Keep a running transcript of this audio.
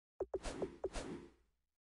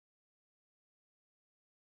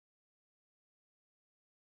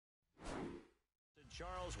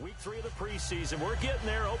Charles, week 3 of the preseason. We're getting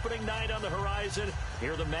there. Opening night on the horizon.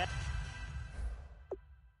 Here are the Madden.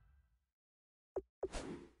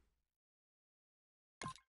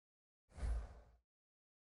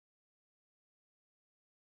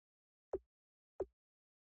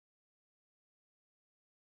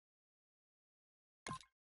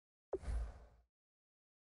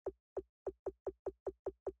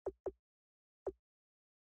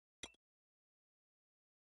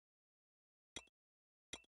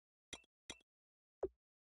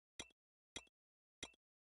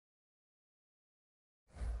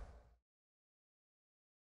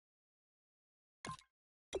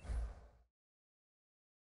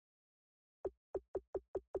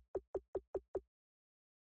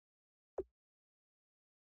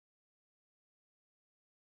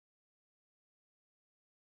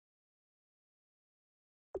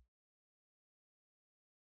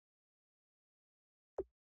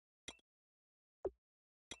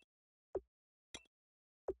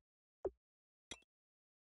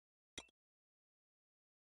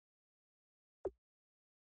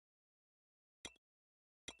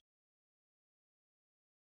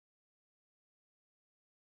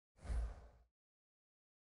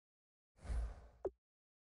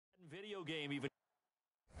 Video game even.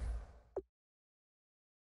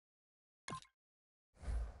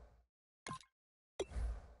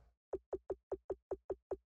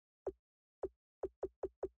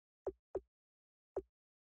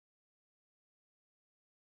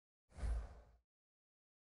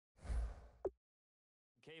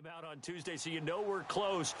 Came out on Tuesday, so you know we're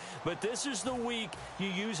close. But this is the week you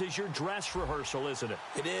use as your dress rehearsal, isn't it?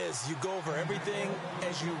 It is. You go over everything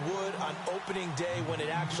as you would on opening day when it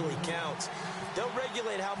actually counts. They'll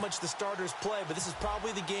regulate how much the starters play, but this is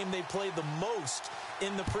probably the game they play the most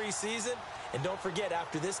in the preseason. And don't forget,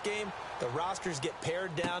 after this game, the rosters get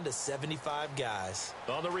pared down to 75 guys.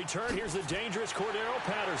 On the return, here's the dangerous Cordero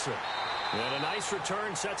Patterson. And a nice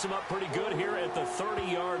return sets him up pretty good here at the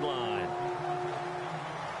 30-yard line.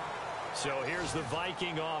 So here's the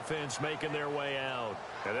Viking offense making their way out.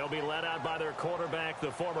 And they'll be led out by their quarterback,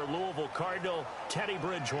 the former Louisville Cardinal, Teddy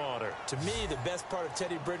Bridgewater. To me, the best part of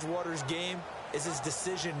Teddy Bridgewater's game is his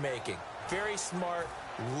decision-making. Very smart,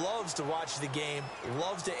 loves to watch the game,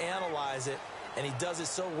 loves to analyze it, and he does it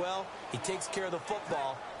so well, he takes care of the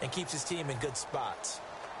football and keeps his team in good spots.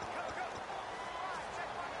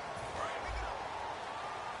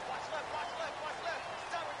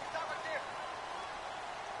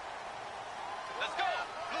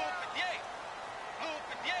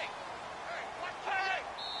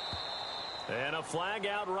 And a flag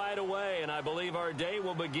out right away, and I believe our day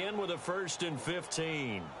will begin with a 1st and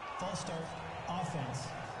 15. False start, offense.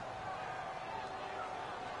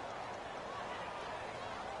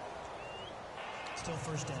 Still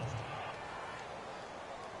first down.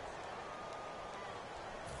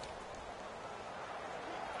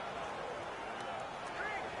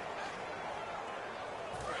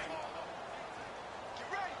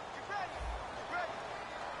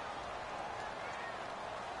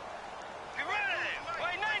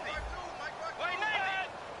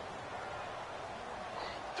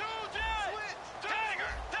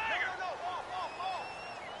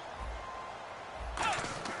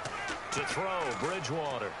 To throw,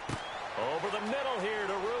 Bridgewater. Over the middle here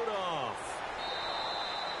to Rudolph.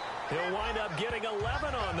 He'll wind up getting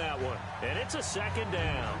 11 on that one, and it's a 2nd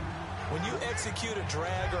down. When you execute a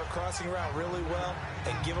drag or a crossing route really well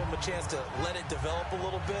and give them a chance to let it develop a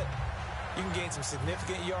little bit, you can gain some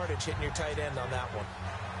significant yardage hitting your tight end on that one.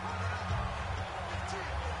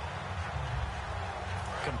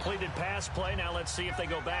 Completed pass play. Now let's see if they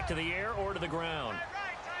go back to the air or to the ground.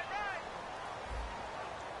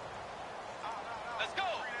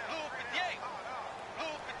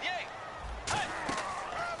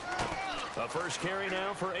 A first carry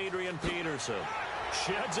now for Adrian Peterson.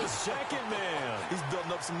 Sheds a 2nd man. He's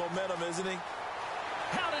building up some momentum, isn't he?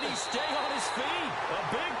 How did he stay on his feet? A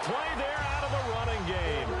big play there out of the running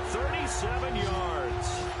game. 37 yards.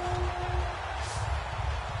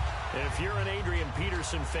 If you're an Adrian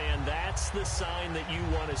Peterson fan, that's the sign that you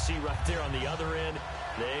want to see right there on the other end.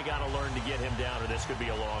 They got to learn to get him down, or this could be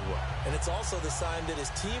a long one. And it's also the sign that his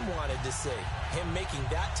team wanted to see. Him making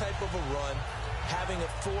that type of a run, having a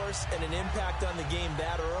force and an impact on the game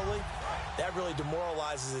that early, that really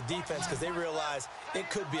demoralizes the defense because they realize it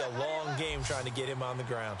could be a long game trying to get him on the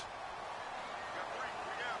ground.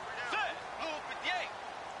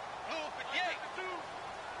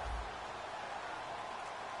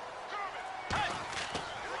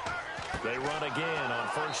 They run again on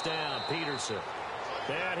 1st down. Peterson.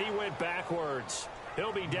 And he went backwards.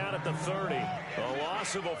 He'll be down at the 30. A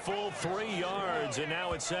loss of a full 3 yards, and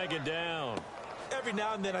now it's second down. Every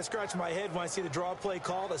now and then I scratch my head when I see the draw play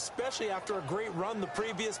called, especially after a great run the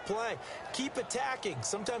previous play. Keep attacking.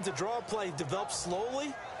 Sometimes the draw play develops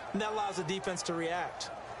slowly, and that allows the defense to react.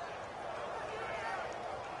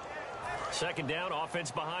 Second down, offense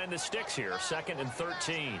behind the sticks here. 2nd and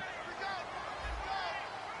 13.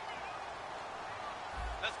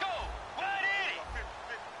 Let's go. Wide Eddie.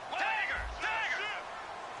 Tiger.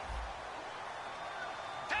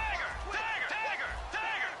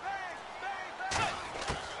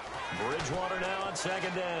 Bridgewater now on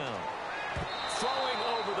second down. Throwing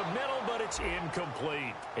over the middle, but it's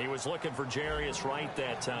incomplete. He was looking for Jarius right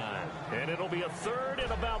that time. And it'll be a 3rd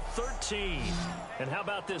and about 13. And how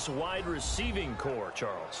about this wide receiving core,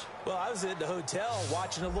 Charles? Well, I was at the hotel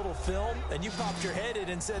watching a little film, and you popped your head in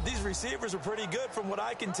and said, these receivers are pretty good from what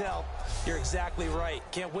I can tell. You're exactly right.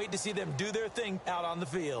 Can't wait to see them do their thing out on the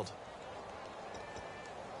field.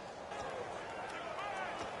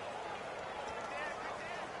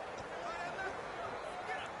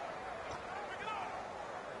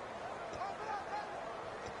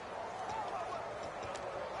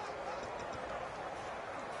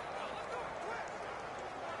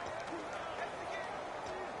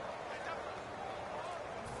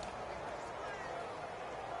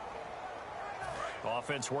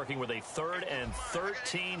 Offense working with a 3rd and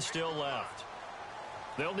 13 still left.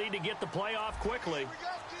 They'll need to get the play off quickly.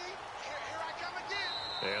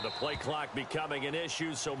 And the play clock becoming an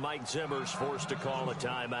issue, so Mike Zimmer's forced to call a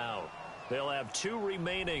timeout. They'll have 2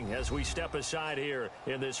 remaining as we step aside here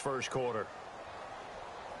in this first quarter.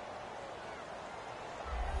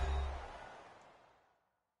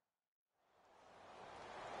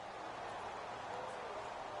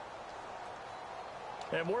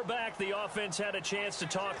 And we're back. The offense had a chance to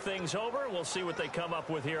talk things over. We'll see what they come up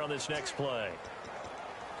with here on this next play.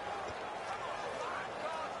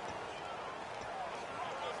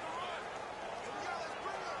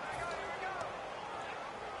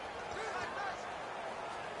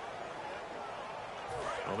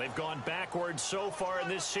 Well, they've gone backwards so far in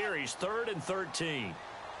this series. 3rd and 13.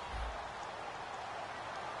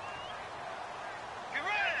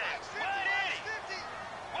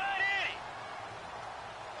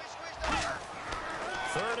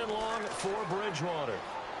 For Bridgewater.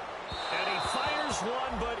 And he fires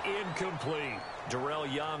one, but incomplete. Darrell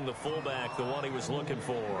Young, the fullback, the one he was looking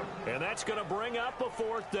for. And that's going to bring up a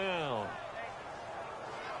 4th down.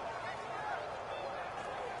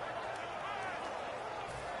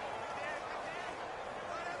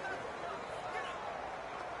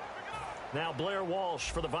 Now Blair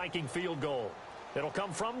Walsh for the Viking field goal. It'll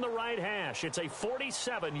come from the right hash. It's a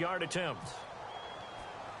 47-yard attempt.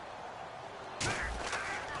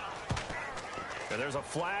 And there's a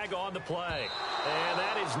flag on the play. And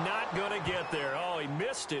that is not going to get there. Oh, he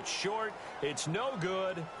missed it short. It's no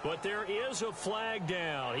good, but there is a flag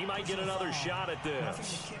down. He might get another shot at this.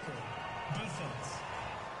 Defense.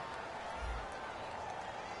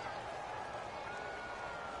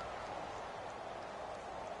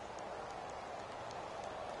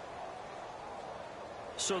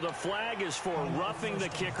 So the flag is for roughing the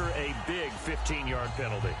kicker, a big 15-yard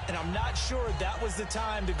penalty. And I'm not sure that was the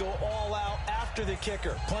time to go all out after the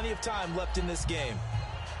kicker. Plenty of time left in this game.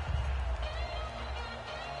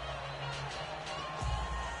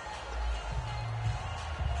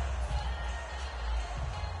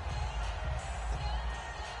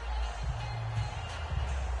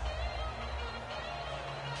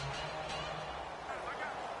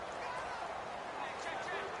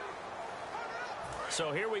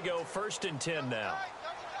 So here we go, 1st and 10 now.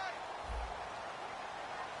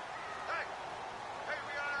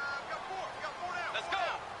 Let's go.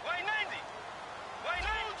 Wait, 90. Wait, 90.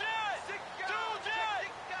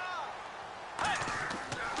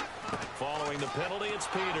 Following the penalty, it's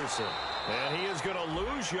Peterson. And he is going to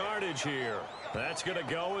lose yardage here. That's going to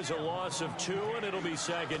go as a loss of 2, and it'll be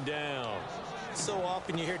 2nd down. So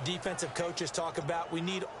often you hear defensive coaches talk about we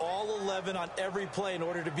need all 11 on every play in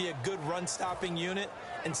order to be a good run-stopping unit.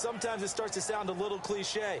 And sometimes it starts to sound a little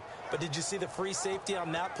cliche. But did you see the free safety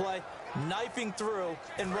on that play? Knifing through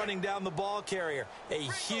and running down the ball carrier. A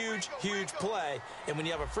huge, huge play. And when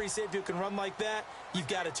you have a free safety who can run like that, you've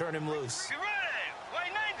got to turn him loose. Get ready.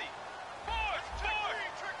 Wait, 90. Force.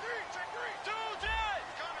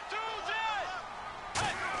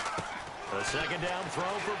 A 2nd down throw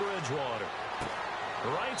for Bridgewater.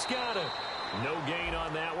 Wright's got it. No gain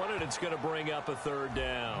on that one, and it's going to bring up a 3rd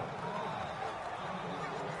down.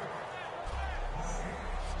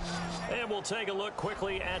 And we'll we'll take a look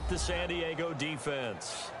quickly at the San Diego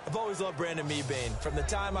defense. I've always loved Branden Mebane. From the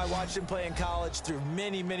time I watched him play in college through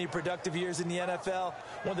many, many productive years in the NFL,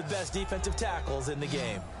 one of the best defensive tackles in the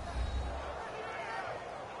game.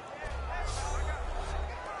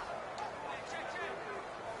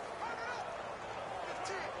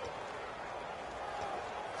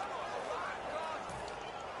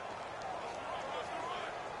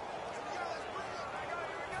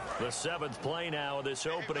 The 7th play now of this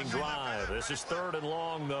opening drive. This is 3rd and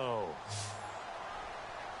long, though.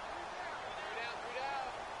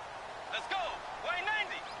 Let's go. Way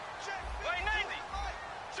 90. Way 90.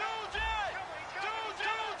 Two jet.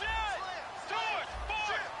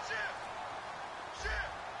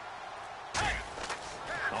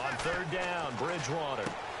 On 3rd down, Bridgewater.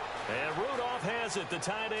 And Rudolph has it, the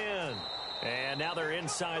tight end. And now they're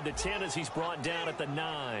inside the 10 as he's brought down at the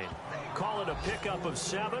 9. Call it a pickup of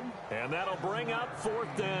 7, and that'll bring up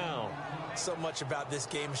 4th down. So much about this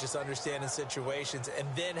game is just understanding situations and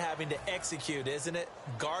then having to execute, isn't it?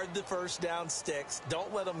 Guard the first down sticks.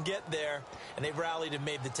 Don't let them get there. And they've rallied and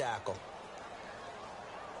made the tackle.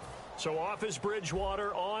 So off is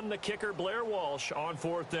Bridgewater, on the kicker Blair Walsh on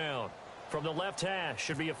 4th down. From the left hash,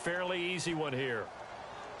 should be a fairly easy one here.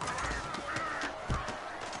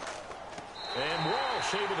 And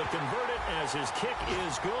Walsh able to convert it as his kick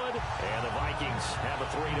is good. And the Vikings have a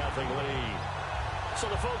 3-0 lead. So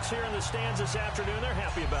the folks here in the stands this afternoon, they're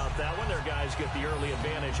happy about that one. Their guys get the early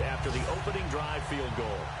advantage after the opening drive field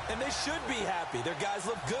goal. And they should be happy. Their guys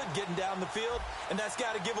look good getting down the field, and that's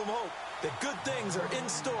got to give them hope that good things are in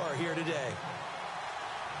store here today.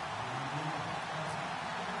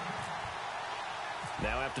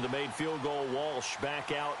 Now after the made field goal, Walsh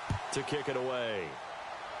back out to kick it away.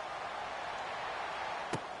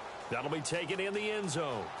 That'll be taken in the end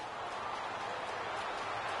zone.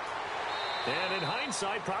 And in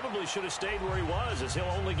hindsight, probably should have stayed where he was, as he'll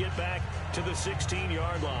only get back to the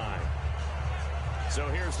 16-yard line. So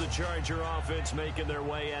here's the Charger offense making their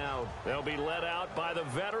way out. They'll be led out by the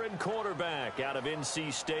veteran quarterback out of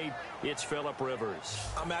NC State. It's Phillip Rivers.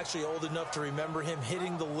 I'm actually old enough to remember him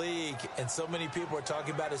hitting the league, and so many people are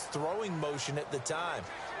talking about his throwing motion at the time.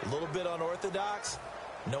 A little bit unorthodox.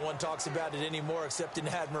 No one talks about it anymore except in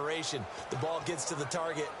admiration. The ball gets to the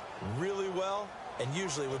target really well and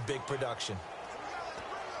usually with big production.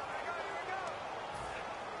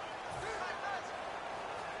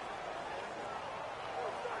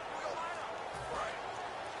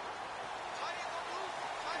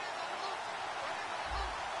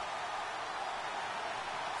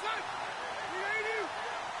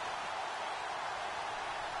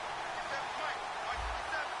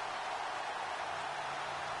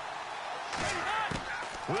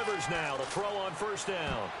 Rivers now to throw on 1st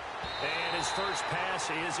down. And his first pass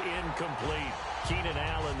is incomplete. Keenan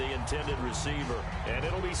Allen, the intended receiver. And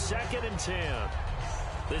it'll be 2nd and 10.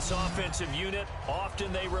 This offensive unit,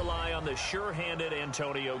 often they rely on the sure-handed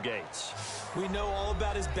Antonio Gates. We know all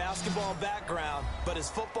about his basketball background, but his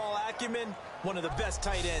football acumen, one of the best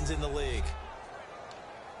tight ends in the league.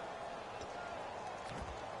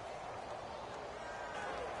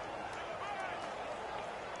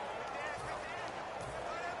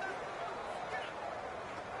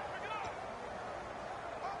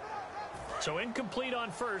 So incomplete on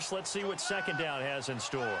 1st. Let's see what 2nd down has in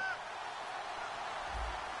store.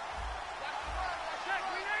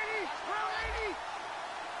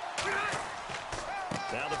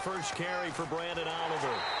 Now the first carry for Branden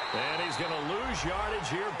Oliver. And he's going to lose yardage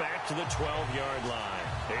here back to the 12-yard line.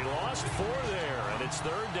 He lost 4 there, and it's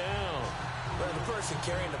 3rd down. Well, the person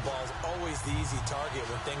carrying the ball is always the easy target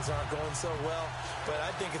when things aren't going so well. But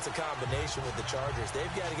I think it's a combination with the Chargers.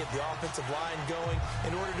 They've got to get the offensive line going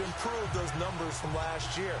in order to improve those numbers from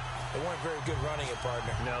last year. They weren't very good running it,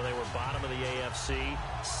 partner. No, they were bottom of the AFC,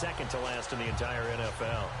 2nd to last in the entire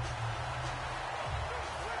NFL.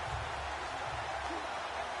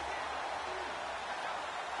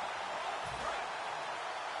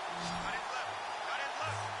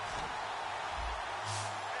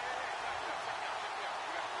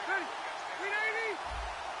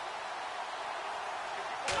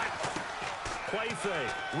 Play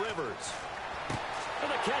fake. Rivers. And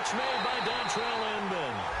the catch made by Donte.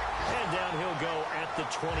 And down he'll go at the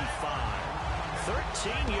 25.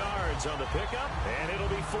 13 yards on the pickup, and it'll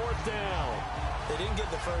be 4th down. They didn't get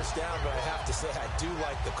the first down, but I have to say I do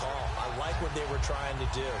like the call. I like what they were trying to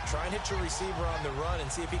do. Try and hit your receiver on the run and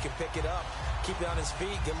see if he can pick it up. Keep it on his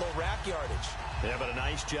feet, get a little rack yardage. Yeah, but a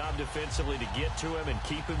nice job defensively to get to him and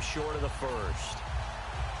keep him short of the first.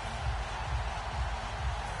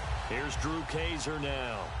 Here's Drew Kaiser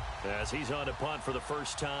now as he's on to punt for the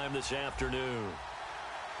first time this afternoon.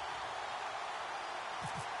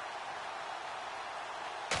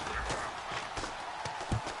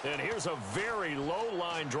 And here's a very low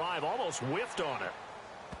line drive, almost whiffed on it.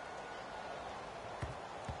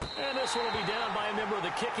 And this one will be down by a member of the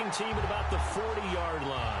kicking team at about the 40-yard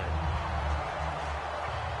line.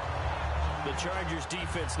 The Chargers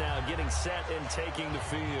defense now getting set and taking the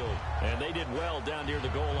field. And they did well down near the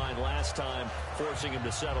goal line last time, forcing him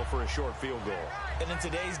to settle for a short field goal. And in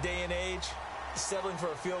today's day and age, settling for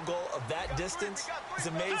a field goal of that distance is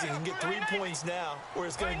amazing. You can get 3 points now, or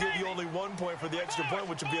it's going to give you only 1 point for the extra point,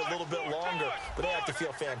 which would be a little bit longer. But they have to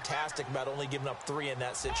feel fantastic about only giving up 3 in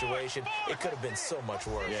that situation. It could have been so much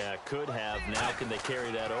worse. Yeah, could have. Now can they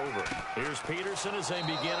carry that over? Here's Peterson as they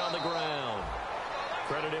begin on the ground.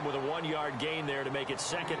 Credit him with a 1-yard gain there to make it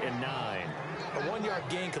 2nd and 9. A 1-yard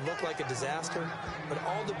gain could look like a disaster, but it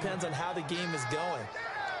all depends on how the game is going.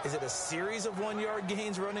 Is it a series of 1-yard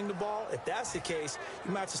gains running the ball? If that's the case,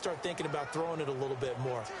 you might have to start thinking about throwing it a little bit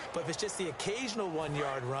more. But if it's just the occasional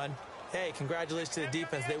 1-yard run, hey, congratulations to the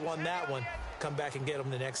defense. They won that one. Come back and get them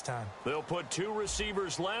the next time. They'll put 2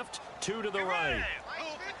 receivers left, 2 to the right.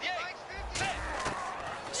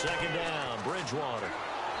 2nd down, Bridgewater.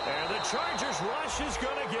 And the Chargers rush is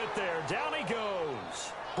going to get there. Down he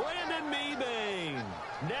goes. Branden Mebane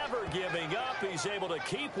never giving up. He's able to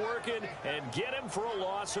keep working and get him for a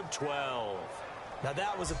loss of 12. Now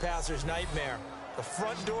that was a passer's nightmare. The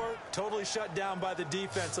front door totally shut down by the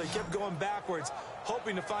defense, so he kept going backwards,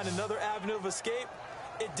 hoping to find another avenue of escape.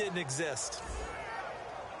 It didn't exist.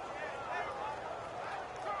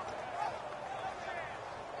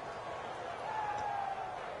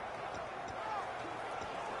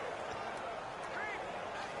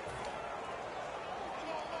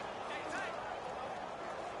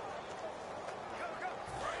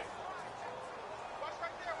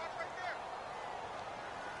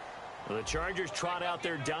 The Chargers trot out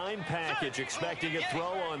their dime package, expecting a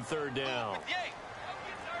throw on 3rd down.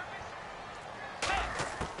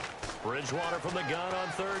 Bridgewater from the gun on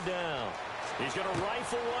 3rd down. He's going to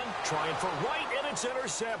rifle one, trying for right, and it's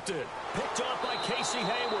intercepted. Picked off by Casey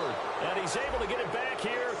Hayward, and he's able to get it back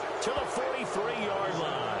here to the 43-yard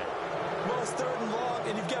line. Well, it's 3rd and long,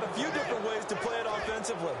 and you've got a few different ways to play it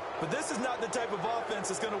offensively. But this is not the type of offense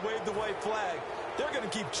that's going to wave the white flag. They're going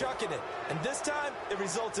to keep chucking it. And this time, it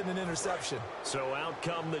results in an interception. So out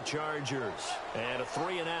come the Chargers. And a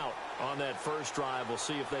 3-and-out on that first drive. We'll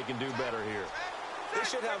see if they can do better here. They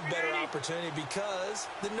should have a better opportunity because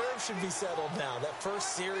the nerves should be settled now. That first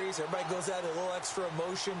series, everybody goes out with a little extra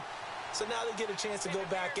emotion. So now they get a chance to go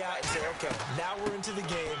back out and say, okay, now we're into the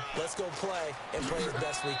game. Let's go play and play as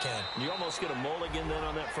best we can. You almost get a mulligan then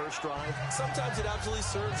on that first drive? Sometimes it absolutely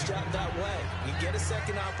serves that way. You get a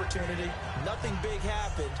second opportunity. Nothing big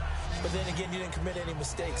happened. But then again, you didn't commit any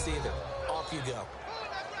mistakes either. Off you go.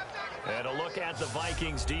 And a look at the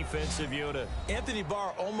Vikings defensive unit. Anthony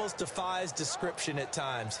Barr almost defies description at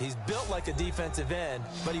times. He's built like a defensive end,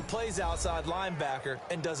 but he plays outside linebacker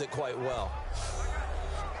and does it quite well.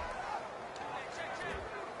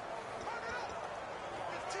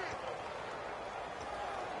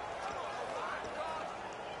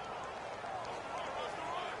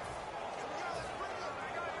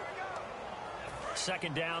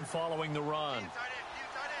 Second down following the run.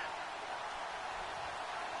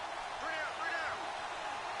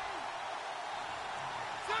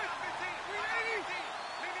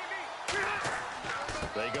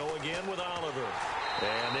 They go again with Oliver.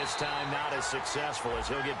 And this time not as successful as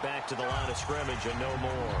he'll get back to the line of scrimmage and no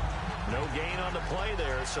more. No gain on the play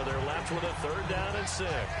there, so they're left with a 3rd down and 6.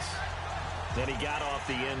 Then he got off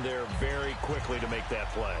the end there very quickly to make that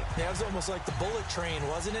play. Yeah, it was almost like the bullet train,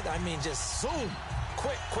 wasn't it? I mean, just zoom.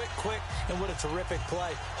 Quick, quick, quick. And what a terrific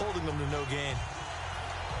play, holding them to no gain.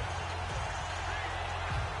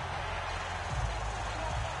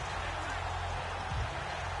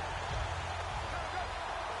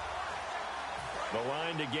 The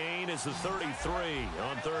line to gain is the 33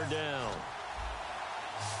 on 3rd down.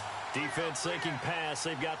 Defense thinking pass.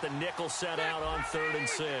 They've got the nickel set out on 3rd and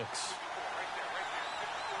 6.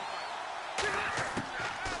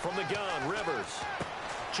 From the gun, Rivers.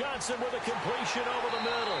 Johnson with a completion over the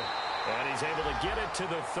middle. And he's able to get it to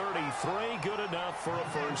the 33. Good enough for a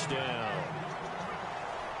 1st down.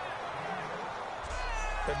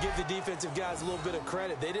 But give the defensive guys a little bit of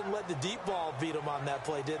credit. They didn't let the deep ball beat them on that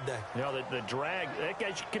play, did they? You know, the drag, that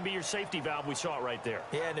guy can be your safety valve. We saw it right there.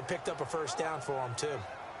 Yeah, and it picked up a 1st down for them, too.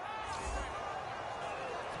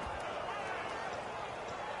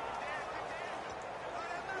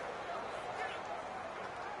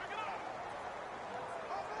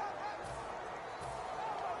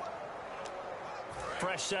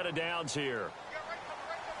 Fresh set of downs here.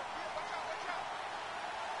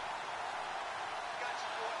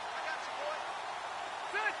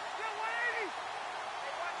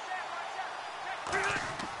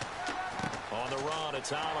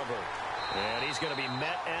 it's Oliver. And he's going to be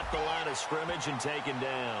met at the line of scrimmage and taken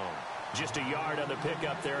down. Just a yard on the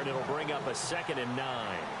pickup there, and it'll bring up a 2nd and 9.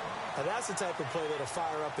 Now that's the type of play that'll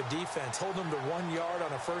fire up a defense. Hold them to 1 yard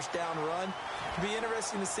on a first down run. It'll be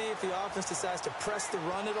interesting to see if the offense decides to press the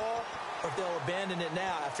run at all, or if they'll abandon it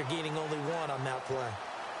now after gaining only 1 on that play.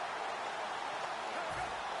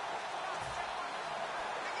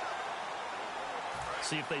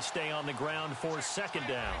 See if they stay on the ground for 2nd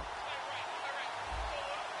down.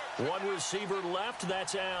 1 receiver left,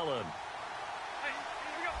 that's Allen.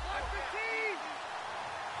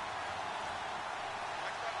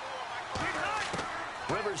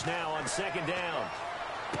 Rivers now on 2nd down.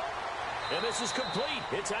 And this is complete.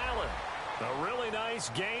 It's Allen. A really nice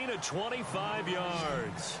gain of 25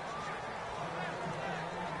 yards.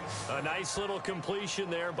 A nice little completion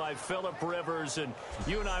there by Phillip Rivers. And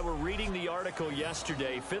you and I were reading the article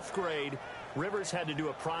yesterday, 5th grade. Rivers had to do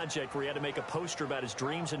a project where he had to make a poster about his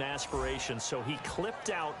dreams and aspirations. So he clipped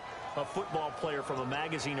out a football player from a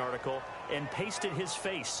magazine article and pasted his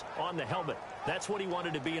face on the helmet. That's what he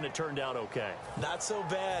wanted to be, and it turned out okay. Not so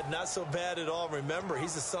bad. Not so bad at all. Remember,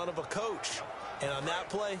 he's the son of a coach. And on that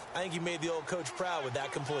play, I think he made the old coach proud with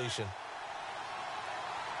that completion.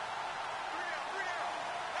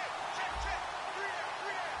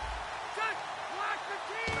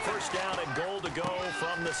 First down and goal to go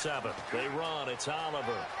from the 7th. They run. It's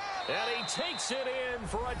Oliver. And he takes it in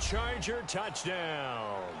for a Charger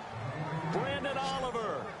touchdown. Branden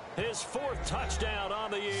Oliver, his 4th touchdown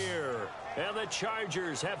on the year. And the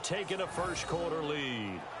Chargers have taken a first-quarter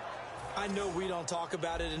lead. I know we don't talk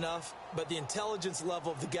about it enough, but the intelligence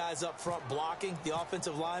level of the guys up front blocking, the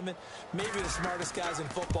offensive linemen, maybe the smartest guys in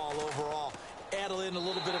football overall. Add in a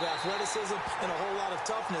little bit of athleticism and a whole lot of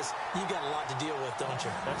toughness, you got a lot to deal with, don't you?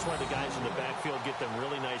 That's why the guys in the backfield get them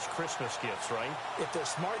really nice Christmas gifts, right? If they're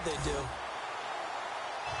smart, they do.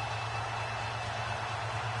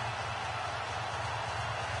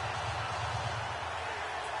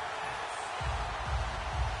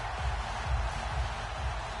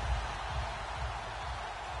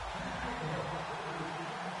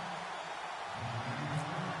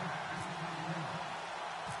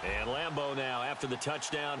 And Lambeau now, after the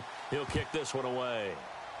touchdown, he'll kick this one away.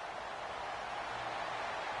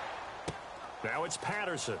 Now it's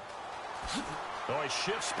Patterson. Oh, he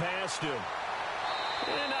shifts past him.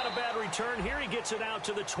 And not a bad return here. He gets it out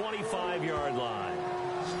to the 25-yard line.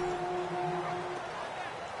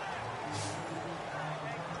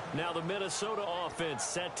 Now the Minnesota offense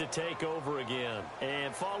set to take over again.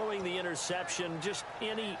 And following the interception, just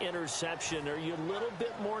any interception, are you a little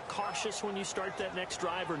bit more cautious when you start that next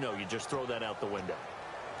drive, or no, you just throw that out the window?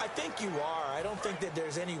 I think you are. I don't think that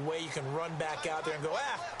there's any way you can run back out there and go,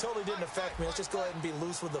 totally didn't affect me. Let's just go ahead and be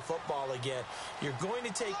loose with the football again. You're going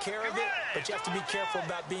to take care of it, but you have to be careful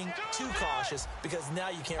about being too cautious because now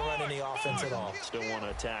you can't run any offense at all. Still want to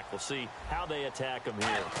attack. We'll see how they attack him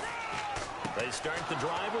here. They start the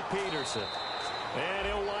drive with Peterson. And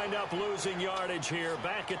he'll wind up losing yardage here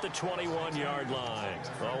back at the 21-yard line.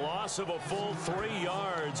 A loss of a full 3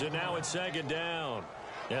 yards, and now it's 2nd down.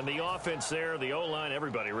 And the offense there, the O-line,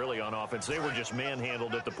 everybody really on offense, they were just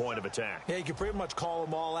manhandled at the point of attack. Yeah, you could pretty much call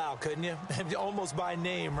them all out, couldn't you? Almost by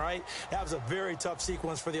name, right? That was a very tough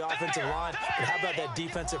sequence for the offensive line. But how about that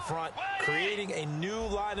defensive front creating a new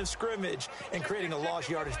line of scrimmage and creating a lost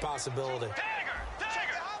yardage possibility?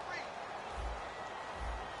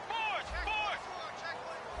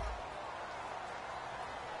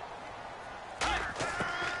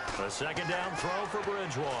 A 2nd down throw for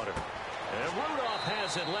Bridgewater. And Rudolph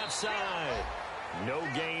has it left side. No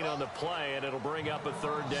gain on the play, and it'll bring up a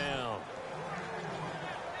 3rd down.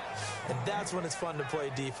 And that's when it's fun to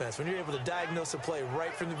play defense. When you're able to diagnose a play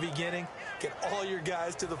right from the beginning, get all your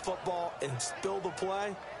guys to the football, and spill the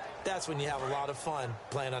play, that's when you have a lot of fun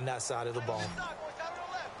playing on that side of the ball.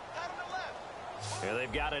 And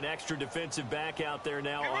they've got an extra defensive back out there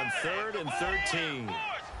now on 3rd and 13.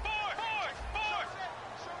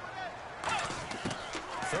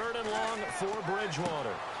 3rd and long for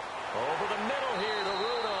Bridgewater. Over the middle here to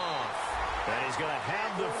Rudolph. And he's going to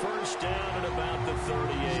have the first down at about the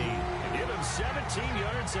 38. And give him 17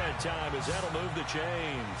 yards that time as that'll move the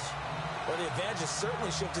chains. Well, the advantage has certainly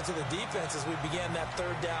shifted to the defense as we began that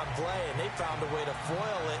 3rd down play, and they found a way to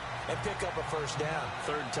foil it and pick up a first down.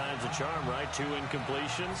 3rd time's a charm, right? 2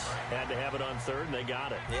 incompletions. Had to have it on 3rd, and they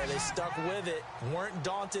got it. Yeah, they stuck with it, weren't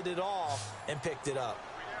daunted at all, and picked it up.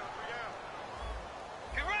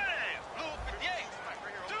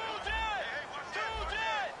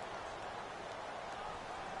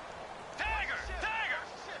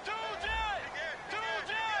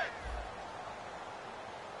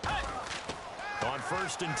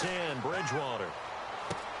 1st and 10, Bridgewater.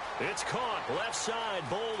 It's caught, left side,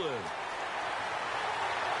 Boldin.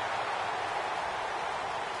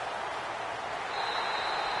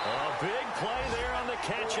 A big play there on the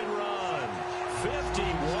catch and run.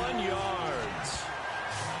 51 yards.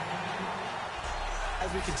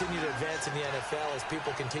 As we continue to advance in the NFL, as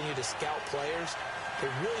people continue to scout players, they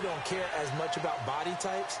really don't care as much about body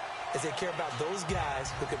types as they care about those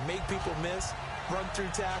guys who can make people miss, run through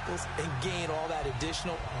tackles, and gain all that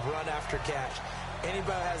additional run after catch.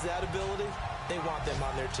 Anybody who has that ability, they want them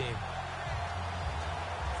on their team.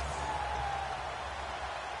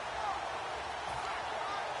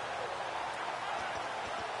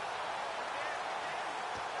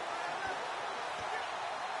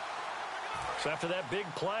 So after that big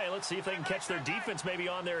play, let's see if they can catch their defense maybe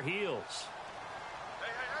on their heels. Hey,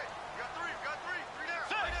 you got three. Three down.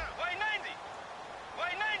 Three down. Way 90.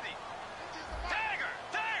 Way 90. Tagger.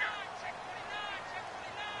 Check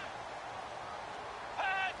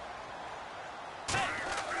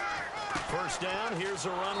 29. First down, here's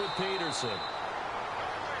a run with Peterson.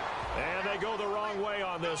 And they go the wrong way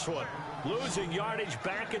on this one. Losing yardage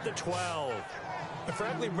back at the 12. And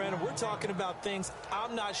frankly, Branden, we're talking about things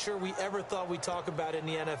I'm not sure we ever thought we'd talk about in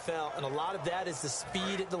the NFL, and a lot of that is the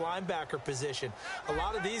speed at the linebacker position. A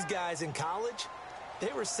lot of these guys in college,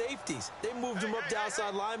 they were safeties. They moved them up to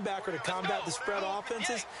outside linebacker to combat the spread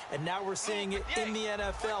offenses, and now we're seeing it in the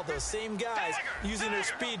NFL. Those same guys using their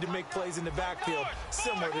speed to make plays in the backfield,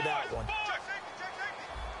 similar to that one.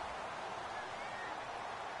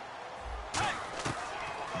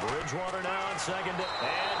 Bridgewater now on second,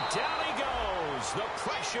 and down he goes. The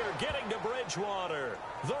pressure getting to Bridgewater.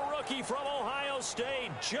 The rookie from Ohio State,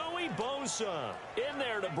 Joey Bosa, in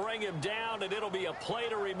there to bring him down, and it'll be a play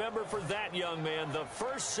to remember for that young man. The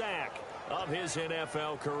first sack of his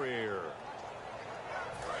NFL career.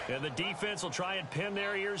 And the defense will try and pin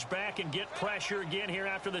their ears back and get pressure again here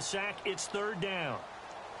after the sack. It's 3rd down.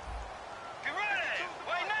 Get ready.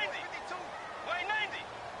 Way 90. Way 90.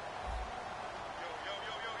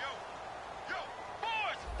 Yo.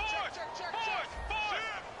 Boys.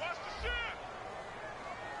 Watch the shit.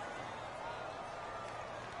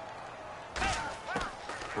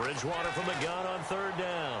 Bridgewater from the gun on 3rd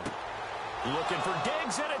down. Looking for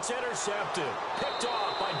Diggs, and it's intercepted. Picked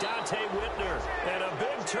off by Donte Whitner. And a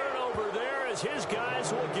big turnover there as his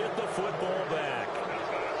guys will get the football back.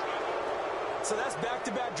 So that's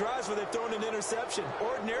back-to-back drives where they've thrown an interception.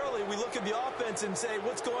 Ordinarily, we look at the offense and say,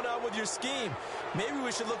 what's going on with your scheme? Maybe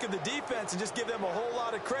we should look at the defense and just give them a whole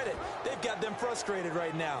lot of credit. They've got them frustrated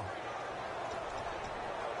right now.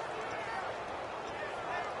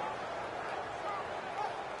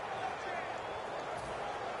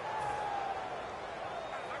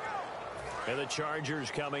 And the Chargers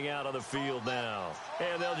coming out on the field now.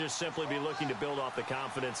 And they'll just simply be looking to build off the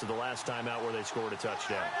confidence of the last time out where they scored a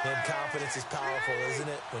touchdown. And confidence is powerful, isn't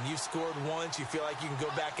it? When you've scored once, you feel like you can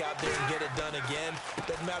go back out there and get it done again.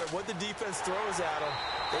 Doesn't matter what the defense throws at them.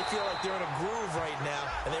 They feel like they're in a groove right now,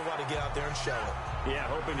 and they want to get out there and show it. Yeah,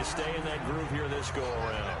 hoping to stay in that groove here this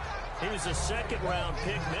go-around. He was a 2nd-round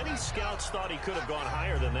pick. Many scouts thought he could have gone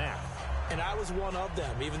higher than that. And I was one of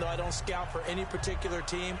them. Even though I don't scout for any particular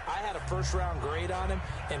team, I had a 1st-round grade on him.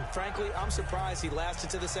 And frankly, I'm surprised he lasted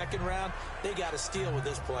to the 2nd round. They got a steal with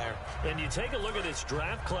this player. And you take a look at this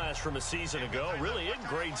draft class from a season ago, really it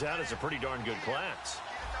grades out as a pretty darn good class.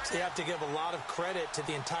 So you have to give a lot of credit to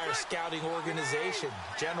the entire scouting organization.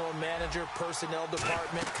 General manager, personnel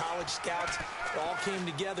department, college scouts, all came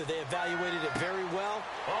together. They evaluated it very well.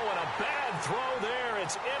 Oh, and a bad throw there.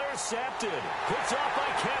 It's intercepted. Picked off by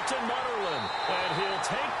Captain Munnerlyn. And he'll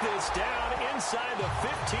take this down inside the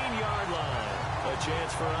 15-yard line. A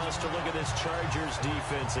chance for us to look at this Chargers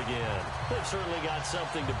defense again. They've certainly got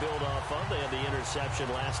something to build off of. They had the interception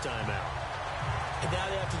last time out. And now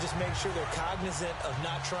they have to just make sure they're cognizant of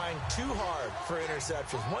not trying too hard for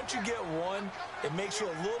interceptions. Once you get one, it makes you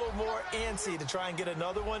a little more antsy to try and get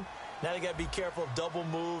another one. Now they got to be careful of double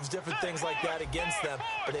moves, different things like that against them.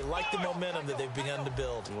 But they like the momentum that they've begun to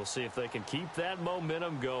build. And we'll see if they can keep that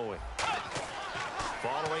momentum going.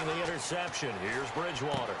 Following the interception, here's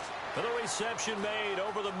Bridgewater. For the reception made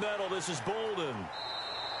over the middle, this is Boldin.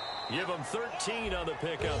 Give them 13 on the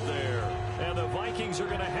pickup there. And the Vikings are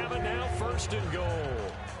going to have it now, 1st and goal.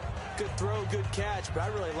 Good throw, good catch, but I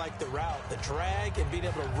really like the route. The drag and being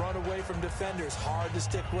able to run away from defenders. Hard to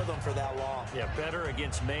stick with them for that long. Yeah, better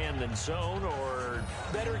against man than zone, or?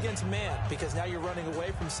 Better against man, because now you're running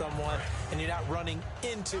away from someone and you're not running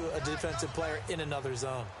into a defensive player in another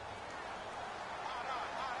zone.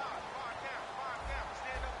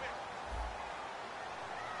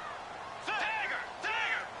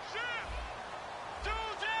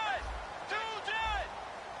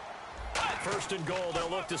 First and goal, they'll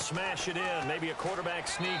look to smash it in. Maybe a quarterback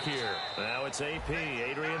sneak here. Now it's AP,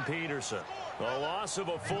 Adrian Peterson. A loss of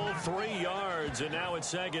a full 3 yards, and now it's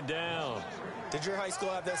second down. Did your high school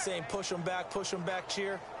have that same push them back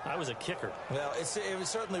cheer? I was a kicker. Well, it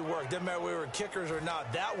certainly worked. Didn't matter if we were kickers or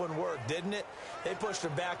not. That one worked, didn't it? They pushed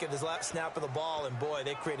him back at his last snap of the ball, and boy,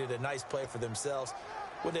 they created a nice play for themselves.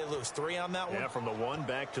 Would they lose 3 on that one? Yeah, from the 1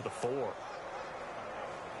 back to the 4.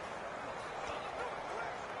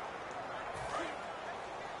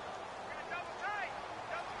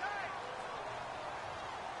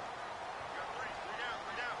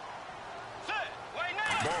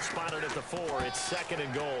 Ball spotted at the 4. It's second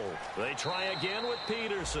and goal. They try again with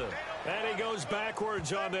Peterson. And he goes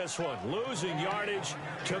backwards on this one, losing yardage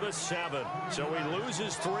to the 7. So he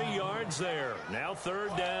loses 3 yards there. Now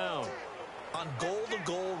third down. On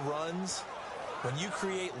goal-to-goal runs, when you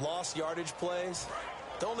create lost yardage plays,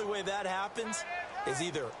 the only way that happens is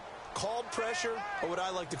either called pressure or what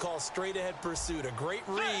I like to call straight-ahead pursuit. A great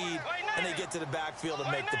read, and they get to the backfield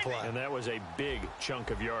and make the play. And that was a big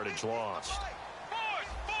chunk of yardage lost.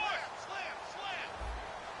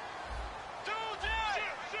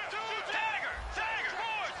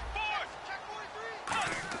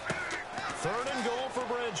 Third and goal for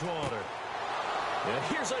Bridgewater. And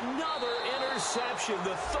here's another interception,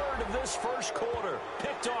 the third of this first quarter.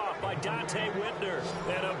 Picked off by Donte Whitner.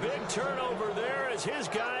 And a big turnover there as his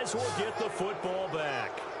guys will get the football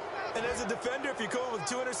back. And as a defender, if you go with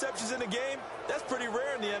 2 interceptions in a game, that's pretty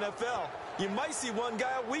rare in the NFL. You might see one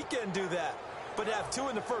guy a weekend do that. But to have 2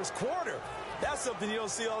 in the first quarter, that's something you don't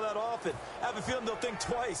see all that often. I have a feeling they'll think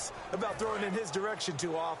twice about throwing in his direction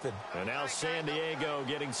too often. And now San Diego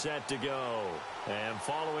getting set to go. And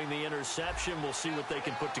following the interception, we'll see what they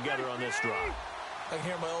can put together on this drive. I can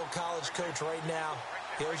hear my old college coach right now.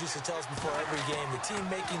 He always used to tell us before every game, the team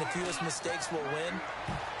making the fewest mistakes will win.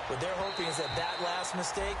 What they're hoping is that last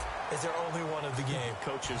mistake is their only one of the game.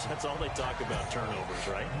 Coaches, that's all they talk about, turnovers,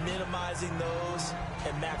 right? Minimizing those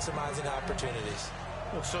and maximizing opportunities.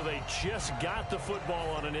 Well, so they just got the football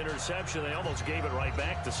on an interception. They almost gave it right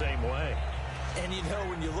back the same way. And, you know,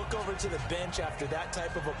 when you look over to the bench after that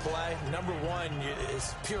type of a play, number one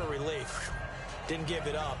is pure relief. Didn't give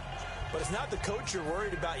it up. But it's not the coach you're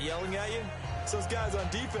worried about yelling at you. It's those guys on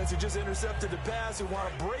defense who just intercepted the pass who want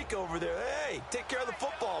to break over there. Hey, take care of the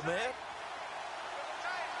football, man.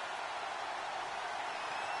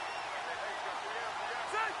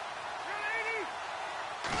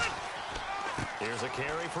 Here's a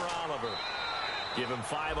carry for Oliver. Give him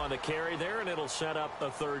 5 on the carry there, and it'll set up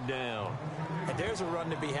a third down. And there's a run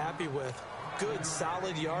to be happy with. Good,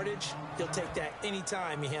 solid yardage. He'll take that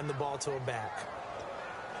anytime you hand the ball to a back.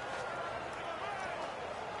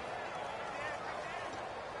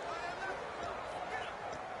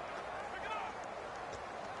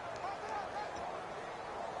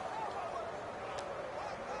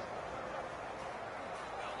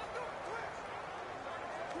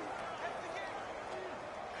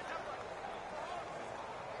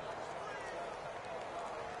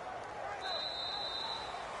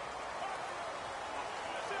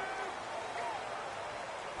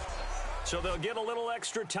 So they'll get a little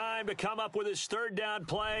extra time to come up with his third down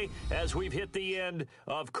play as we've hit the end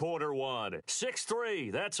of quarter 1.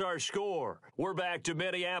 6-3, that's our score. We're back to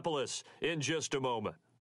Minneapolis in just a moment.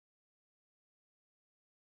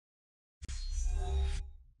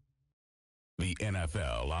 The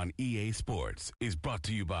NFL on EA Sports is brought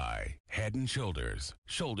to you by Head & Shoulders.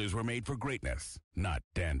 Shoulders were made for greatness, not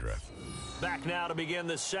dandruff. Back now to begin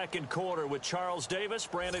the second quarter with Charles Davis,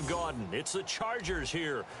 Branden Gaudin. It's the Chargers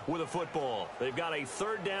here with a football. They've got a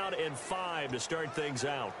third down and 5 to start things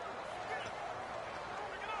out.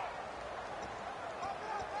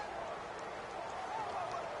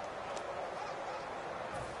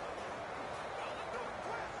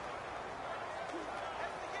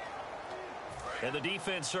 And the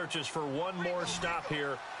defense searches for one more stop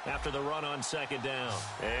here after the run on second down.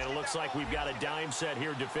 And it looks like we've got a dime set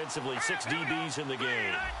here defensively. 6 DBs in the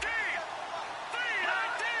game.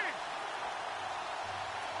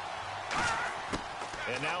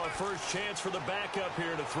 And now a first chance for the backup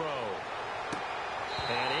here to throw.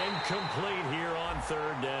 And incomplete here on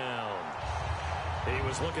third down. He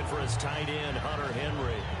was looking for his tight end, Hunter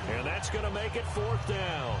Henry. And that's going to make it fourth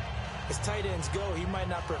down. As tight ends go, he might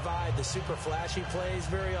not provide the super flashy plays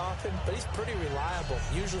very often, but he's pretty reliable.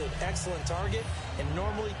 Usually an excellent target and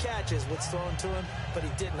normally catches what's thrown to him, but he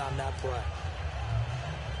didn't on that play.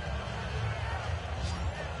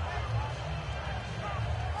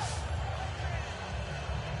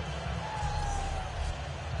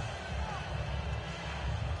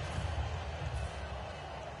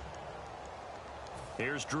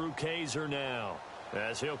 Here's Drew Kaiser now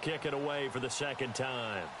as he'll kick it away for the second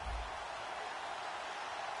time.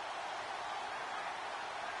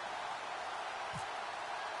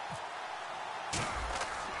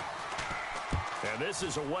 And this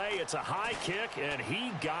is away. It's a high kick, and he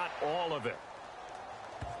got all of it.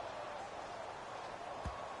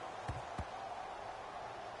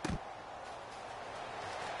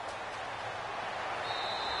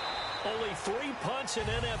 Only 3 punts in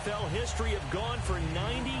NFL history have gone for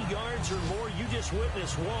 90 yards or more. You just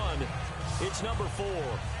witnessed one. It's number 4.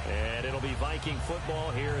 And it'll be Viking football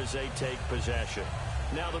here as they take possession.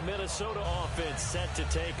 Now the Minnesota offense set to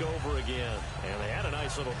take over again. And they had a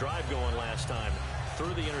nice little drive going last time.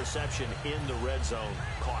 Threw the interception in the red zone.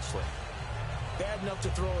 Costly. Bad enough to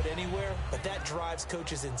throw it anywhere, but that drives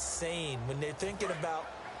coaches insane when they're thinking about,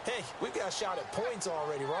 hey, we've got a shot at points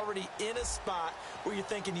already. We're already in a spot where you're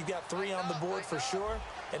thinking you've got 3 on the board for sure,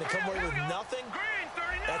 and to come away with nothing,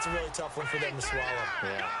 that's a really tough one for them to swallow.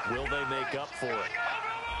 Yeah, will they make up for it?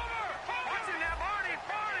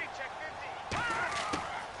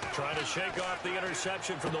 Trying to shake off the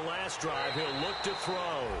interception from the last drive. He'll look to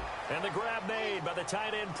throw. And the grab made by the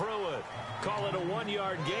tight end Pruitt. Call it a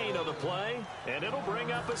 1-yard gain on the play, and it'll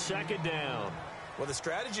bring up a second down. Well, the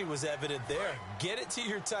strategy was evident there. Get it to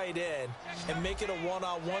your tight end and make it a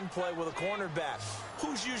one-on-one play with a cornerback.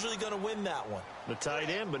 Who's usually going to win that one? The tight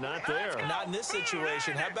end, but not there. Not in this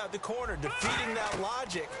situation. How about the corner defeating that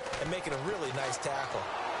logic and making a really nice tackle?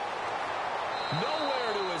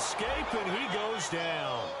 Nowhere to escape, and he goes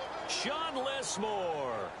down. Sean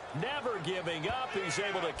Lissemore never giving up. He's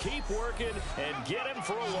able to keep working and get him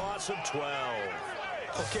for a loss of 12.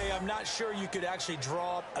 Okay, I'm not sure you could actually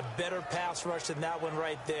draw up a better pass rush than that one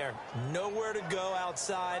right there. Nowhere to go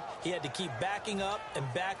outside. He had to keep backing up and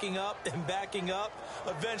backing up and backing up.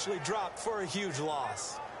 Eventually dropped for a huge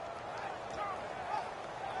loss.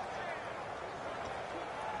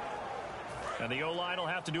 And the O-line will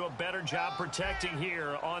have to do a better job protecting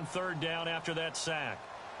here on 3rd down after that sack.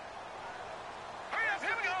 Hurry up,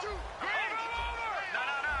 here we go.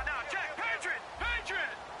 No, check. Patriot.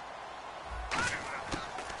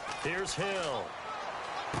 Here's Hill.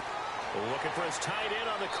 Looking for his tight end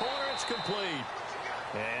on the corner. It's complete.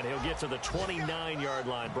 And he'll get to the 29-yard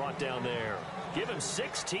line, brought down there. Give him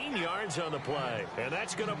 16 yards on the play. And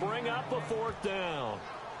that's going to bring up a 4th down.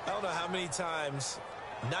 I don't know how many times,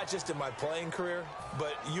 not just in my playing career,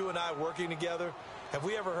 but you and I working together, have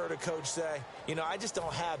we ever heard a coach say, you know, I just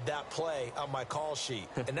don't have that play on my call sheet.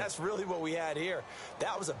 And that's really what we had here.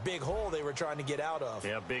 That was a big hole they were trying to get out of.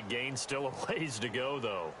 Yeah, big gain. Still a ways to go,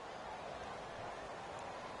 though.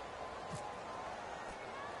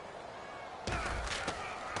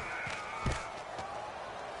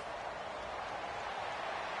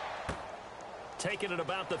 Taking it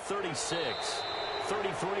about the 36.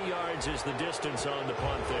 33 yards is the distance on the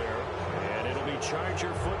punt there. And it'll be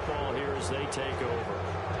Charger football here as they take over.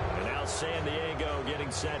 And now San Diego getting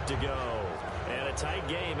set to go. And a tight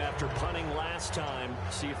game after punting last time.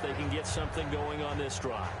 See if they can get something going on this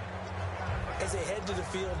drive. As they head to the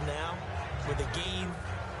field now, with the game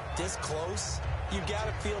this close, you've got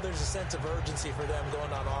to feel there's a sense of urgency for them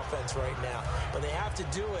going on offense right now. But they have to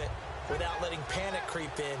do it without letting panic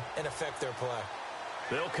creep in and affect their play.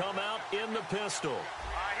 They'll come out in the pistol. All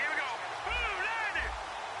right, here we go.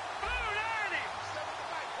 Blue 90.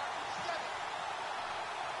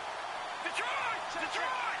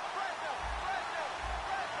 Detroit.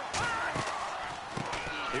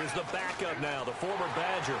 Here's the backup now, the former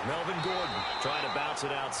Badger, Melvin Gordon, trying to bounce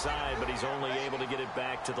it outside, but he's only able to get it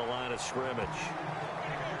back to the line of scrimmage.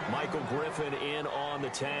 Michael Griffin in on the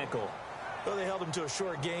tackle. Well, they held him to a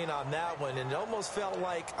short gain on that one, and it almost felt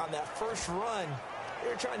like on that first run, they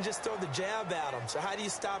were trying to just throw the jab at him. So how do you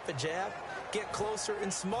stop a jab? Get closer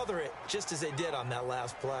and smother it, just as they did on that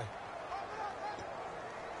last play.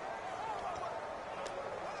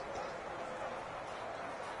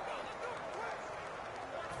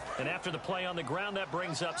 And after the play on the ground, that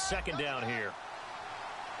brings up 2nd down here.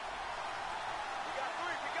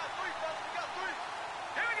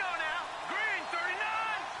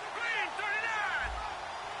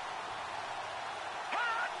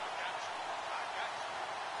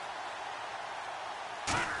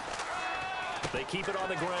 They keep it on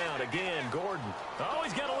the ground. Again, Gordon. Oh,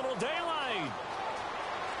 he's got a little daylight.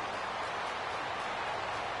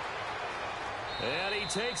 And he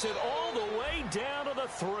takes it all the way down to the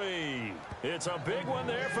 3. It's a big one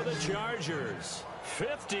there for the Chargers.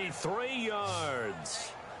 53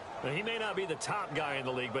 yards. He may not be the top guy in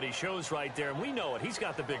the league, but he shows right there, and we know it. He's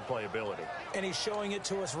got the big playability. And he's showing it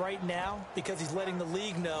to us right now because he's letting the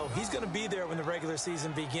league know he's going to be there when the regular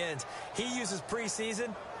season begins. He uses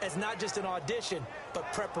preseason as not just an audition,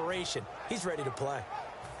 but preparation. He's ready to play.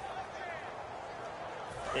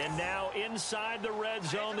 And now inside the red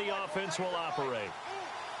zone, the offense will operate.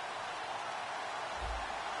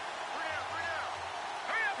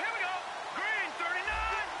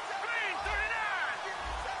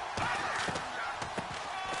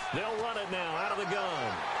 They'll run it now out of the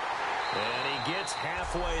gun. And he gets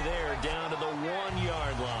halfway there down to the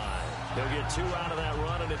 1-yard line. He'll get 2 out of that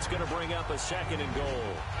run, and it's going to bring up a 2nd and goal.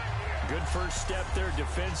 Good first step there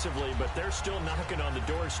defensively, but they're still knocking on the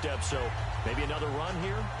doorstep, so maybe another run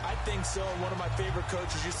here? I think so. One of my favorite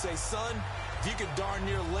coaches used to say, son, if you could darn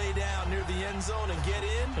near lay down near the end zone and get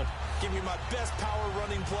in, give me my best power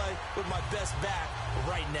running play with my best back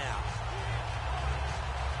right now.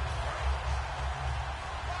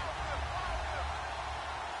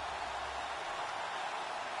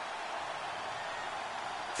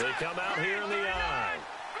 They come out here in the eye.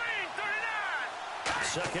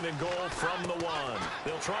 2nd and goal from the 1.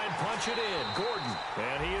 They'll try and punch it in. Gordon.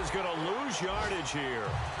 And he is going to lose yardage here.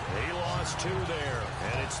 He lost 2 there.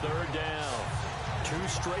 And it's 3rd down. 2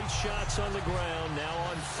 straight shots on the ground. Now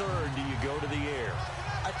on 3rd, do you go to the air?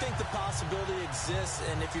 I think the possibility exists,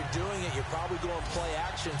 and if you're doing it, you're probably going play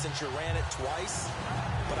action since you ran it twice.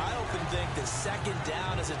 But I often think that 2nd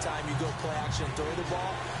down is the time you go play action and throw the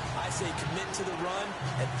ball. I say commit to the run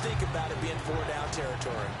and think about it being 4-down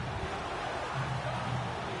territory.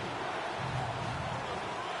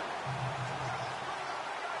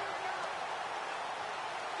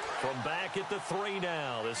 From back at the 3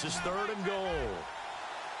 now. This is 3rd and goal.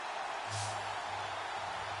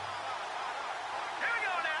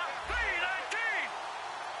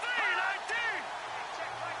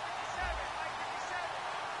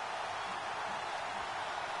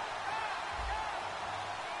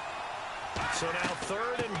 So now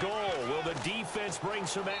 3rd and goal. Will the defense bring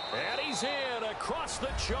some... And he's in across the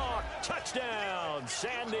chalk. Touchdown,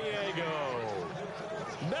 San Diego.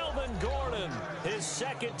 Melvin Gordon, his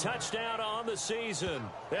 2nd touchdown on the season.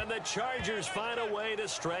 And the Chargers find a way to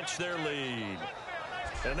stretch their lead.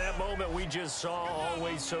 And that moment we just saw,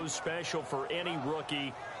 always so special for any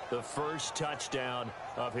rookie. The first touchdown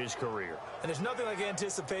of his career. And there's nothing like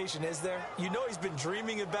anticipation, is there? You know he's been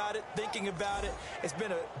dreaming about it, thinking about it. It's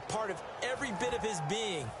been a part of every bit of his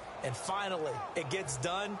being. And finally, it gets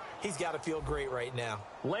done. He's got to feel great right now.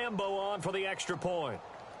 Lambeau on for the extra point.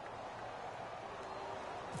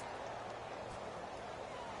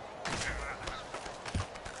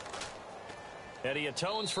 And he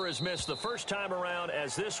atones for his miss the first time around,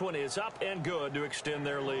 as this one is up and good to extend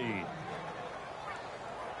their lead.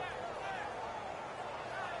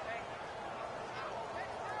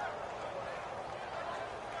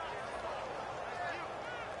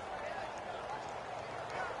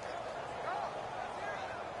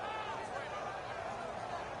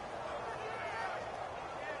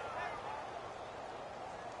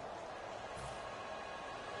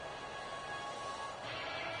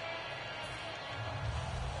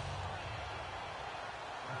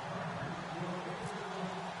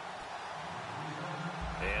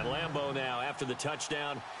 And Lambeau now, after the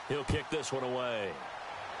touchdown, he'll kick this one away.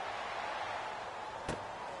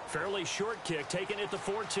 Fairly short kick, taken at the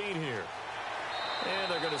 14 here.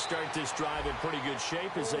 And they're going to start this drive in pretty good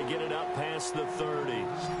shape as they get it up past the 30.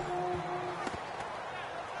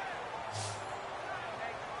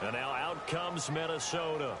 And now out comes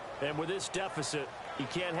Minnesota. And with this deficit, you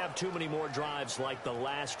can't have too many more drives like the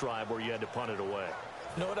last drive where you had to punt it away.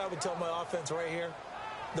 You know what I would tell my offense right here?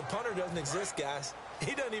 The punter doesn't exist, guys.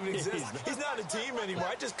 He doesn't even exist. He's not a team anymore.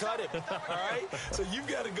 I just cut him, all right? So you've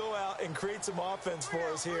got to go out and create some offense for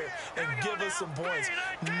us here and give us some points.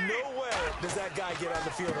 No way does that guy get on the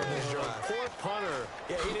field on this drive. Poor punter.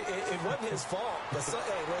 Yeah, it wasn't his fault. But,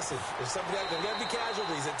 hey, listen, there's got to be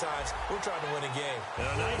casualties at times. We're trying to win a game. And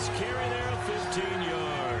a nice carry there of 15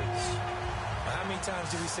 yards. How many times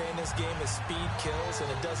do we say in this game that speed kills and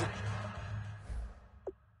it doesn't?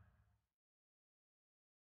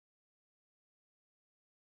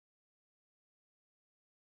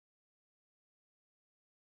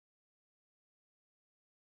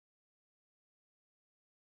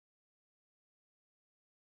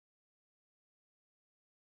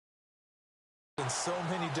 In so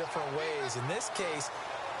many different ways. In this case,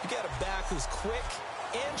 you got a back who's quick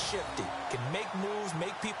and shifty, can make moves,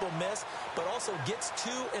 make people miss, but also gets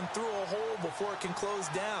to and through a hole before it can close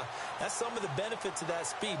down. That's some of the benefits of that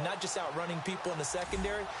speed, not just outrunning people in the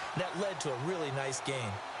secondary. And that led to a really nice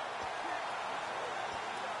game.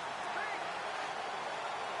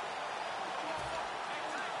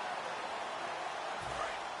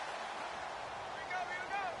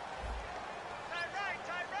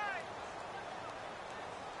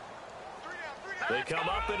 They come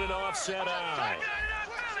up in an offset eye.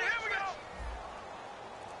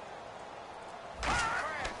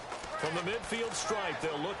 From the midfield stripe,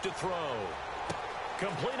 they'll look to throw.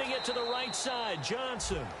 Completing it to the right side,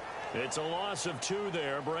 Johnson. It's a loss of 2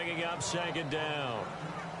 there, bringing up 2nd down.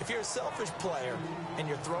 If you're a selfish player and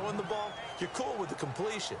you're throwing the ball, you're cool with the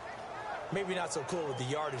completion. Maybe not so cool with the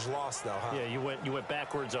yardage loss, though, huh? Yeah, you went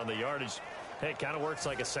backwards on the yardage. Hey, it kind of works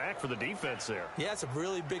like a sack for the defense there. Yeah, it's a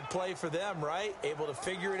really big play for them, right? Able to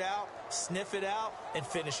figure it out, sniff it out, and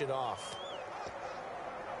finish it off.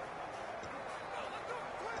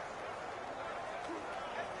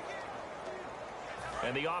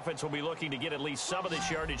 And the offense will be looking to get at least some of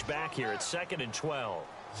this yardage back here. It's 2nd and 12.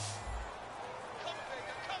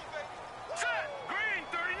 Green,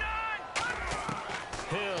 39.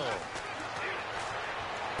 Hill.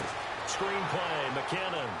 Screen play,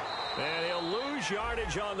 McKinnon. And he'll lose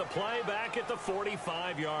yardage on the play back at the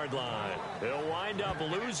 45-yard line. He'll wind up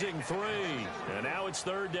losing 3. And now it's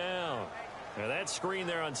 3rd down. Now, that screen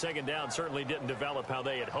there on 2nd down certainly didn't develop how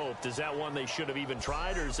they had hoped. Is that one they should have even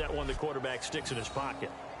tried, or is that one the quarterback sticks in his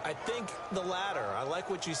pocket? I think the latter. I like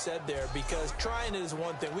what you said there, because trying it is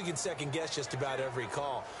one thing. We can second-guess just about every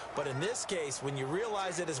call. But in this case, when you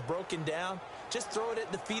realize that it's broken down, just throw it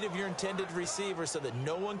at the feet of your intended receiver so that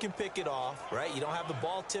no one can pick it off, right? You don't have the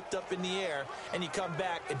ball tipped up in the air, and you come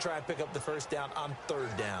back and try and pick up the 1st down on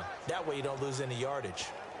 3rd down. That way you don't lose any yardage.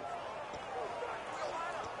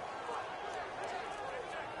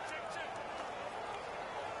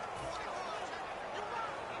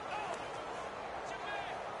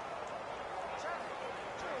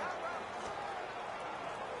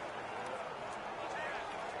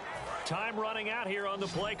 Time running out here on the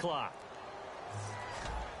play clock.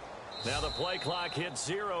 Now the play clock hits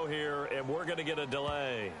 0 here, and we're going to get a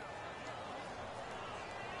delay.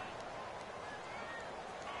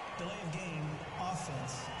 Delay of game,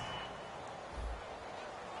 offense.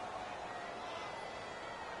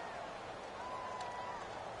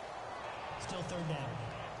 Still 3rd down.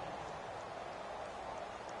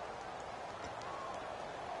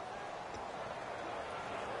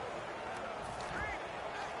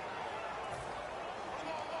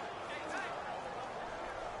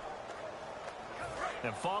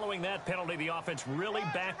 And following that penalty, the offense really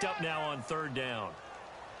backed up now on 3rd down.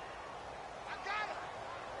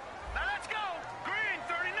 Now let's go. Green,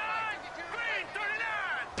 39. Green,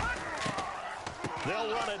 39. They'll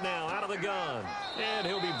run it now out of the gun. And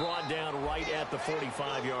he'll be brought down right at the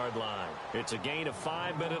 45-yard line. It's a gain of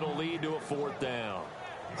 5, but it'll lead to a 4th down.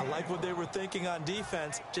 I like what they were thinking on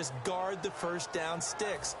defense. Just guard the 1st down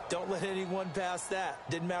sticks. Don't let anyone pass that.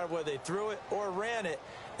 Didn't matter whether they threw it or ran it.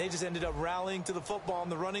 They just ended up rallying to the football on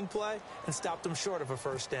the running play and stopped them short of a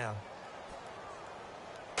 1st down.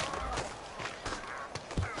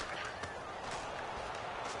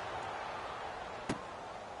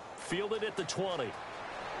 Fielded at the 20.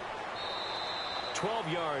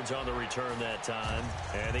 12 yards on the return that time.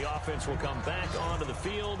 And the offense will come back onto the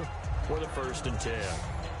field for the 1st and 10.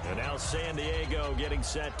 And now San Diego getting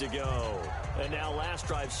set to go. And now last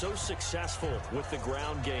drive so successful with the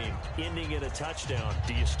ground game, ending in a touchdown.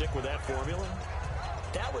 Do you stick with that formula?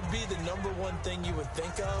 That would be the #1 thing you would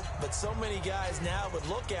think of, but so many guys now would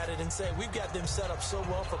look at it and say, we've got them set up so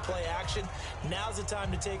well for play action, now's the time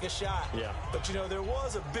to take a shot. Yeah. But, you know, there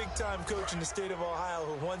was a big-time coach in the state of Ohio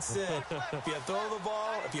who once said, if you throw the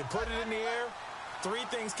ball, if you put it in the air, 3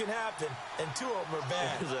 things can happen, and 2 of them are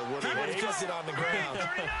bad. Is that what he it would have is? kept it on the ground.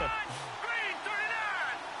 Green, 39. Green,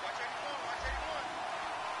 39. Watch 81.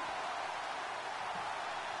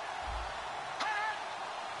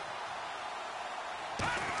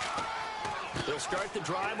 They'll start the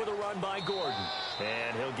drive with a run by Gordon.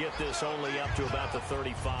 And he'll get this only up to about the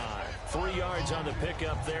 35. 3 yards on the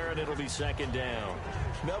pickup there, and it'll be 2nd down.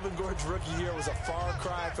 Melvin Gordon's rookie year was a far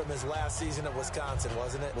cry from his last season at Wisconsin,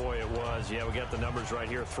 wasn't it? Boy, it was. Yeah, we got the numbers right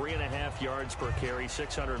here. 3.5 yards per carry,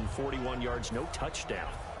 641 yards, no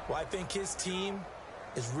touchdown. Well, I think his team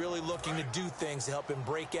is really looking to do things to help him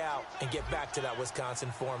break out and get back to that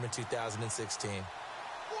Wisconsin form in 2016.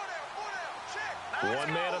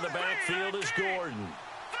 One man in the backfield is Gordon.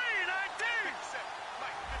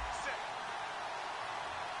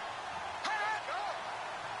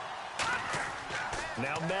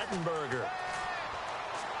 Now Mettenberger.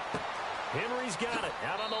 Henry's got it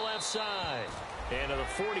out on the left side. And to the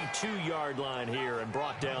 42-yard line here and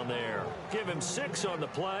brought down there. Give him 6 on the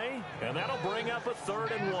play, and that'll bring up a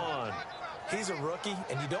 3rd and 1. He's a rookie,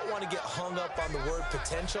 and you don't want to get hung up on the word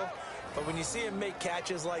potential. But when you see him make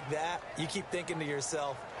catches like that, you keep thinking to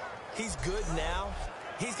yourself, he's good now.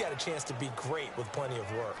 He's got a chance to be great with plenty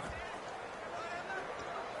of work.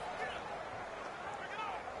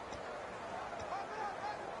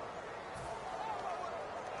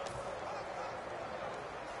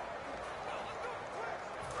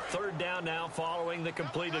 Third down now following the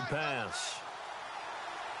completed pass.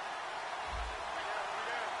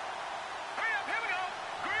 Hurry up, here we go.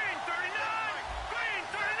 Green 39. Green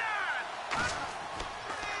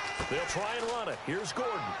 39. They'll try and run it. Here's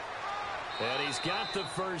Gordon. And he's got the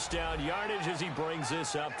first down yardage as he brings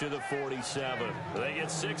this up to the 47. They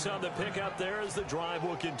get 6 on the pickup there as the drive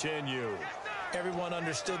will continue. Everyone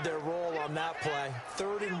understood their role on that play.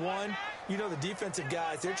 3rd and 1. You know the defensive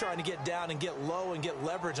guys, they're trying to get down and get low and get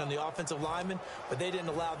leverage on the offensive lineman, but they didn't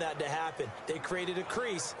allow that to happen. They created a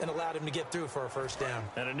crease and allowed him to get through for a first down.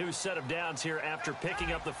 And a new set of downs here after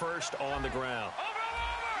picking up the first on the ground. Over.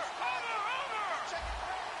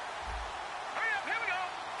 Hurry up, here we go.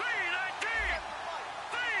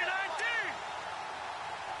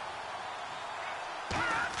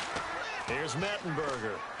 319. Here's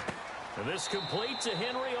Mettenberger. And this complete to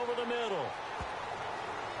Henry over the middle.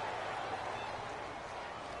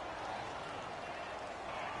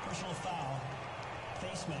 Personal foul.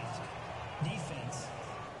 Face mask. Defense.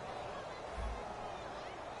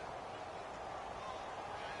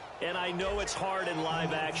 And I know it's hard in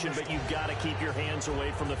live action, but you've got to keep your hands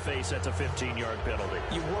away from the face. That's a 15-yard penalty.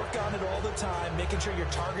 You work on it all the time, making sure your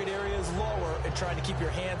target area is lower and trying to keep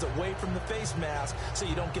your hands away from the face mask so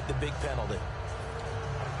you don't get the big penalty.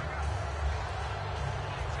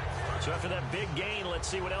 So after that big gain, let's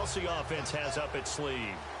see what else the offense has up its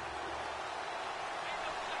sleeve.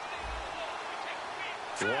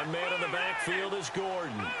 One man in the backfield is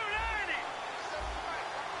Gordon.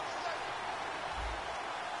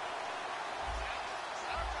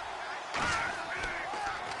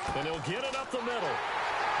 And he'll get it up the middle.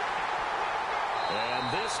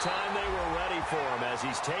 And this time they were ready for him as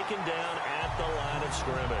he's taken down at the line of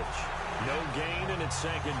scrimmage. No gain, and it's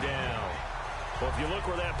 2nd down. Well, if you look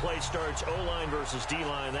where that play starts, O-line versus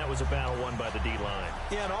D-line, that was a battle won by the D-line.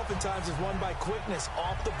 Yeah, and oftentimes it's won by quickness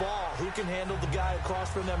off the ball. Who can handle the guy across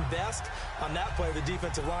from them best? On that play, the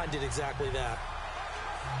defensive line did exactly that.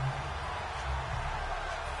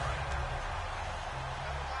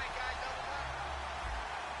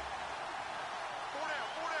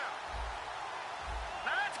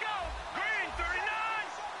 Now let's go. Green 39.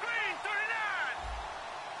 Green 39.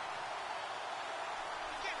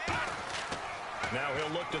 Now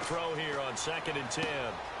he'll look to throw here on 2nd and 10.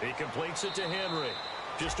 He completes it to Henry.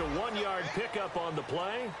 Just a 1-yard pickup on the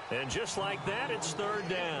play. And just like that, it's 3rd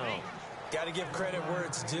down. Got to give credit where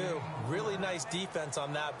it's due. Really nice defense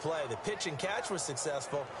on that play. The pitch and catch was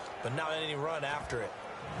successful, but not any run after it.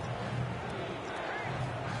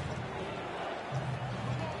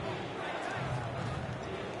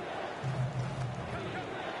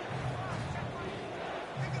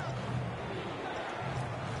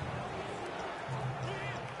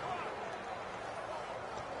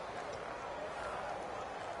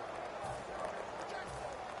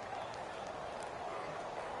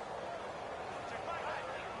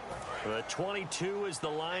 The 22 is the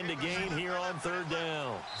line to gain here on 3rd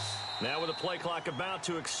down. Now with the play clock about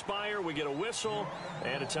to expire, we get a whistle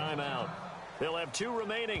and a timeout. They'll have 2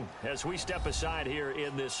 remaining as we step aside here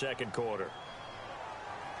in this 2nd quarter.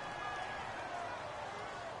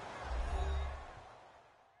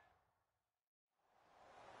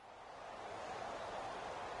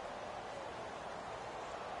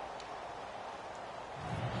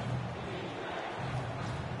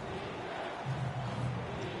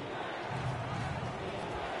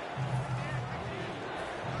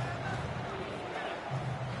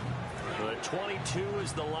 The 22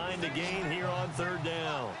 is the line to gain here on 3rd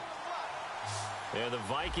down. And the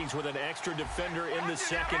Vikings with an extra defender in the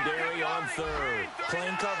secondary on 3rd.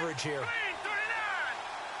 Playing coverage here. Green 39.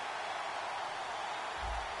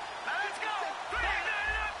 Now let's go. Green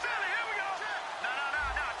 39. Philly, here we go. No.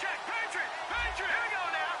 Check. Patriot. Here we go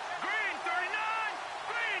now. Green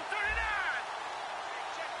 39. Green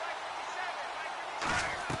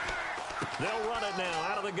 39. They'll run it now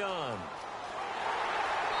out of the gun.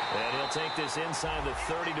 And he'll take this inside the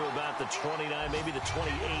 30 to about the 29, maybe the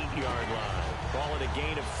 28-yard line. Call it a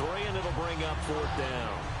gain of 3, and it'll bring up 4th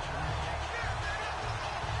down.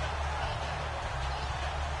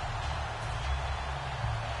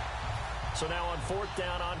 So now on 4th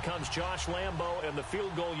down, on comes Josh Lambo and the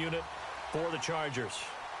field goal unit for the Chargers.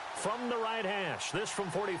 From the right hash, this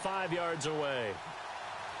from 45 yards away.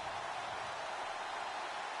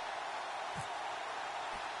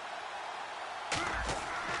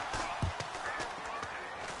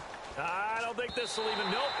 I don't think this will even,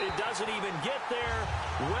 nope, it doesn't even get there.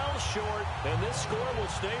 Well short, and this score will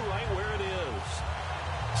stay right where it is.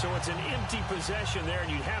 So it's an empty possession there, and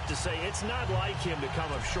you'd have to say it's not like him to come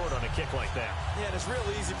up short on a kick like that. Yeah, and it's real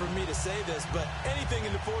easy for me to say this, but anything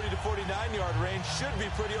in the 40 to 49-yard range should be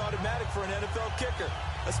pretty automatic for an NFL kicker,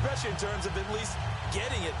 especially in terms of at least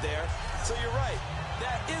getting it there. So you're right.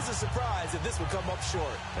 That is a surprise if this would come up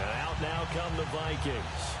short. And out now come the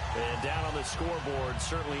Vikings. And down on the scoreboard,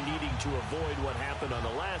 certainly needing to avoid what happened on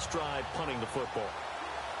the last drive, punting the football.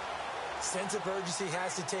 Sense of urgency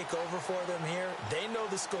has to take over for them here. They know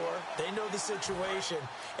the score. They know the situation.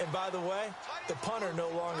 And by the way, the punter no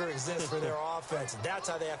longer exists for their offense. That's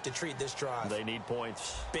how they have to treat this drive. They need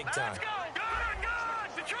points. Big time. Let's go.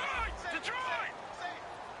 Good. Detroit.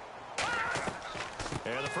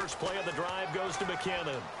 And the first play of the drive goes to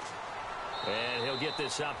McKinnon. And he'll get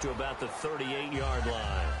this up to about the 38-yard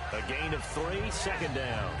line. A gain of 3, second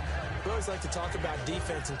down. We always like to talk about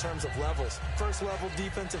defense in terms of levels. First level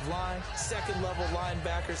defensive line, second level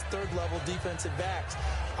linebackers, third level defensive backs.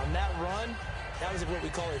 On that run, that was what we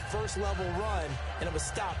call a first level run, and it was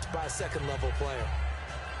stopped by a second level player.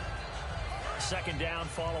 Second down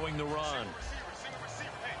following the run.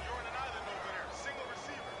 Hey, you're in an island over there. Single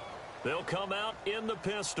receiver. They'll come out in the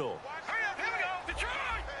pistol. Hurry up, here we go.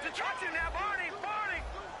 Detroit's in now, Barney.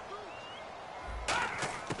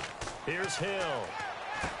 Here's Hill.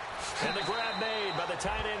 And the grab made by the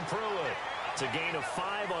tight end Pruitt. It's a gain of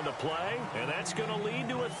 5 on the play, and that's going to lead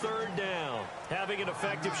to a third down. Having an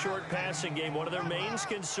effective short passing game, one of their main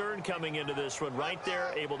concern coming into this one, right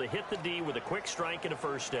there, able to hit the D with a quick strike and a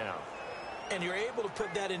first down. And you're able to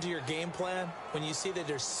put that into your game plan when you see that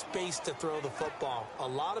there's space to throw the football. A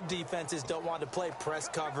lot of defenses don't want to play press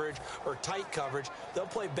coverage or tight coverage. They'll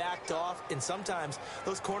play backed off, and sometimes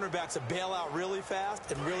those cornerbacks will bail out really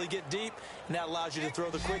fast and really get deep, and that allows you to throw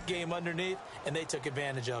the quick game underneath, and they took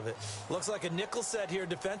advantage of it. Looks like a nickel set here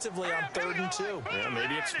defensively on 3rd and 2. Yeah,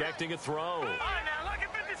 maybe expecting a throw. All right, now, look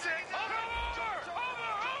at 56. Over.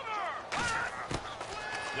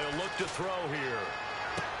 They'll look to throw here.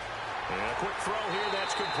 And a quick throw here,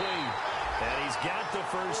 that's complete. And he's got the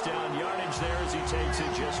first down yardage there as he takes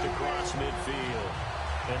it just across midfield.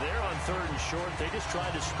 And they're on 3rd and short. They just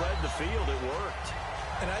tried to spread the field. It worked.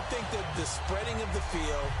 And I think that the spreading of the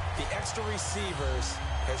field, the extra receivers,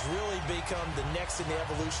 has really become the next in the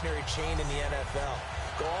evolutionary chain in the NFL.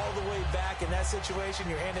 Go all the way back in that situation,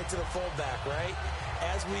 you're handing it to the fullback, right?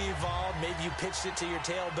 As we evolved, maybe you pitched it to your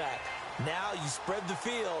tailback. Now you spread the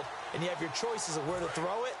field, and you have your choices of where to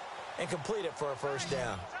throw it and complete it for a first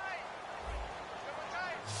down.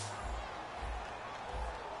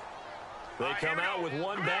 They come out with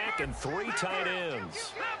 1 back and 3 tight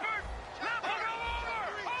ends.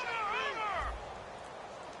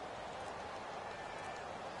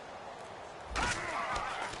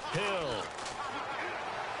 Hill.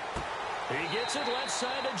 He gets it left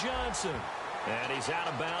side to Johnson. And he's out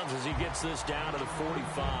of bounds as he gets this down to the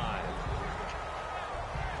 45.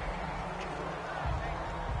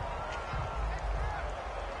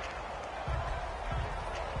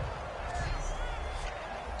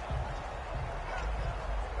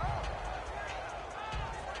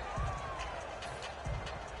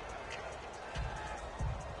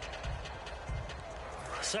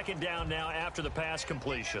 Second down now after the pass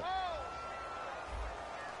completion.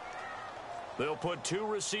 They'll put 2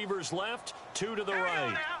 receivers left, 2 to the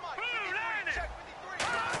right.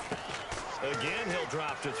 Again, he'll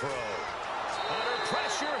drop to throw. Under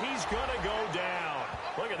pressure, he's going to go down.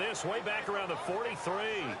 Look at this, way back around the 43.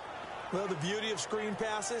 Well, the beauty of screen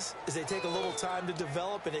passes is they take a little time to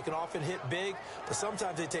develop, and they can often hit big, but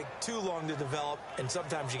sometimes they take too long to develop, and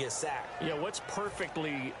sometimes you get sacked. Yeah, what's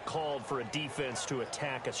perfectly called for a defense to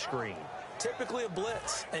attack a screen? Typically a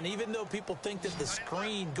blitz, and even though people think that the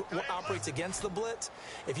screen operates against the blitz,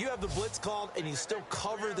 if you have the blitz called and you still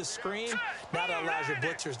cover the screen, now that allows your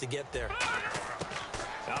blitzers to get there.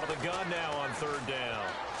 Out of the gun now on 3rd down.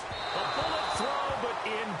 A bullet throw, but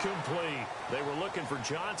incomplete. They were looking for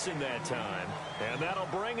Johnson that time, and that'll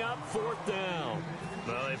bring up 4th down.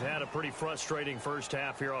 Well, they've had a pretty frustrating first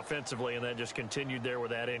half here offensively, and that just continued there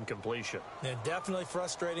with that incompletion. And definitely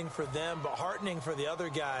frustrating for them, but heartening for the other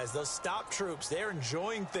guys. Those stop troops, they're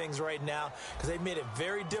enjoying things right now because they've made it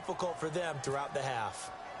very difficult for them throughout the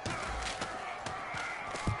half.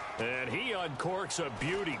 And he uncorks a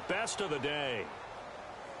beauty. Best of the day.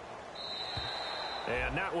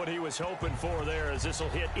 And not what he was hoping for there, as this will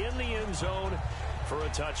hit in the end zone for a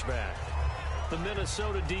touchback. The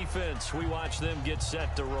Minnesota defense, we watch them get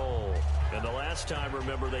set to roll. And the last time,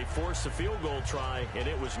 remember, they forced a field goal try, and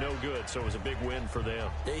it was no good, so it was a big win for them.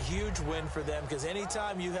 A huge win for them, because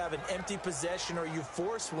anytime you have an empty possession or you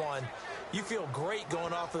force one, you feel great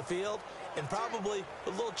going off the field, and probably a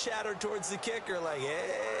little chatter towards the kicker like,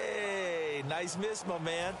 hey, nice miss, my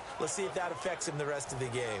man. Let's see if that affects him the rest of the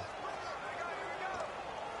game.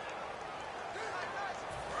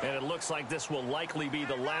 And it looks like this will likely be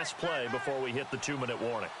the last play before we hit the 2-minute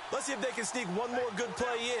warning. Let's see if they can sneak one more good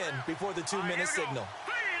play in before the 2-minute signal.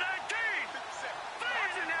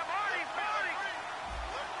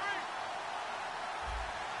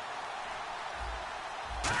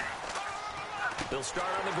 They'll start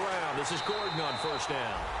on the ground. This is Gordon on first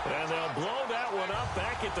down. And they'll blow that one up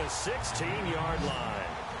back at the 16-yard line.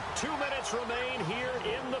 2 minutes remain here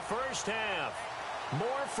in the first half.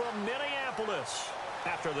 More from Minneapolis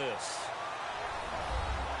after this.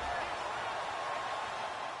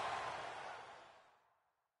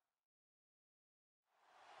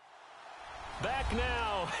 Back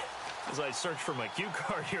now. As I search for my cue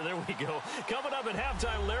card here, there we go. Coming up at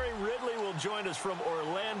halftime, Larry Ridley will join us from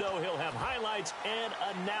Orlando. He'll have highlights and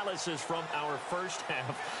analysis from our first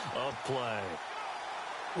half of play.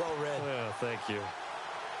 Well read. Yeah, thank you.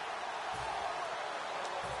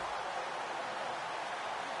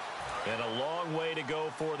 And a long way to go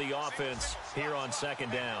for the offense here on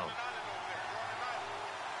second down.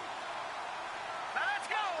 Let's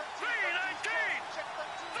go! 319!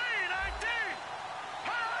 319!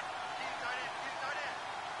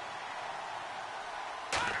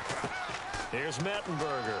 Here's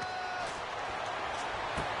Mettenberger.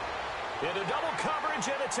 Into double coverage,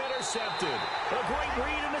 and it's intercepted. A great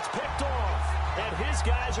read, and it's picked off. And his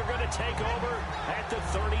guys are going to take over at the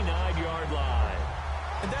 39-yard line.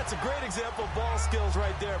 And that's a great example of ball skills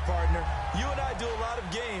right there, partner. You and I do a lot of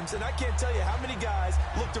games, and I can't tell you how many guys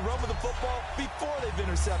look to run with the football before they've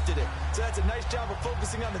intercepted it. So that's a nice job of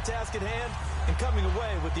focusing on the task at hand and coming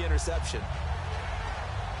away with the interception.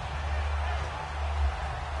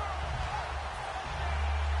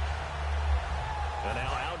 And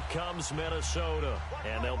now out comes Minnesota,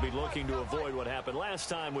 and they'll be looking to avoid what happened last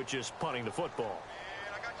time, which is punting the football.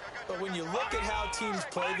 But when you look at how teams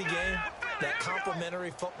play the game, that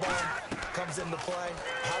complementary football comes into play.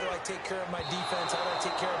 How do I take care of my defense? How do I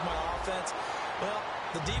take care of my offense? Well,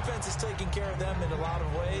 the defense is taking care of them in a lot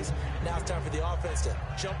of ways. Now it's time for the offense to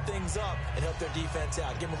jump things up and help their defense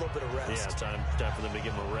out. Give them a little bit of rest. Yeah, time for them to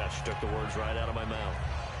give them a rest. Took the words right out of my mouth.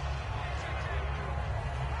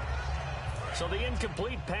 So the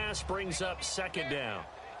incomplete pass brings up second down.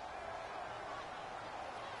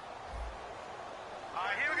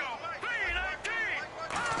 Here we go. 319!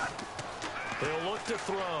 They'll look to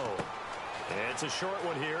throw. It's a short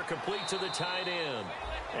one here, complete to the tight end.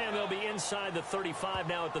 And they'll be inside the 35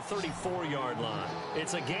 now at the 34-yard line.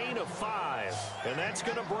 It's a gain of 5, and that's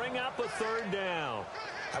going to bring up a third down.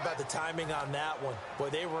 How about the timing on that one? Boy,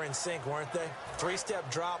 they were in sync, weren't they? 3-step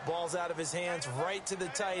drop, balls out of his hands, right to the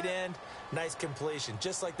tight end. Nice completion,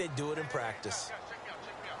 just like they do it in practice.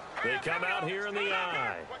 They come out here in the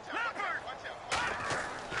eye.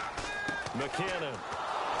 McKinnon.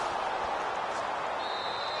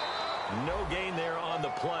 No gain there on the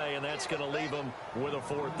play, and that's going to leave them with a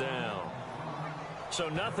fourth down. So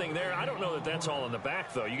nothing there. I don't know that that's all in the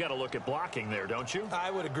back, though. You got to look at blocking there, don't you?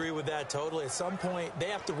 I would agree with that totally. At some point, they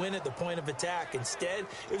have to win at the point of attack. Instead,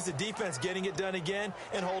 it was the defense getting it done again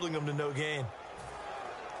and holding them to no gain.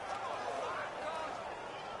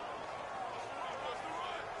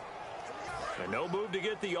 And no move to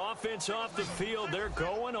get the offense off the field. They're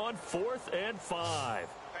going on 4th and 5.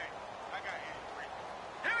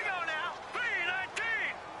 Here we go now.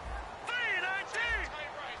 319! 319!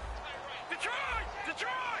 Detroit!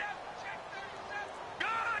 Detroit!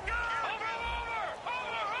 God! Over!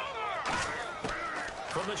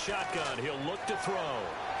 From the shotgun, he'll look to throw.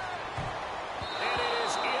 And it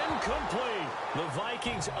is incomplete. The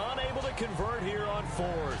Vikings unable to convert here on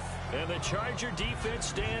 4th. And the Charger defense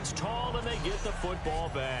stands tall, and they get the football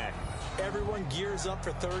back. Everyone gears up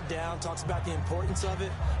for third down, talks about the importance of it.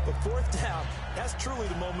 But fourth down, that's truly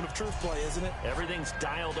the moment of truth play, isn't it? Everything's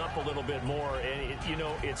dialed up a little bit more. And,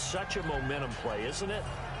 it's such a momentum play, isn't it?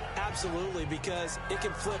 Absolutely, because it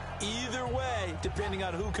can flip either way depending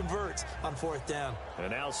on who converts on fourth down.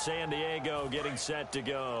 And now San Diego getting set to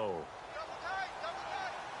go.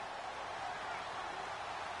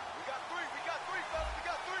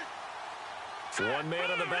 One man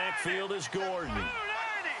in the backfield is Gordon.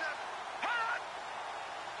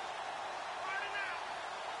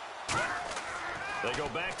 They go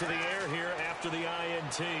back to the air here after the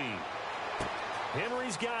INT.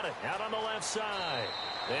 Henry's got it out on the left side.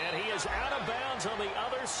 And he is out of bounds on the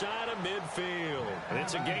other side of midfield. And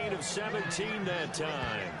it's a gain of 17 that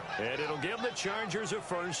time. And it'll give the Chargers a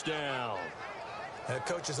first down.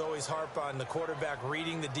 Coaches always harp on the quarterback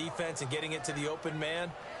reading the defense and getting it to the open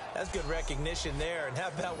man. That's good recognition there. And how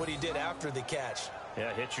about what he did after the catch?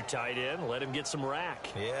 Yeah, hit your tight end, let him get some rack.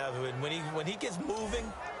 Yeah, when he gets moving,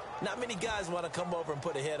 not many guys want to come over and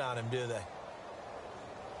put a hit on him, do they?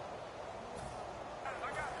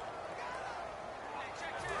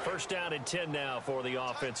 First down and 10 now for the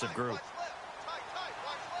offensive group.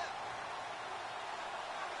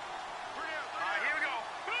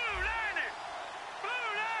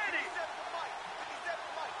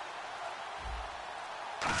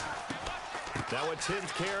 Now a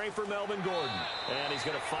 10th carry for Melvin Gordon. And he's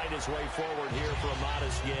going to fight his way forward here for a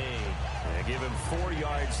modest gain. And give him 4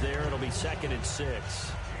 yards there. It'll be 2nd and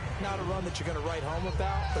 6. Not a run that you're going to write home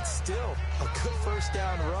about, but still a good first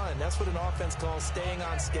down run. That's what an offense calls staying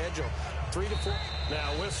on schedule. 3 to 4.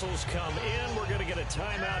 Now whistles come in. We're going to get a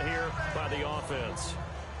timeout here by the offense.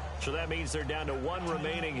 So that means they're down to 1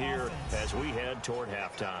 remaining here as we head toward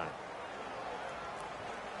halftime.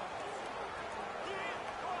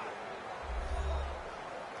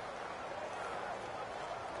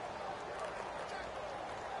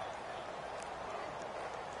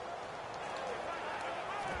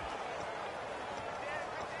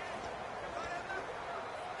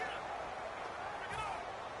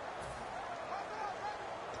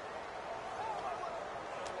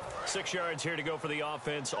 Six yards here to go for the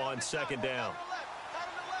offense on 2nd down.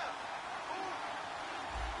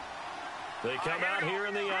 They come out here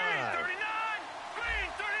in the eye.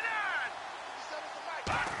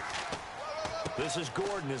 This is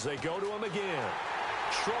Gordon as they go to him again.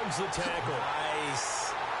 Shrugs the tackle.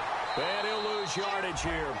 Nice. And he'll lose yardage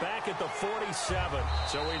here. Back at the 47.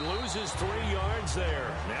 So he loses 3 yards there.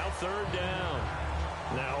 Now 3rd down.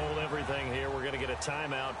 Now hold everything here. We're going to get a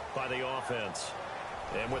timeout by the offense.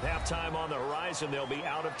 And with halftime on the horizon, they'll be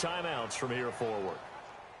out of timeouts from here forward.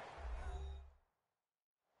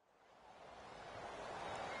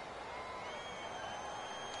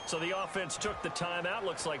 So the offense took the timeout.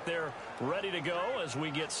 Looks like they're ready to go as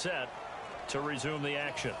we get set to resume the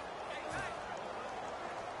action.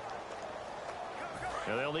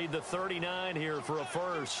 And they'll need the 39 here for a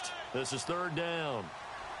first. This is 3rd down.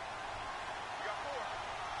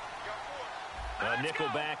 A nickel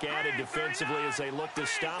back added defensively as they look to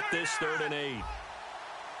stop this 3rd and 8.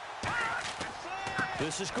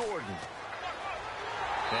 This is Gordon.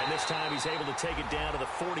 And this time he's able to take it down to the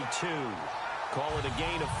 42. Call it a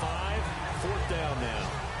gain of 5. 4th down now.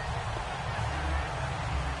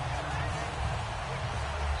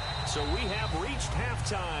 So we have reached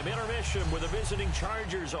halftime. Intermission with the visiting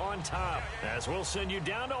Chargers on top. As we'll send you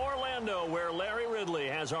down to Orlando where Larry Ridley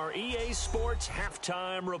has our EA Sports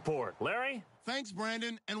Halftime Report. Larry? Thanks,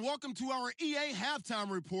 Brandon, and welcome to our EA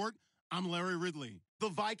Halftime Report. I'm Larry Ridley. The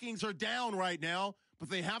Vikings are down right now, but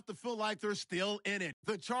they have to feel like they're still in it.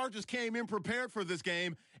 The Chargers came in prepared for this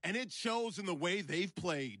game, and it shows in the way they've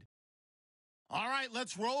played. All right,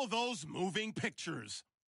 let's roll those moving pictures.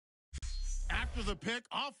 After the pick,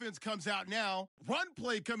 offense comes out now. Run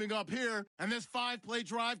play coming up here, and this 5-play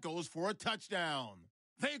drive goes for a touchdown.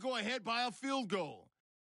 They go ahead by a field goal.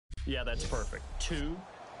 Yeah, that's perfect. 2,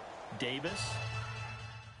 Davis.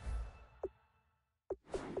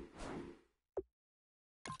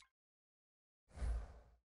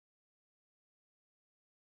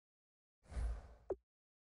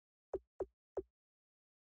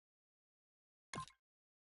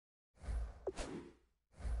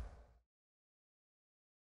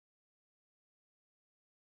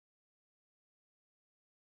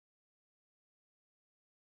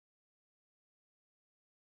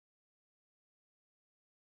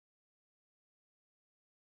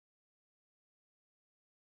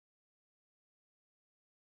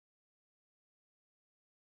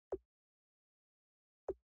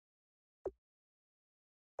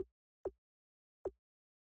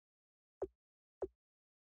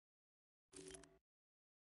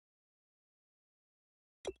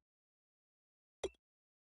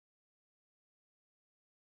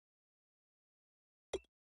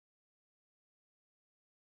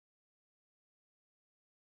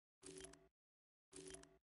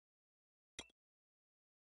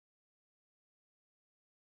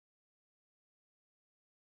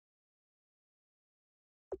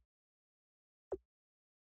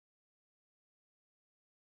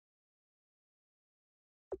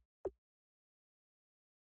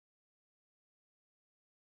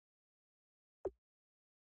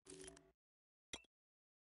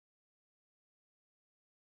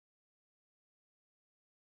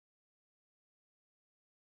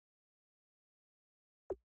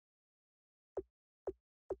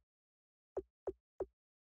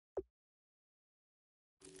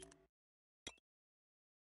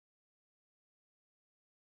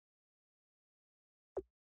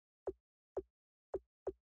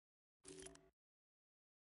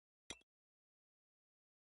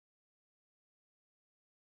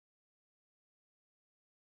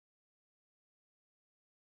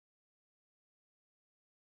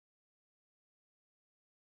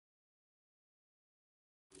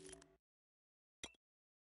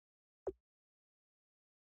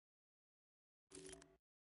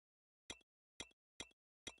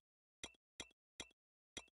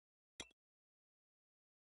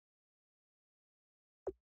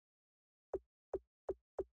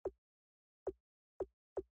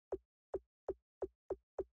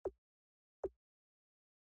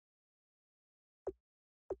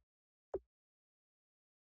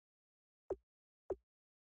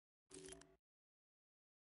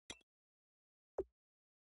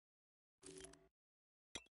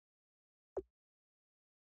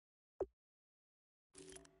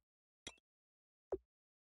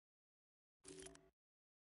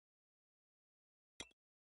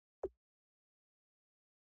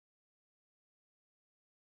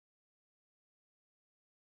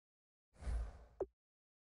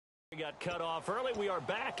 We got cut off early. We are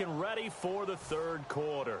back and ready for the third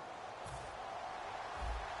quarter.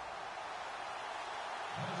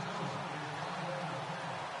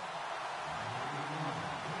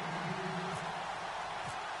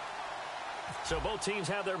 So both teams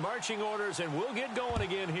have their marching orders, and we'll get going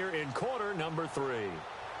again here in quarter number 3.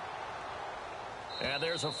 And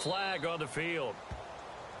there's a flag on the field.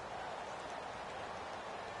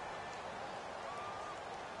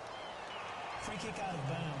 Free kick out of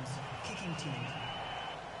bounds. Kicking team.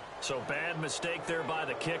 So bad mistake there by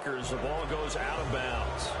the kickers. The ball goes out of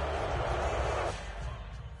bounds.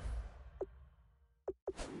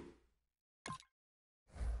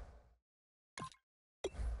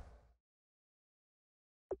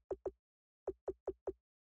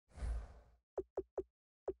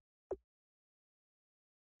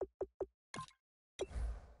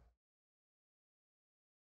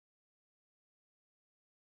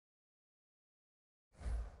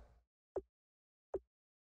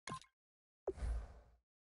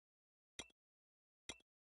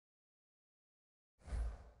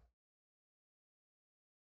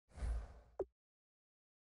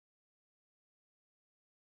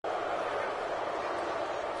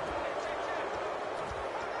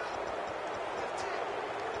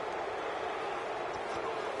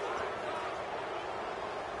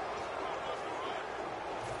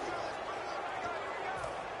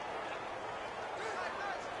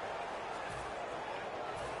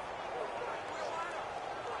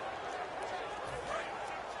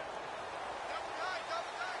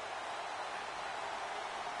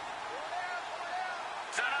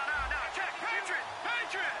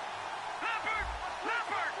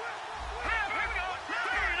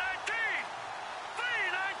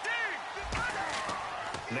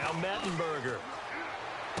 Now Mettenberger.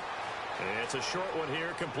 It's a short one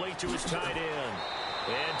here, complete to his tight end.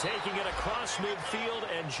 And taking it across midfield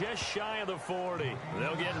and just shy of the 40.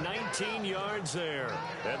 They'll get 19 yards there.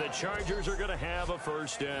 And the Chargers are going to have a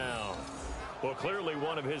first down. Well, clearly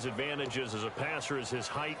one of his advantages as a passer is his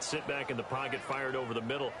height. Sit back in the pocket, fired over the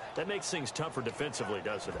middle. That makes things tougher defensively,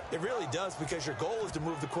 doesn't it? It really does, because your goal is to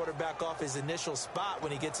move the quarterback off his initial spot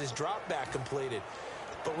when he gets his drop back completed.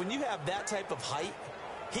 But when you have that type of height,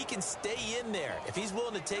 he can stay in there if he's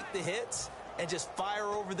willing to take the hits and just fire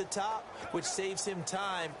over the top, which saves him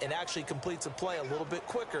time and actually completes a play a little bit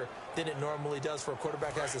quicker than it normally does for a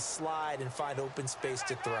quarterback who has to slide and find open space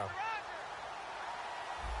to throw.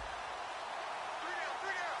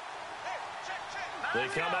 They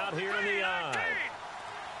come out here in the eye.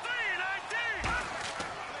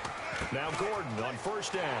 Now Gordon on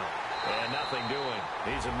first down. And nothing doing.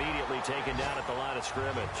 He's immediately taken down at the line of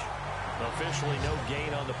scrimmage. Officially no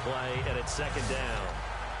gain on the play, and it's second down.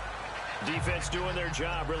 Defense doing their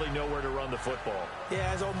job, really nowhere to run the football.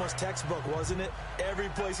 Yeah, it's almost textbook, wasn't it? Every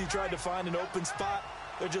place he tried to find an open spot,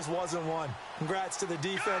 there just wasn't one. Congrats to the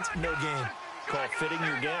defense, no gain. Call fitting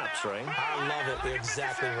your gaps, right? I love it. You're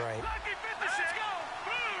exactly right.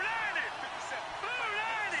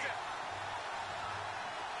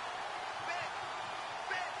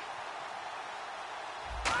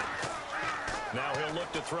 Now he'll look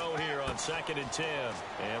to throw here on 2nd and 10.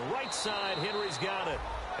 And right side, Henry's got it.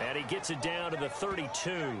 And he gets it down to the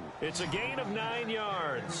 32. It's a gain of 9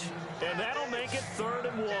 yards. And that'll make it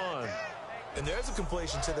 3rd and 1. And there's a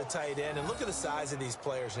completion to the tight end. And look at the size of these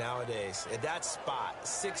players nowadays. At that spot,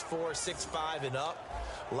 6'4", 6'5", and up.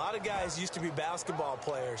 A lot of guys used to be basketball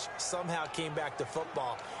players, somehow came back to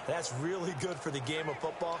football. And that's really good for the game of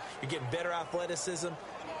football. You're getting better athleticism,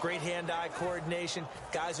 great hand-eye coordination,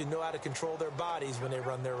 guys who know how to control their bodies when they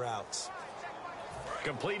run their routes.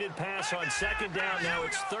 Completed pass on 2nd down. Now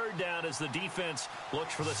it's 3rd down as the defense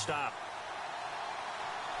looks for the stop.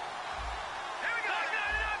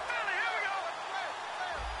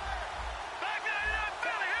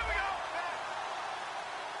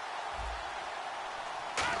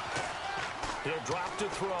 He'll drop to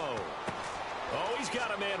throw. Oh, he's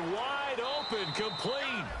got a man wide open,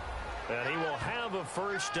 complete. And he will have a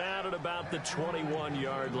first down at about the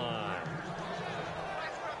 21-yard line.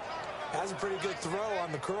 That's a pretty good throw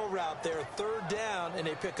on the curl route there. 3rd down, and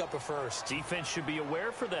they pick up a first. Defense should be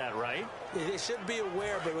aware for that, right? They should be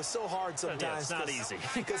aware, but it was so hard sometimes. Yeah, it's not easy.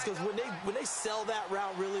 Because when they sell that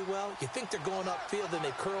route really well, you think they're going upfield, then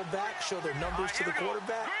they curl back, show their numbers to the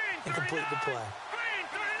quarterback, and complete the play.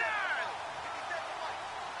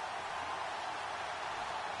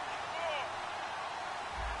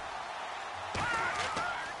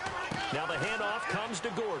 Now the handoff comes to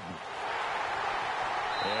Gordon.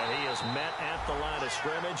 And he is met at the line of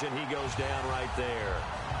scrimmage, and he goes down right there.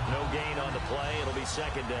 No gain on the play. It'll be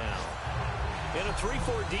 2nd down. In a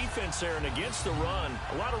 3-4 defense there and against the run,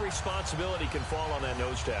 a lot of responsibility can fall on that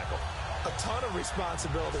nose tackle. A ton of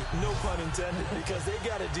responsibility, no pun intended, because they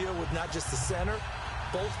got to deal with not just the center,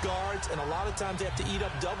 both guards, and a lot of times they have to eat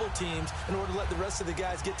up double teams in order to let the rest of the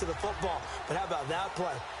guys get to the football. But how about that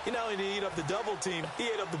play? He not only did he eat up the double team, he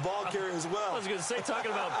ate up the ball carrier as well. I was going to say,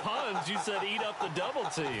 talking about puns, you said eat up the double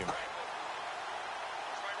team.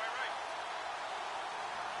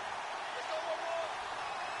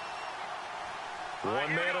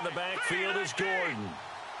 One man in the backfield is Gordon.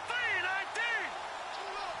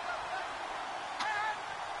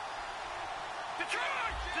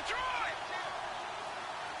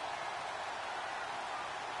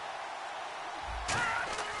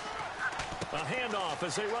 A handoff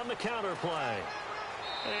as they run the counter play.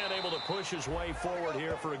 And able to push his way forward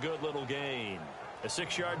here for a good little gain. A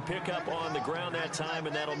 6-yard pickup on the ground that time,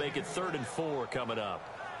 and that'll make it 3rd and 4 coming up.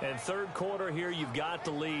 And third quarter here, you've got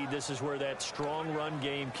the lead. This is where that strong run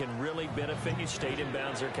game can really benefit you. Stayed in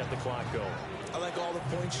bounds there, kept the clock going. I like all the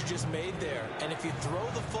points you just made there. And if you throw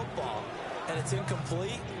the football and it's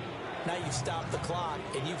incomplete, now you've stopped the clock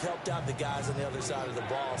and you've helped out the guys on the other side of the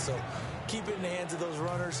ball. So keep it in the hands of those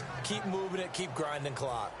runners. Keep moving it. Keep grinding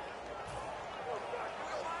clock.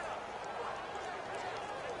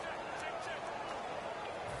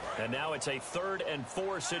 And now it's a 3rd and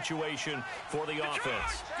 4 situation for the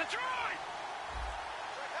offense. Detroit!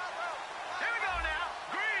 Here we go now.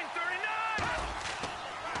 Green,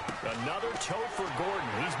 39. Another tote for Gordon.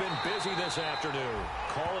 He's been busy this afternoon.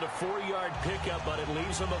 Call it a 4-yard pickup, but it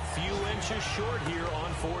leaves him a few inches short here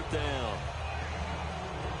on 4th down.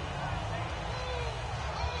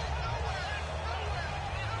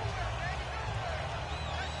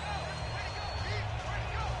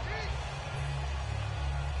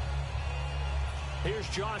 Here's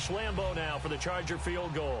Josh Lambo now for the Charger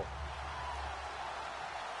field goal.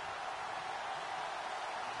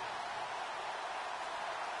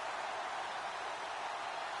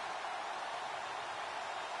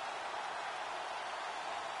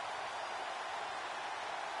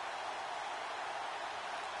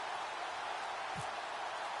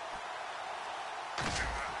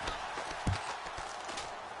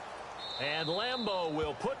 And Lambo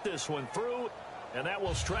will put this one through, and that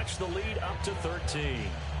will stretch the lead up to 13.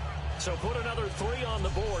 So put another 3 on the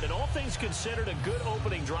board, and all things considered, a good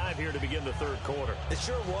opening drive here to begin the third quarter. It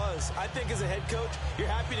sure was. I think as a head coach, you're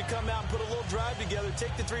happy to come out and put a little drive together,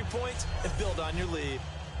 take the 3 points, and build on your lead.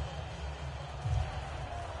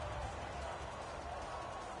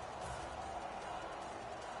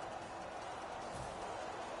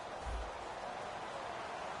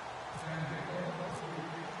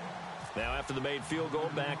 Now after the made field goal,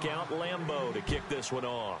 back out Lambo to kick this one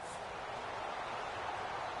off.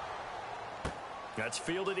 That's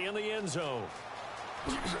fielded in the end zone.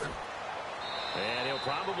 And he'll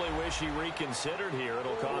probably wish he reconsidered here.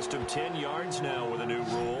 It'll cost him 10 yards now with a new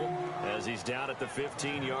rule as he's down at the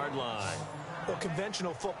 15-yard line. Well,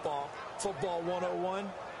 conventional football 101,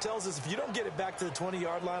 tells us if you don't get it back to the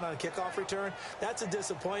 20-yard line on a kickoff return, that's a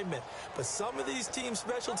disappointment. But some of these teams,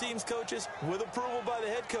 special teams coaches, with approval by the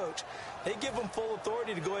head coach, they give them full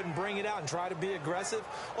authority to go ahead and bring it out and try to be aggressive,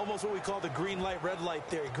 almost what we call the green light, red light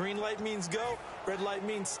theory. Green light means go, red light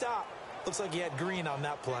means stop. Looks like he had green on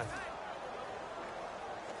that play.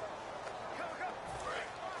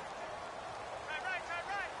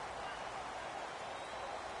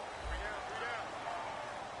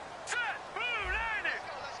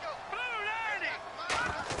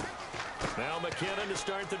 Now McKinnon to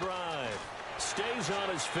start the drive. Stays on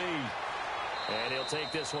his feet. And he'll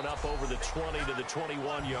take this one up over the 20 to the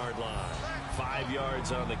 21-yard line. 5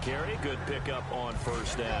 yards on the carry. Good pickup on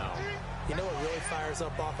first down. You know what really fires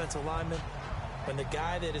up offensive linemen? When the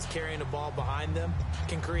guy that is carrying the ball behind them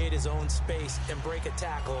can create his own space and break a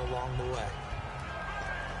tackle along the way.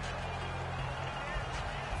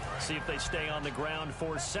 See if they stay on the ground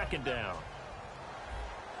for second down.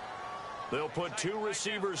 They'll put 2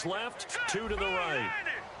 receivers left, 2 to the right.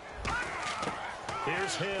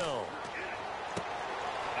 Here's Hill.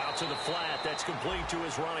 Out to the flat. That's complete to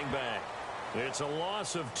his running back. It's a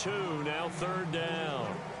loss of 2. Now third down.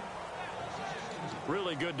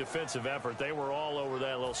 Really good defensive effort. They were all over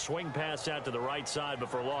that little swing pass out to the right side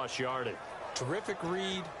before lost yardage. Terrific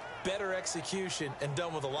read, better execution, and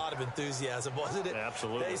done with a lot of enthusiasm, wasn't it?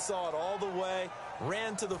 Absolutely. They saw it all the way,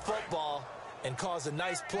 ran to the football, and caused a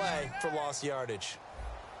nice play for lost yardage.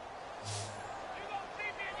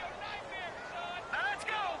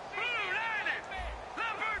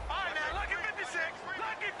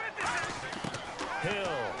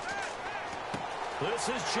 Hill.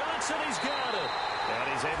 This is Johnson. He's got it. And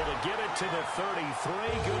he's able to get it to the 33.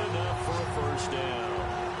 Good enough for a first down.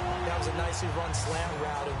 That was a nicely run slant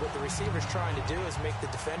route, and what the receiver's trying to do is make the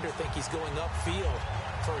defender think he's going upfield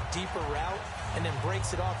for a deeper route, and then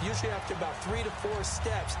breaks it off, usually after about 3 to 4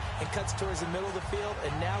 steps, and cuts towards the middle of the field.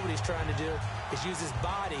 And now what he's trying to do is use his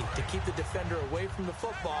body to keep the defender away from the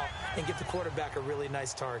football and give the quarterback a really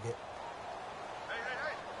nice target. Hey,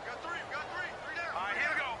 got three down. All right,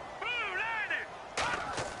 here we go. Boom, landed.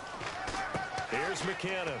 Here's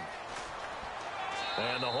McKinnon.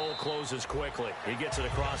 And the hole closes quickly. He gets it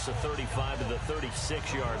across the 35 to the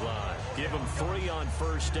 36-yard line. Give him 3 on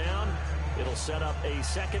first down. It'll set up a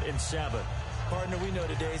 2nd and 7. Partner, we know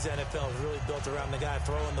today's NFL is really built around the guy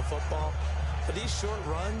throwing the football. But these short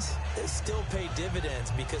runs, they still pay dividends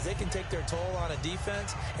because they can take their toll on a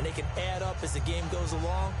defense, and they can add up as the game goes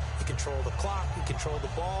along. You control the clock, you control the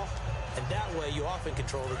ball, and that way you often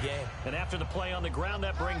control the game. And after the play on the ground,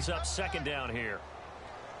 that brings up 2nd down here.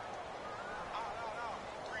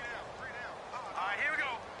 All right, here we go.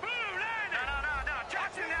 Boom, landed. No.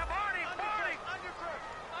 Jackson now, Barney.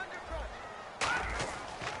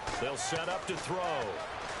 They'll set up to throw.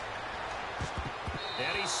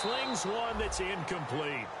 And he slings one that's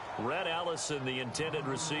incomplete. Red Allison, the intended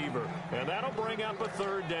receiver. And that'll bring up a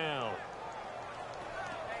 3rd down.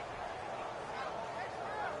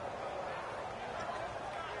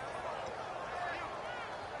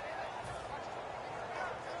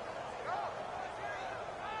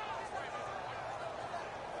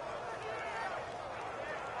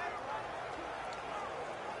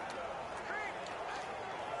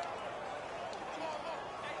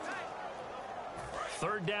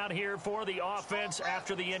 Third down here for the offense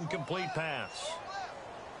after the incomplete pass.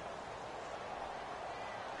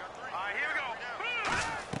 All right, here we go.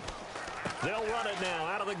 They'll run it now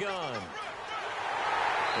out of the gun.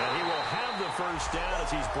 And he will have the first down as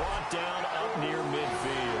he's brought down up near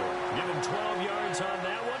midfield. Give him 12 yards on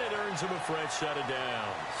that one. It earns him a fresh set of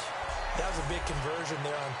downs. That was a big conversion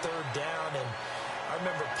there on 3rd down, and I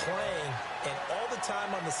remember playing, and all the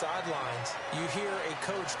time on the sidelines, you hear a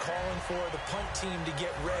coach calling for the punt team to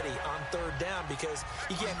get ready on 3rd down because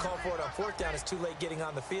you can't call for it on 4th down. It's too late getting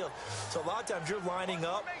on the field. So a lot of times you're lining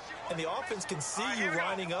up, and the offense can see you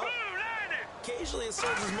lining up. Occasionally it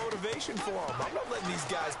serves as motivation for them. I'm not letting these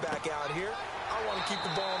guys back out here. I want to keep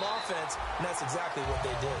the ball on offense, and that's exactly what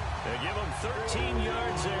they did. They give them 13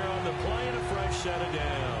 yards there on the play and a fresh set of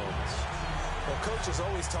downs. Well, coaches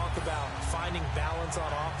always talk about finding balance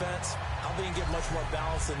on offense. I don't think you can get much more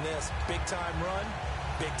balance than this. Big-time run,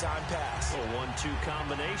 big-time pass. A 1-2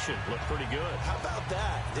 combination. Looked pretty good. How about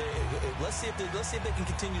that? Let's see if they can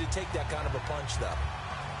continue to take that kind of a punch, though.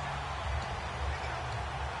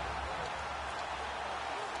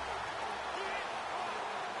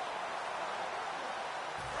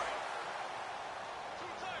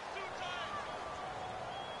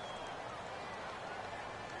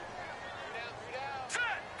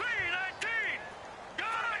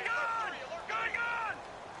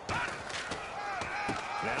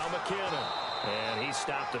 And he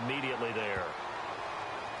stopped immediately there.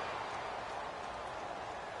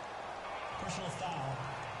 Personal foul.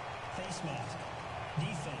 Face mask.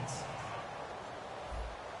 Defense.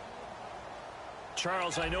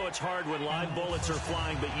 Charles, I know it's hard when live bullets are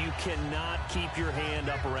flying, but you cannot keep your hand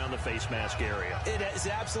up around the face mask area. It is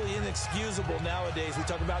absolutely inexcusable nowadays. We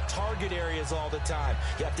talk about target areas all the time.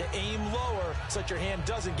 You have to aim lower so that your hand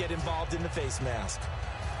doesn't get involved in the face mask.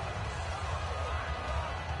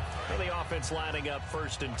 For the offense lining up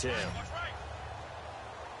 1st and 10.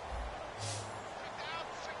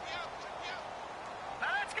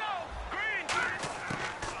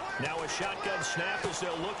 Now a shotgun snap as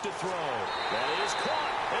they'll look to throw. That is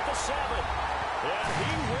caught at the 7. And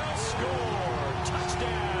he will score.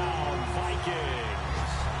 Touchdown,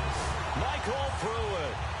 Vikings. Michael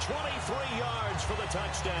Pruitt, 23 yards for the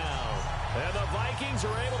touchdown. And the Vikings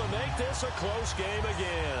are able to make this a close game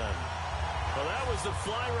again. Well, that was the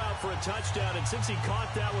fly route for a touchdown, and since he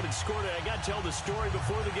caught that one and scored it, I got to tell the story.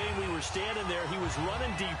 Before the game, we were standing there. He was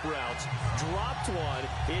running deep routes, dropped one.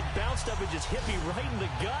 It bounced up and just hit me right in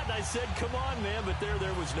the gut, and I said, come on, man, but there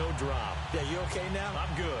was no drop. Yeah, you okay now?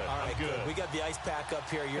 I'm good. All right, I'm good. We got the ice pack up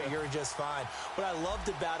here. You're just fine. What I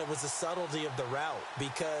loved about it was the subtlety of the route,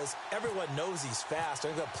 because everyone knows he's fast.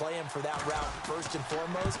 They're going to play him for that route first and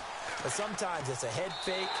foremost, but sometimes it's a head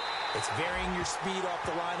fake. It's varying your speed off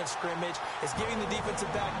the line of scrimmage. It's giving the defensive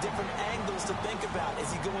back different angles to think about.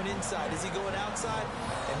 Is he going inside? Is he going outside?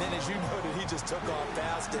 And then, as you noted, he just took off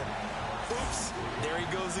fast, and oops, there he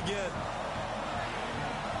goes again.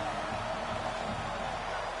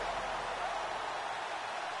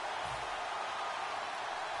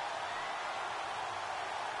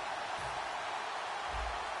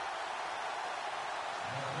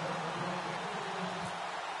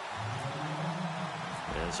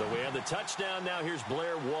 So we have the touchdown. Now here's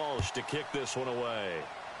Blair Walsh to kick this one away.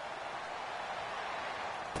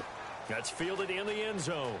 That's fielded in the end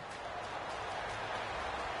zone.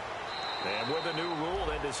 And with a new rule,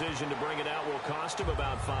 that decision to bring it out will cost him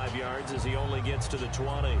about 5 yards as he only gets to the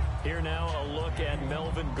 20. Here now a look at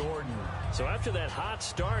Melvin Gordon. So after that hot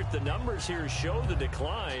start, the numbers here show the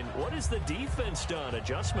decline. What has the defense done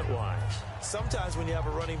adjustment-wise? Sometimes when you have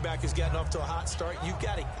a running back who's gotten off to a hot start, you've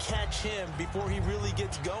got to catch him before he really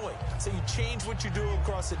gets going. So you change what you do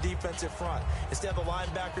across the defensive front. Instead of the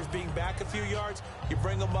linebackers being back a few yards, you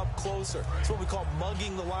bring them up closer. It's what we call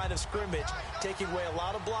mugging the line of scrimmage, taking away a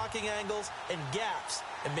lot of blocking angles and gaps,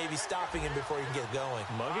 and maybe stopping him before he can get going.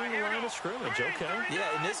 Mugging the line of scrimmage, okay.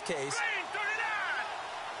 Yeah, in this case.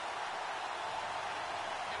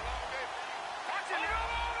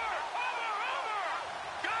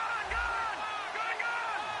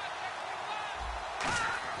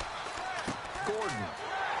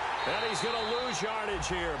 And he's going to lose yardage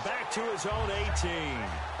here. Back to his own 18.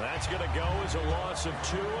 That's going to go as a loss of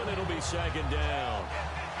 2, and it'll be second down.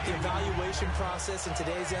 The evaluation process in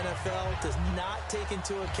today's NFL does not take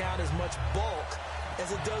into account as much bulk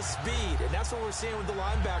as it does speed. And that's what we're seeing with the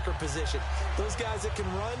linebacker position. Those guys that can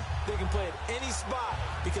run, they can play at any spot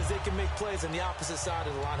because they can make plays on the opposite side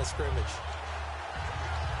of the line of scrimmage.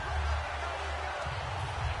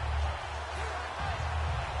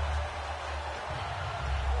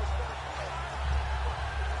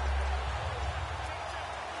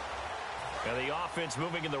 And the offense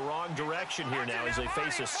moving in the wrong direction here now as they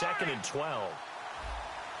face a 2nd and 12.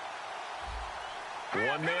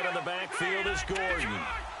 One man on the backfield is Gordon.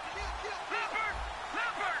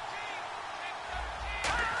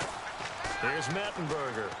 Here's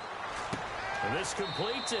Mettenberger. And this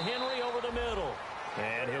complete to Henry over the middle.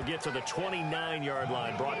 And he'll get to the 29-yard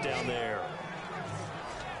line, brought down there.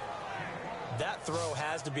 That throw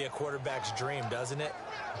has to be a quarterback's dream, doesn't it?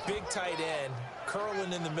 Big tight end,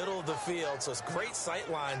 curling in the middle of the field, so it's great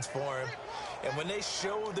sight lines for him. And when they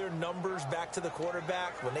show their numbers back to the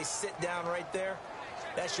quarterback, when they sit down right there,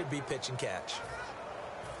 that should be pitch and catch.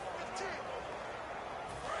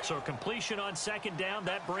 So completion on 2nd down,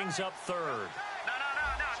 that brings up 3rd. No.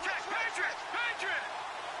 Check. Patriot.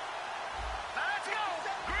 Now let's go.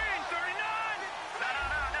 Green, 39.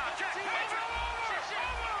 No. Check. Patriot. Over.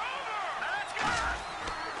 Now let's go.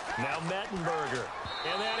 Now Mettenberger.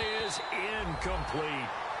 And that is incomplete.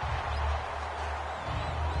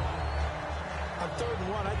 On 3rd and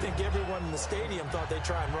 1, I think everyone in the stadium thought they'd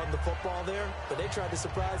try and run the football there, but they tried to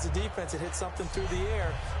surprise the defense and hit something through the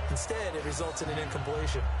air. Instead, it results in an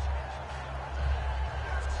incompletion.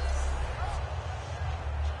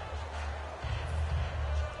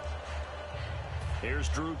 Here's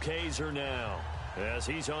Drew Kaiser now as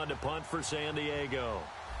he's on to punt for San Diego.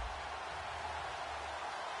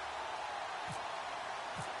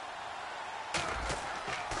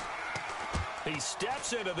 He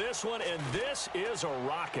steps into this one, and this is a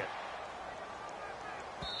rocket.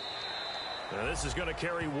 Now this is going to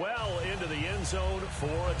carry well into the end zone for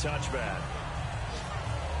a touchback.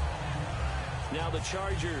 Now the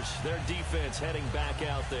Chargers, their defense heading back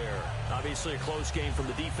out there. Obviously a close game from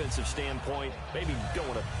the defensive standpoint. Maybe don't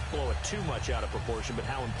want to blow it too much out of proportion, but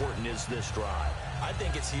how important is this drive? I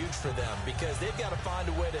think it's huge for them because they've got to find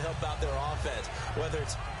a way to help out their offense, whether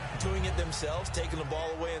it's doing it themselves, taking the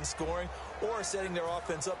ball away and scoring, or setting their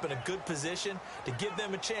offense up in a good position to give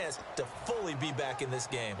them a chance to fully be back in this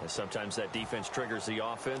game. And sometimes that defense triggers the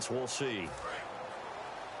offense. We'll see.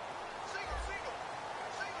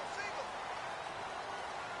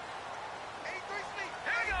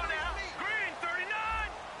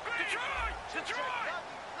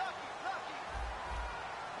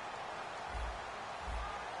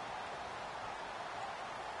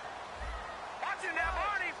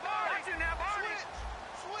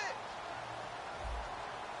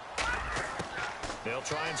 They'll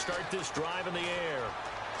try and start this drive in the air.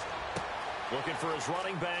 Looking for his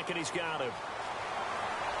running back, and he's got him.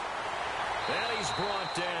 And he's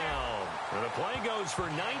brought down. And the play goes for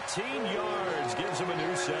 19 yards. Gives him a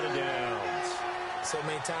new set of downs. So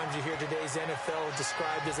many times you hear today's NFL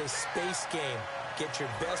described as a space game. Get your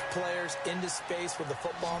best players into space with the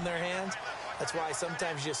football in their hands. That's why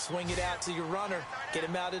sometimes you swing it out to your runner, get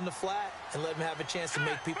him out in the flat, and let him have a chance to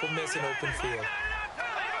make people miss an open field.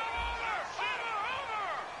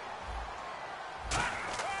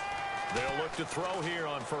 They'll look to throw here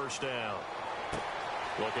on 1st down.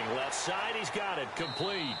 Looking left side, he's got it,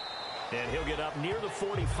 complete. And he'll get up near the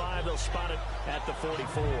 45. They'll spot it at the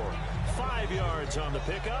 44. 5 yards on the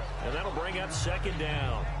pickup, and that'll bring up 2nd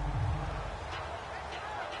down.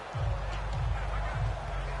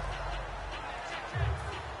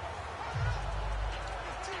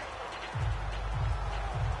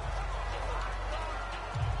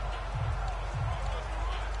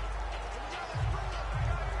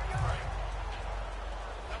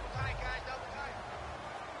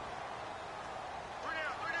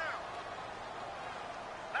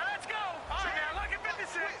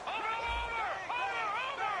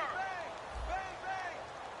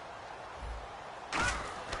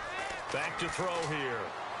 to throw here.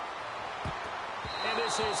 And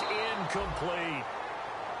this is incomplete.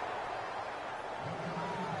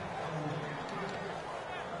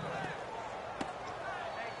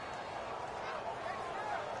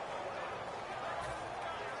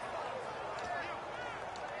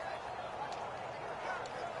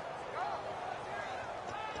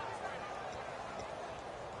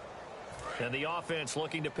 And the offense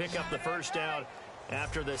looking to pick up the first down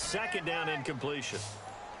after the second down incompletion.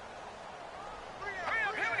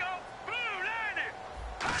 Here we go. Blue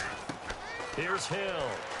 90. Here's Hill.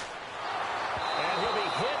 And he'll be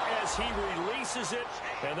hit as he releases it,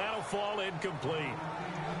 and that'll fall incomplete.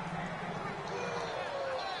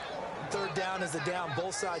 Third down is a down.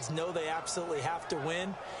 Both sides know they absolutely have to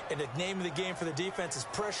win. And the name of the game for the defense is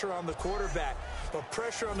pressure on the quarterback. But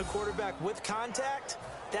pressure on the quarterback with contact,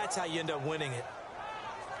 that's how you end up winning it.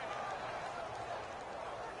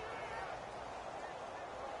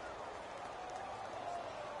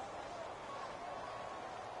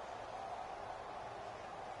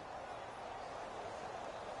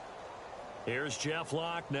 Here's Jeff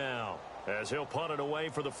Locke now, as he'll punt it away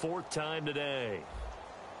for the fourth time today.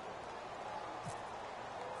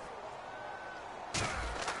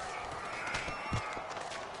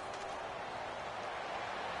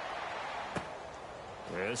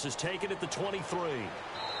 This is taken at the 23.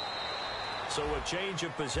 So a change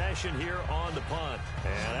of possession here on the punt.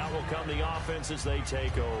 And out will come the offense as they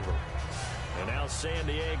take over. And now San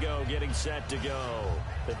Diego getting set to go.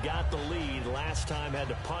 They've got the lead. Last time had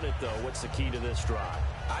to punt it, though. What's the key to this drive?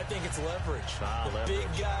 I think it's leverage. Leverage. Big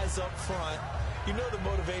guys up front. You know the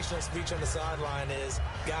motivational speech on the sideline is,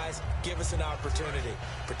 guys, give us an opportunity.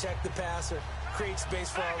 Protect the passer, create space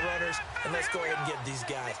for our runners, and let's go ahead and get these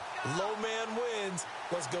guys. Low man wins.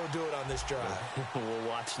 Let's go do it on this drive. We'll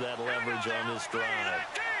watch that leverage on this drive.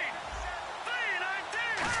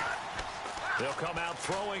 They'll come out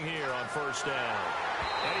throwing here on first down.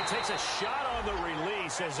 And he takes a shot on the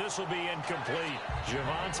release as this will be incomplete.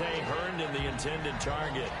 Javonte Herndon, the intended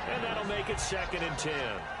target. And that'll make it 2nd and 10.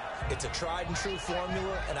 It's a tried and true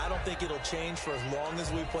formula, and I don't think it'll change for as long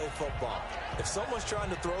as we play football. If someone's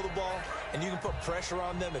trying to throw the ball and you can put pressure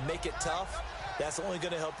on them and make it tough, that's only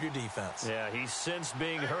going to help your defense. Yeah, he's since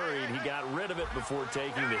being hurried. He got rid of it before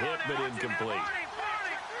taking the hit, but incomplete.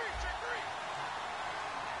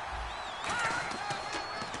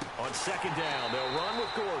 On second down, they'll run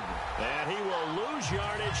with Gordon. And he will lose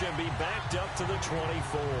yardage and be backed up to the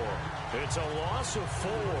 24. It's a loss of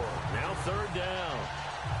 4. Now third down.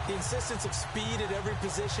 The insistence of speed at every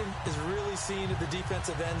position is really seen at the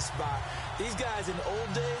defensive end spot. These guys in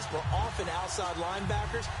old days were often outside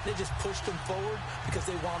linebackers. They just pushed them forward because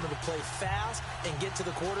they wanted to play fast and get to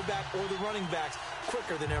the quarterback or the running backs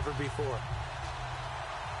quicker than ever before.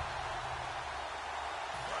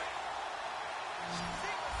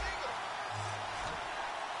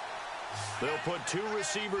 They'll put 2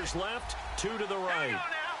 receivers left, 2 to the right.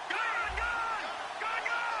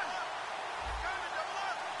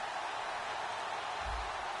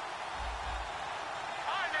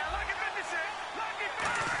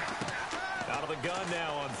 Out of the gun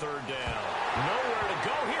now on third down. Nowhere to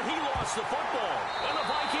go here. He lost the football. And the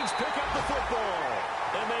Vikings pick up the football.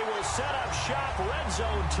 And they will set up shop, red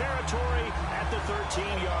zone territory at the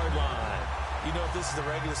 13-yard line. You know, if this is the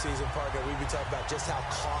regular season, Parker, we'd be talking about just how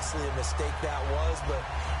costly a mistake that was, but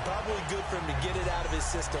probably good for him to get it out of his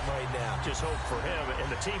system right now. Just hope for him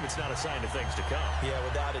and the team it's not a sign of things to come. Yeah,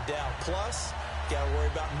 without a doubt. Plus, got to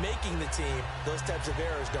worry about making the team. Those types of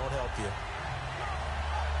errors don't help you.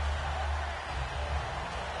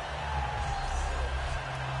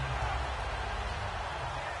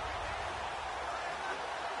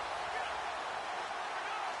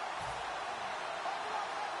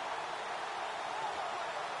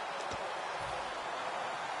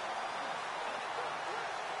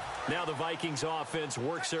 Now the Vikings offense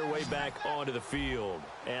works their way back onto the field.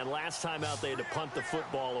 And last time out, they had to punt the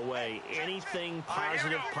football away. Anything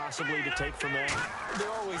positive possibly to take from that? There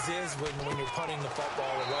always is when you're punting the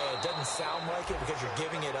football away. It doesn't sound like it because you're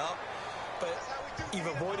giving it up. But you've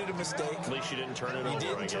avoided a mistake. At least you didn't turn it over. You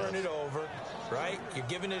didn't turn it over, right? You're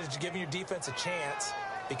giving your defense a chance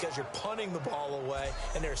because you're punting the ball away,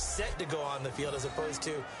 and they're set to go on the field as opposed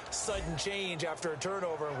to sudden change after a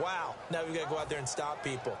turnover, and wow, now we've got to go out there and stop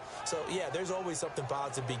people. So, yeah, there's always something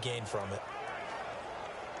positive to be gained from it.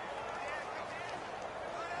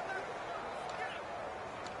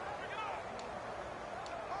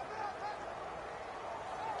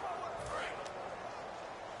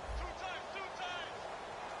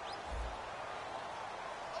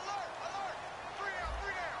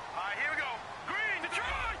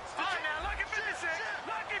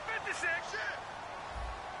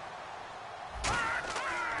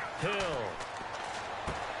 Hill.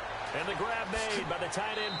 And the grab made by the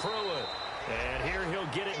tight end Pruitt. And here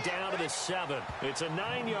he'll get it down to the 7. It's a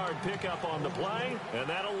 9-yard pickup on the play, and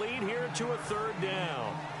that'll lead here to a 3rd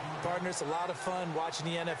down. Partner, it's a lot of fun watching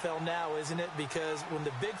the NFL now, isn't it? Because when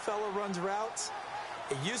the big fella runs routes,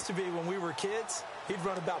 it used to be when we were kids, he'd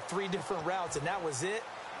run about 3 different routes, and that was it.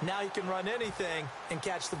 Now he can run anything and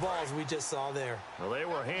catch the ball, as we just saw there. Well, they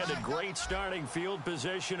were handed great starting field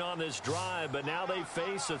position on this drive, but now they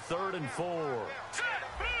face a 3rd and 4.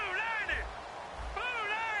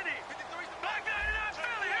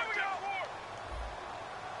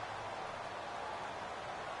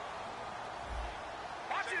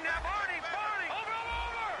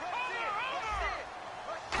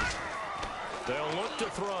 They'll look to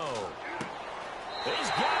throw. He's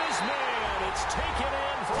got his man. It's taken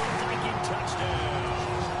in for a Viking touchdown.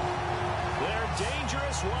 Their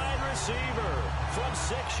dangerous wide receiver from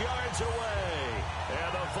 6 yards away.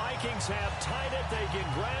 And the Vikings have tied it. They can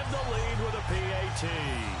grab the lead with a PAT.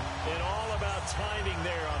 And all about timing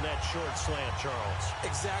there on that short slant, Charles.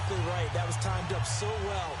 Exactly right. That was timed up so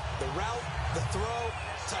well. The route, the throw,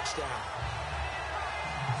 touchdown.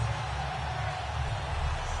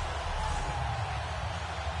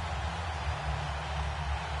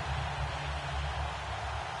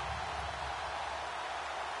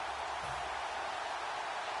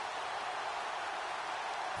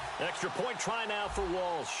 Extra point try now for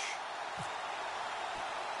Walsh.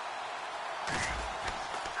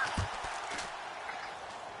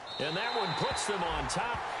 And that one puts them on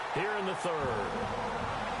top here in the 3rd.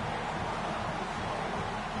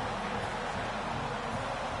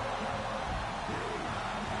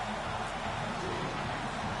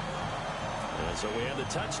 And so we have the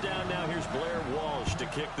touchdown now. Here's Blair Walsh to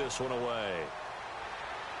kick this one away.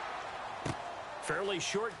 Fairly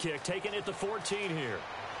short kick, taking it to 14 here.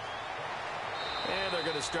 And they're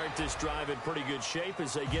going to start this drive in pretty good shape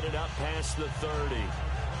as they get it up past the 30.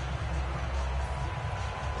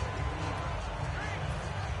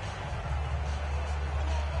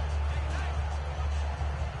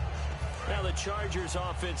 Now the Chargers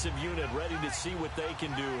offensive unit ready to see what they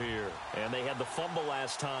can do here. And they had the fumble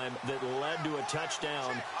last time that led to a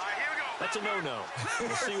touchdown. That's a no-no. We'll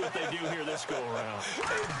see what they do here this go-around.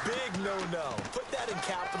 A big no-no. Put that in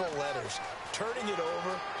capital letters. Turning it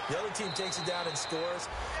over, the other team takes it down and scores.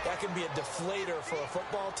 That can be a deflator for a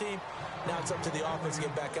football team. Now it's up to the offense to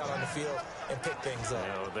get back out on the field and pick things up.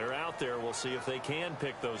 Now, they're out there. We'll see if they can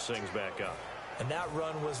pick those things back up. And that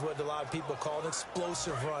run was what a lot of people call an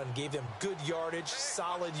explosive run. Gave them good yardage,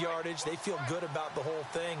 solid yardage. They feel good about the whole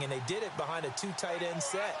thing, and they did it behind a 2 tight end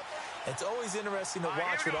set. It's always interesting to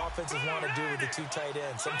watch what offenses want to do with the 2 tight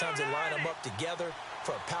ends. Sometimes they line them up together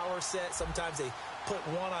for a power set. Sometimes they put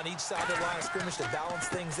one on each side of the line of scrimmage to balance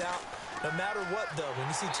things out. No matter what, though, when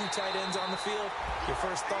you see 2 tight ends on the field, your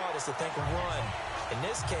first thought is to think of run. In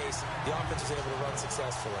this case, the offense was able to run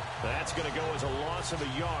successfully. That's going to go as a loss of a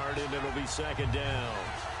yard, and it'll be 2nd down.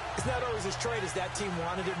 It's not always as straight as that team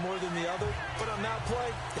wanted it more than the other, but on that play,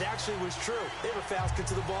 it actually was true. They were faster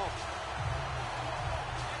to the ball.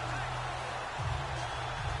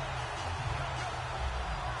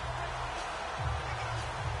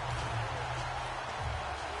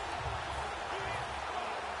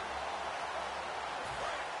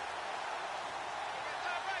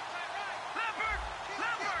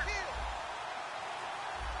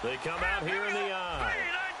 They come out here in the eye.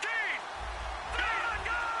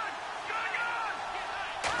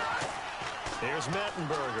 Here's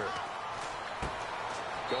Mettenberger.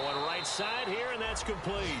 Going right side here, and that's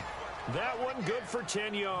complete. That one good for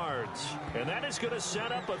 10 yards. And that is going to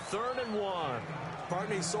set up a 3rd and 1.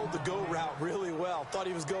 Partner, he sold the go route really well. Thought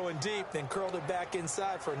he was going deep, then curled it back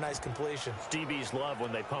inside for a nice completion. DBs love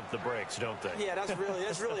when they pump the brakes, don't they? Yeah, that's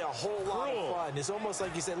really a whole lot of fun. It's almost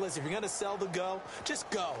like you said, listen, if you're going to sell the go, just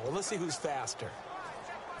go. And let's see who's faster.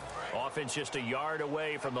 Offense just a yard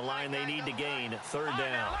away from the line they need to gain. 3rd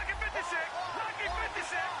down.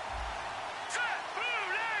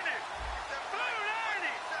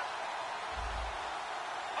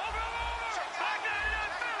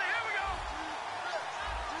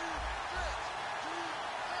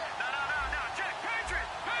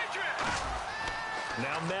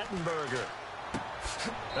 Now Mettenberger.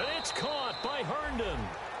 And it's caught by Herndon.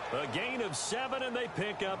 A gain of 7, and they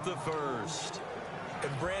pick up the 1st.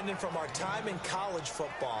 And Branden, from our time in college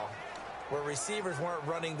football, where receivers weren't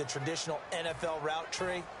running the traditional NFL route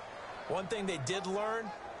tree, one thing they did learn,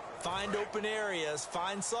 find open areas,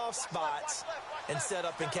 find soft spots, and set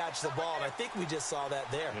up and catch the ball. And I think we just saw that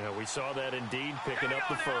there. Yeah, we saw that indeed, picking up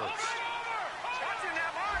the 1st.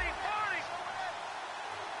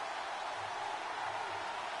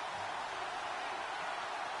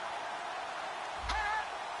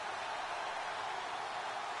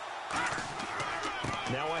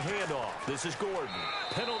 Now a handoff. This is Gordon.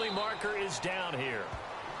 Penalty marker is down here.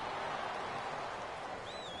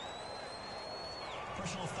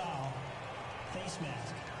 Personal foul. Face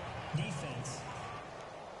mask. Defense.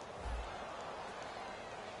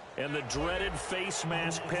 And the dreaded face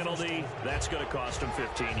mask penalty, that's going to cost him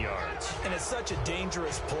 15 yards. And it's such a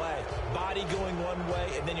dangerous play. Body going one way,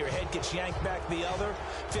 and then your head gets yanked back the other.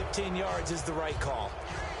 15 yards is the right call.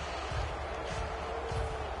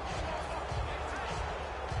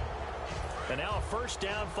 And now a first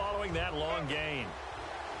down following that long gain.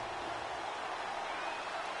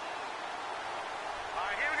 All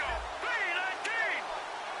right, here we go. 3-19.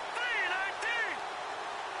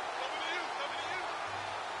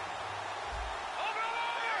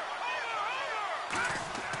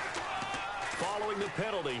 3-19. Following the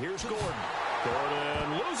penalty, here's Gordon.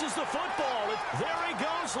 Gordon loses the football. There he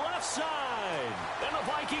goes, left side. And the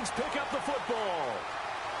Vikings pick up the football.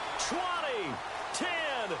 20, 10.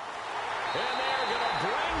 And they're going to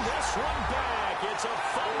bring this one back. It's a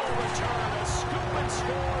fumble return, a scoop and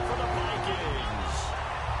score for the Vikings.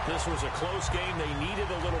 This was a close game. They needed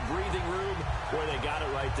a little breathing room where they got it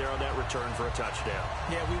right there on that return for a touchdown.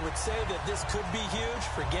 Yeah, we would say that this could be huge.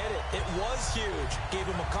 Forget it. It was huge. Gave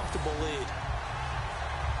him a comfortable lead.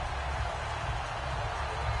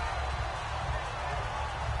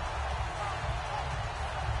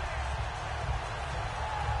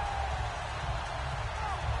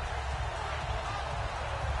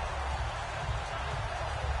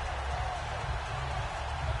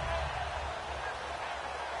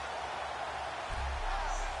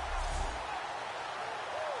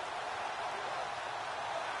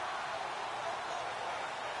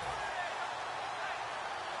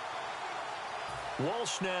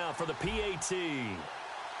 Walsh now for the PAT.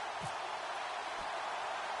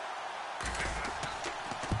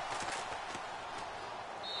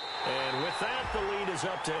 And with that, the lead is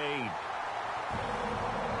up to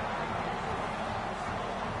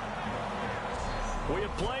 8. We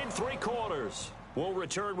have played 3 quarters. We'll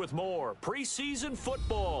return with more preseason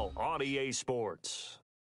football on EA Sports.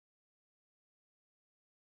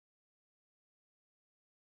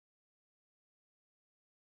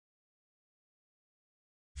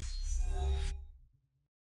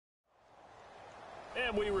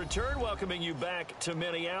 And we return, welcoming you back to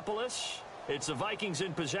Minneapolis. It's the Vikings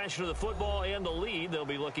in possession of the football and the lead. They'll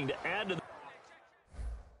be looking to add to the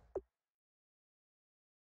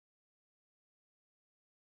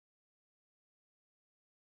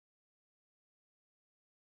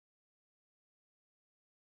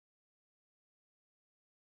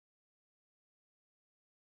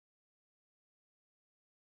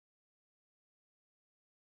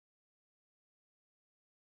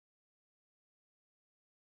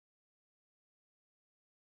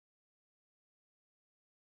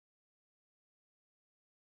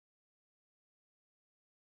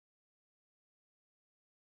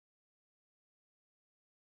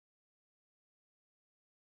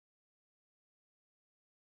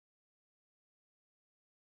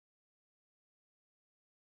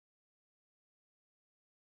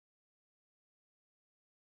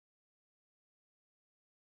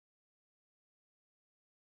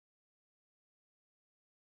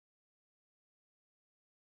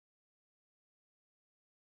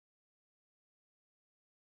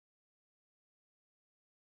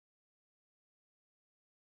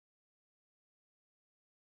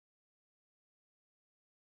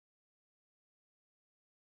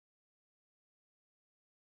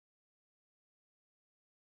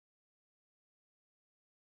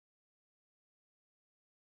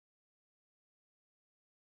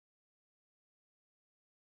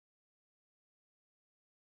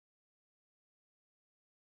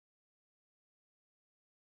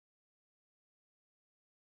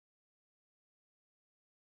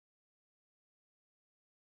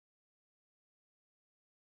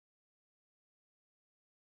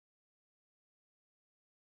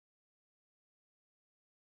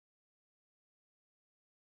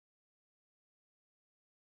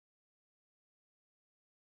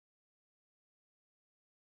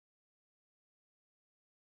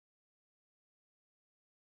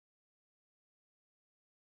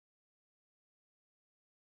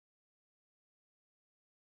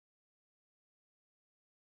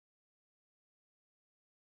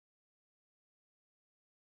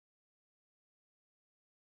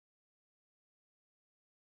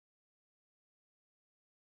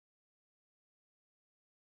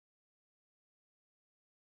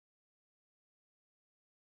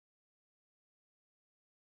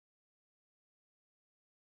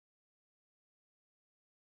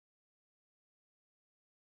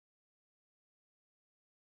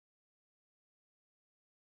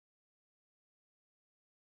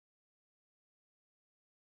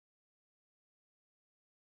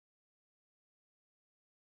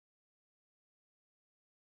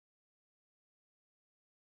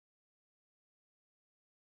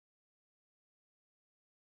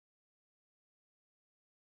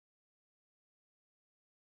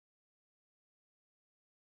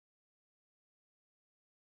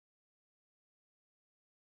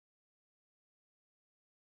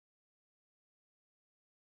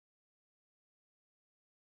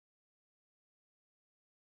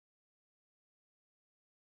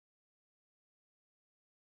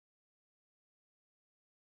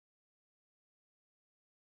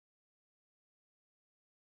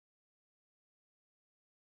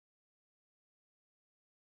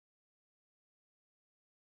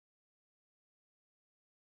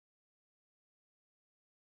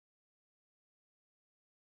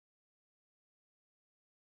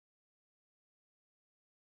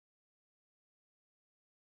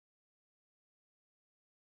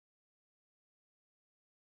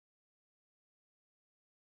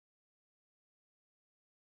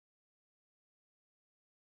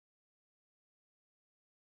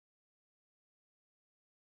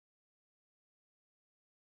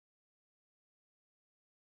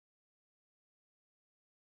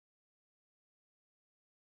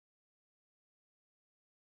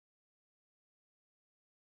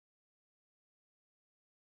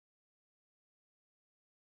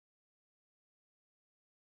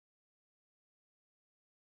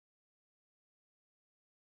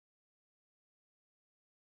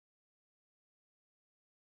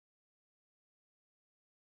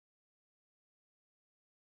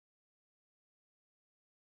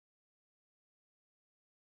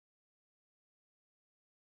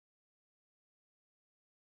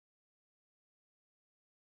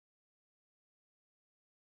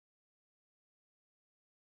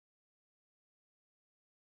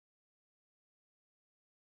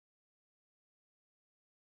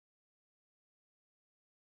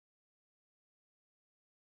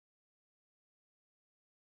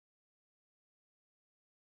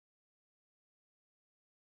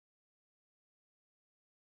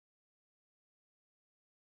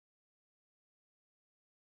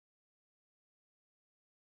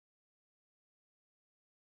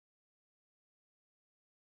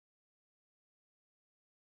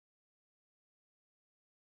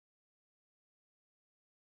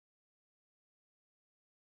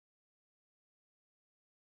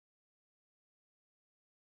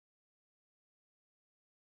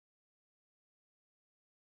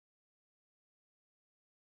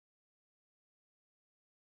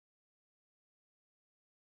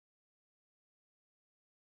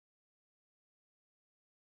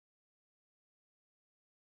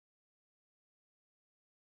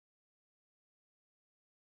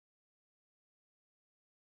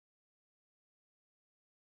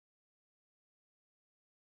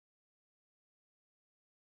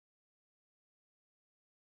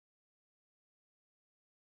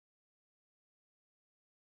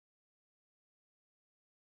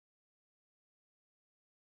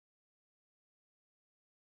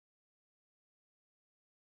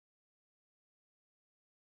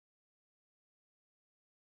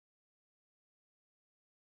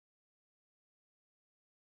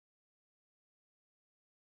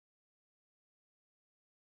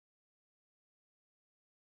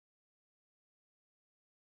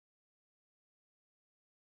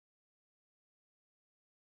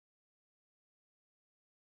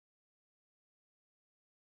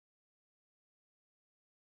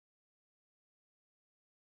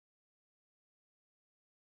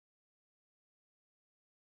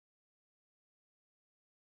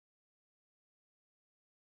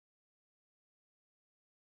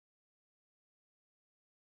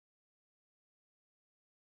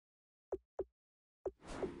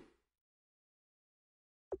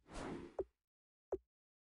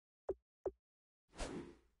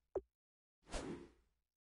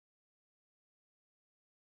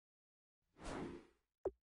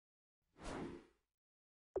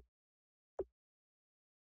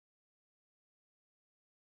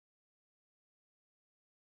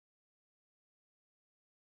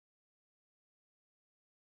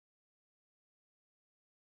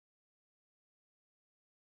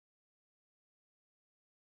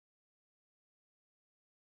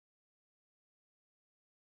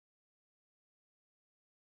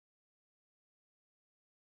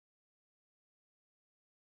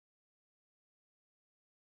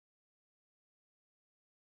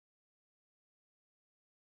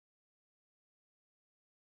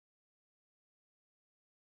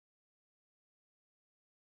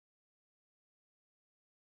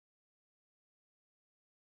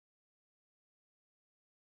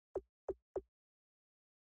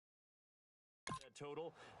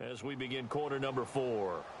total as we begin quarter number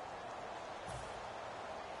 4.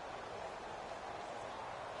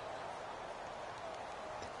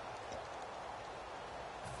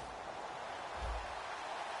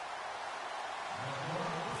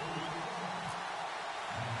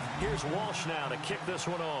 Here's Walsh now to kick this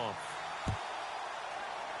one off.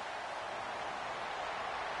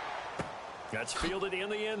 That's fielded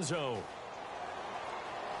in the end zone.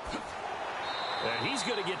 And he's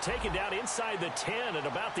going to get taken down inside the 10 at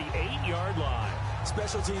about the 8-yard line.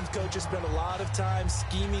 Special teams coaches spend a lot of time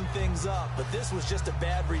scheming things up, but this was just a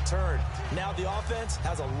bad return. Now the offense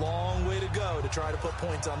has a long way to go to try to put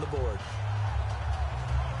points on the board.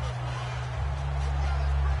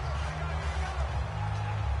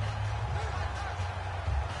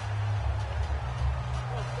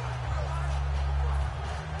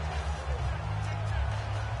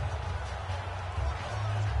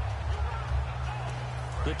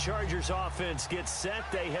 The Chargers offense gets set.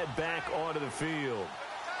 They head back onto the field.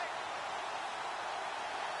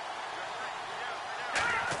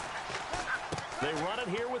 They run it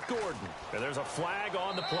here with Gordon. And there's a flag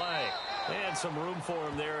on the play. And some room for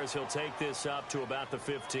him there as he'll take this up to about the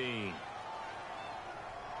 15.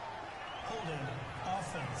 Holding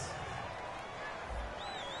offense.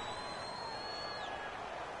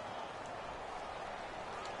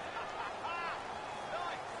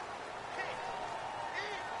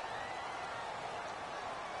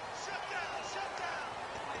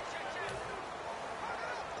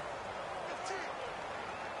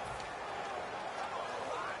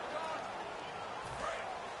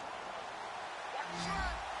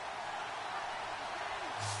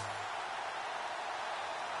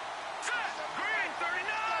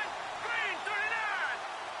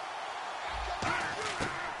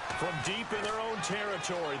 From deep in their own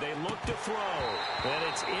territory, they look to throw. And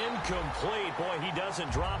it's incomplete. Boy, he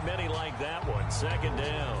doesn't drop many like that one. Second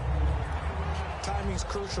down. Timing's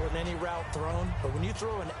crucial in any route thrown, but when you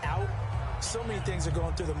throw an out, so many things are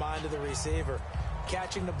going through the mind of the receiver.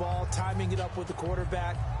 Catching the ball, timing it up with the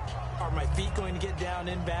quarterback. Are my feet going to get down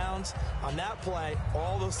in bounds? On that play,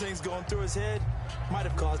 all those things going through his head might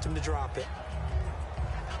have caused him to drop it.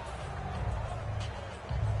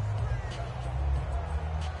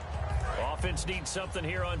 Offense needs something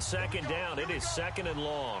here on second down. It is second and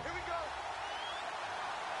long. Here we go.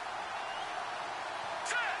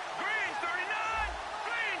 Set. Green 39.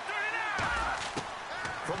 Green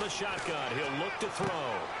 39. From the shotgun, he'll look to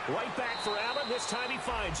throw. Right back for Allen. This time he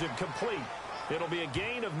finds him complete. It'll be a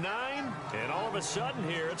gain of 9, and all of a sudden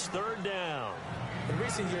here it's third down. In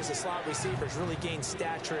recent years, the slot receivers really gained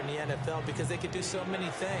stature in the NFL because they can do so many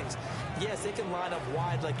things. Yes, they can line up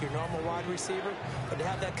wide like your normal wide receiver, but to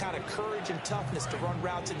have that kind of courage and toughness to run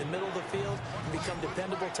routes in the middle of the field and become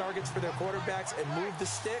dependable targets for their quarterbacks and move the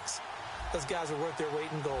sticks, those guys are worth their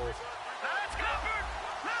weight in gold.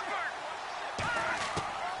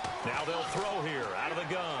 Now they'll throw here out of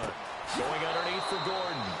the gun. Going underneath for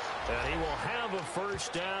Gordon. And he will have a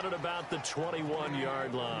first down at about the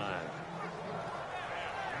 21-yard line.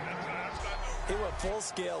 He went full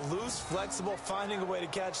scale, loose, flexible, finding a way to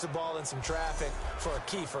catch the ball in some traffic for a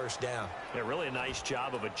key first down. Yeah, really a nice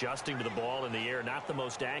job of adjusting to the ball in the air. Not the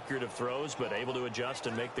most accurate of throws, but able to adjust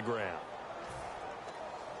and make the grab.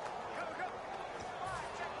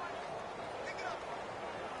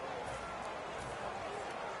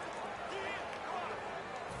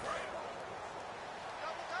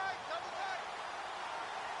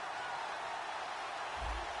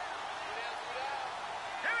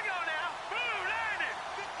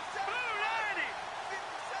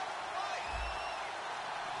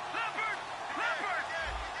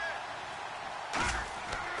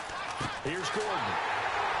 Here's Gordon.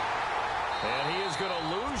 And he is going to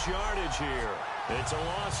lose yardage here. It's a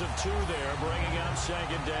loss of 2 there, bringing up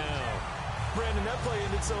second down. Branden, that play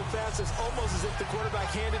ended so fast, it's almost as if the quarterback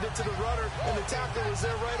handed it to the runner, and the tackler was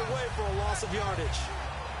there right away for a loss of yardage.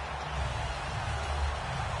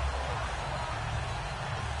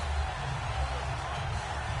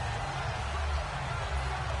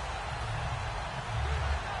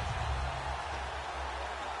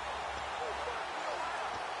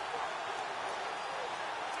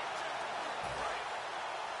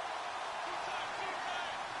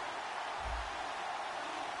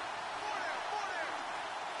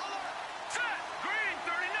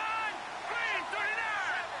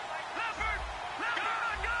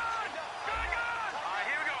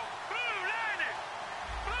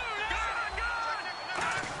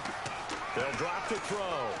 They'll drop the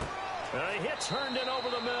throw. A hit turned in over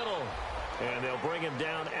the middle. And they'll bring him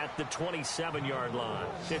down at the 27-yard line.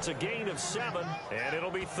 It's a gain of 7, and it'll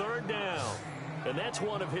be third down. And that's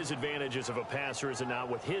one of his advantages of a passer, is it not?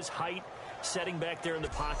 With his height, setting back there in the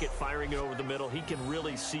pocket, firing it over the middle, he can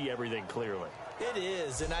really see everything clearly. It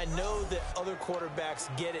is, and I know that other quarterbacks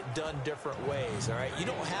get it done different ways, all right? You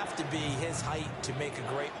don't have to be his height to make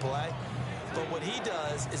a great play. But what he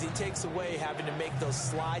does is he takes away having to make those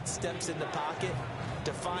slide steps in the pocket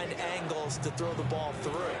to find angles to throw the ball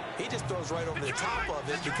through. He just throws right over the top of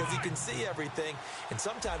it because he can see everything, and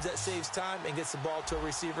sometimes that saves time and gets the ball to a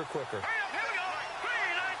receiver quicker.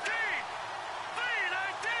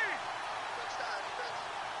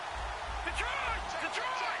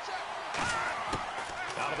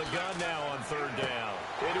 Out of the gun now on third down.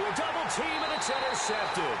 Into a double team, and it's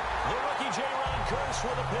intercepted. The rookie J-Ron Curse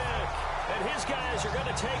with a pick. And his guys are going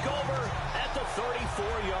to take over at the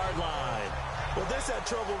 34-yard line. Well, this had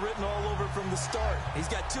trouble written all over from the start. He's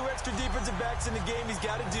got 2 extra defensive backs in the game he's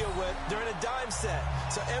got to deal with. They're in a dime set.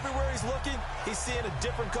 So everywhere he's looking, he's seeing a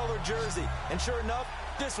different color jersey. And sure enough,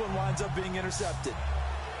 this one winds up being intercepted.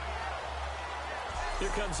 Here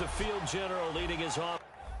comes the field general leading his offense.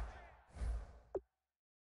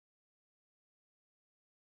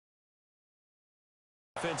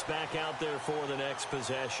 Back out there for the next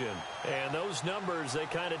possession. And those numbers, they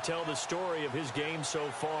kind of tell the story of his game so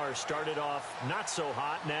far. Started off not so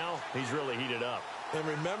hot. Now he's really heated up. And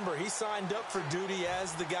remember, he signed up for duty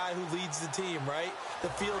as the guy who leads the team, right? The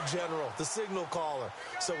field general, the signal caller.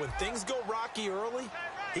 So when things go rocky early,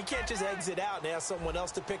 he can't just exit out and ask someone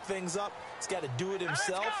else to pick things up. He's got to do it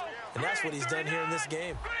himself, and that's what he's done here in this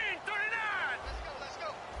game.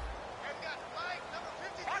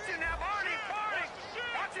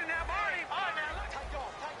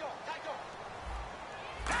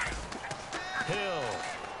 Hill.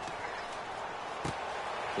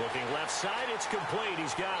 Looking left side, it's complete.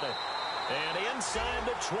 He's got it. And inside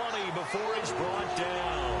the 20 before he's brought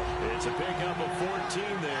down. It's a pickup of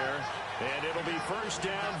 14 there. And it'll be first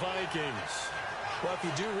down, Vikings. Well, if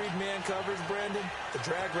you do read man coverage, Brandon, the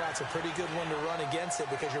drag route's a pretty good one to run against it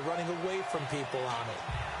because you're running away from people on it.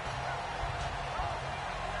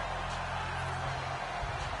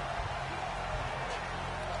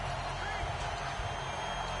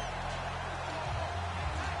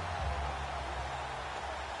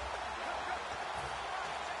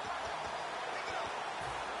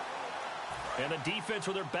 And the defense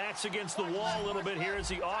with their backs against the wall a little bit here as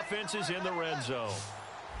the offense is in the red zone.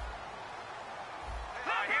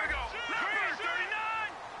 Here we go. Green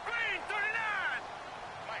 39. Green 39.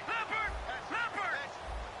 Leopard.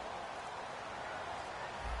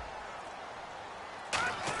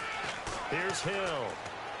 Here's Hill.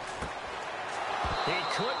 He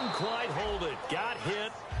couldn't quite hold it. Got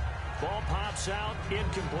hit. Ball pops out.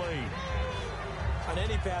 Incomplete. On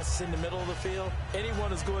any passes in the middle of the field,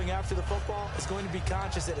 anyone who's going after the football is going to be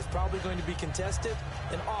conscious that it's probably going to be contested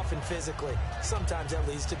and often physically. Sometimes that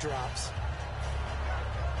leads to drops.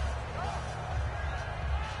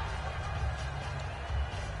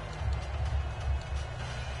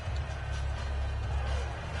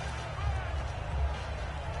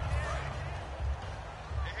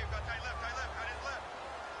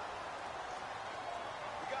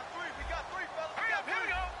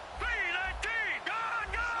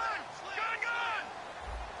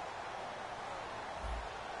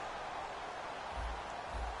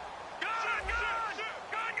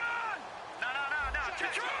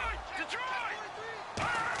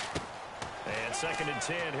 Second and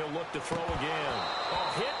 10, he'll look to throw again.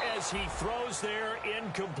 A hit as he throws there,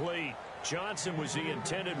 incomplete. Johnson was the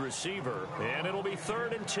intended receiver, and it'll be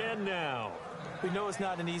 3rd and 10 now. We know it's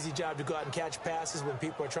not an easy job to go out and catch passes when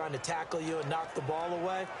people are trying to tackle you and knock the ball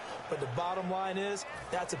away, but the bottom line is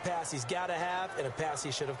that's a pass he's got to have and a pass he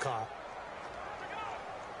should have caught.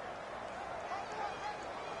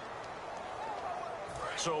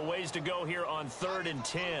 So a ways to go here on 3rd and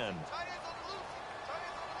 10.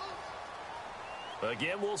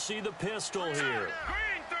 Again, we'll see the pistol here.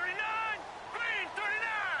 Green 39. Green 39.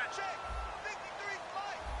 Check. 53.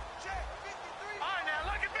 Check. 53. All right, now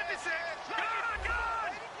look at 56.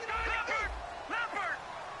 Gun. Leopard.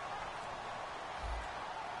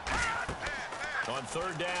 On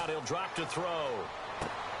 3rd down, he'll drop to throw.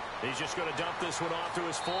 He's just going to dump this one off to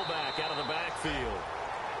his fullback out of the backfield.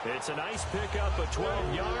 It's a nice pickup of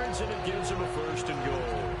 12 yards, and it gives him a 1st and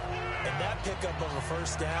goal. And that pickup of a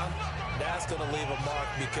 1st down, that's going to leave a mark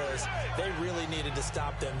because they really needed to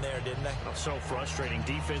stop them there, didn't they? Oh, so frustrating.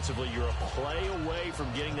 Defensively, you're a play away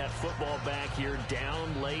from getting that football back here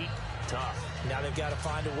down late. Tough. Now they've got to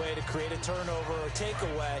find a way to create a turnover or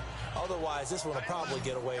takeaway. Otherwise, this one will probably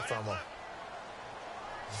get away from them.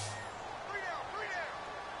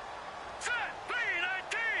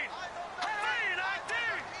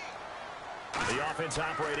 The offense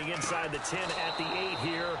operating inside the 10 at the 8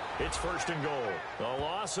 here. It's 1st and goal. A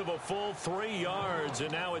loss of a full 3 yards, and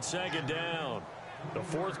now it's 2nd down. The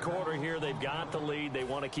 4th quarter here, they've got the lead. They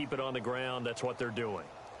want to keep it on the ground. That's what they're doing.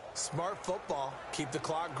 Smart football. Keep the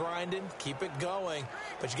clock grinding. Keep it going.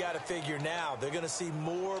 But you got to figure now, they're going to see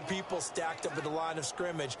more people stacked up at the line of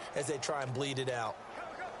scrimmage as they try and bleed it out.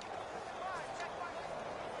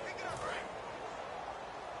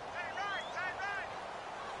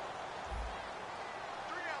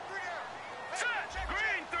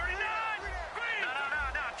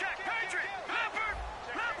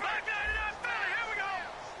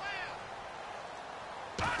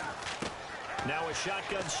 Now a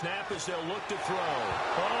shotgun snap as they'll look to throw.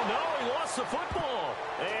 Oh, no, he lost the football.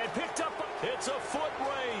 And picked up. It's a foot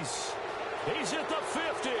race. He's at the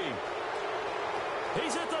 50.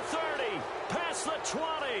 He's at the 30. Past the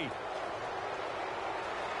 20.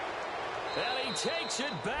 And he takes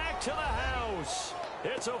it back to the house.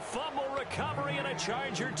 It's a fumble recovery and a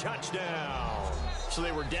Charger touchdown. So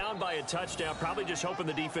they were down by a touchdown, probably just hoping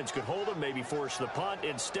the defense could hold them, maybe force the punt.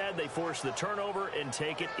 Instead, they force the turnover and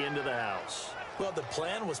take it into the house. Well, the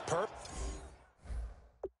plan was perfect.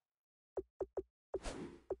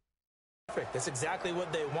 That's exactly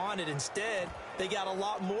what they wanted. Instead, they got a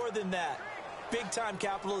lot more than that. Big-time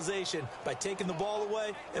capitalization by taking the ball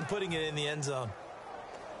away and putting it in the end zone.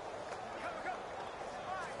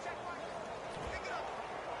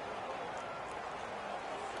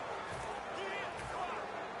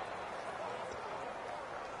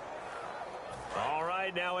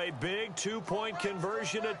 Now a big two-point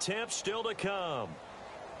conversion attempt still to come.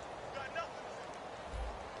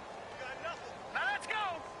 Now let's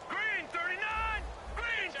go. Green 39.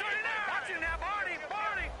 Green 39. Watch him now, Barney.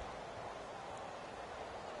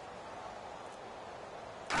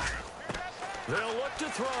 They'll look to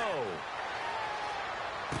throw.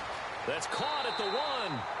 That's caught at the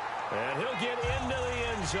 1. And he'll get into the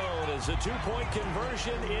end zone as the two-point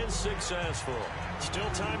conversion is successful. Still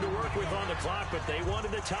time to work with on the clock, but they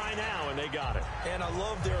wanted the tie now, and they got it. And I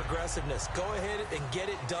love their aggressiveness. Go ahead and get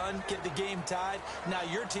it done, get the game tied. Now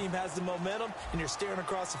your team has the momentum, and you're staring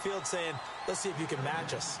across the field saying, let's see if you can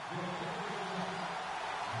match us.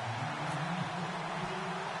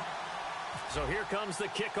 So here comes the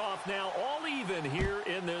kickoff now, all even here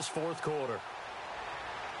in this 4th quarter.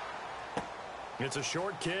 It's a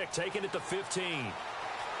short kick, taken at the 15.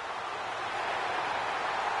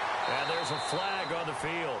 And there's a flag on the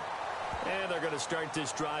field. And they're going to start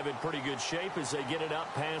this drive in pretty good shape as they get it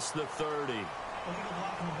up past the 30. Illegal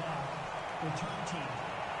block in the back. Return team.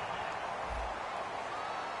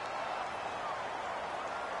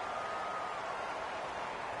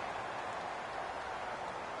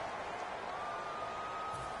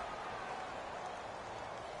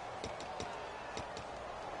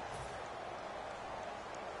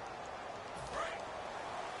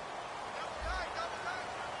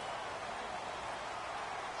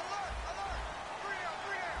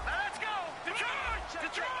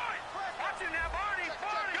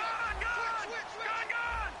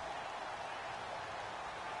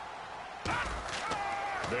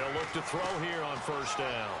 They'll look to throw here on 1st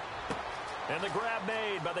down. And the grab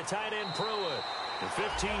made by the tight end Pruitt. And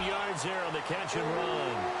 15 yards there on the catch and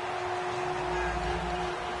run.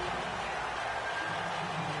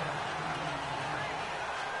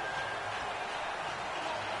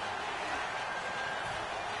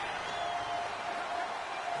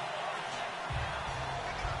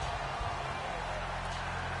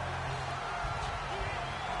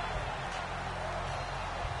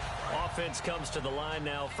 Offense comes to the line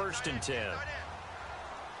now, 1st and 10. Now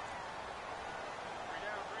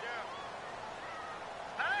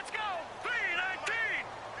let's go. 3-19.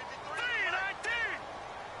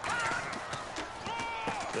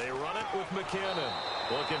 3-19. They run it with McKinnon.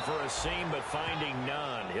 Looking for a seam, but finding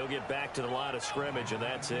none. He'll get back to the line of scrimmage, and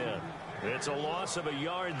that's it. It's a loss of a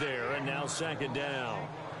yard there, and now 2nd down.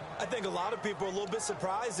 I think a lot of people are a little bit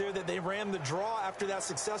surprised there that they ran the draw after that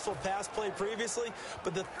successful pass play previously.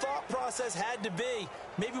 But the thought process had to be,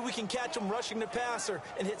 maybe we can catch them rushing the passer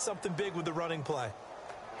and hit something big with the running play.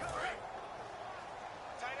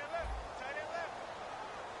 Tight end left. Hey.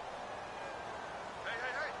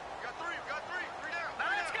 You got three. 3 down.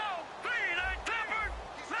 Now let's go. 3-9. Leopard.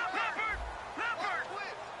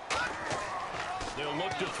 They'll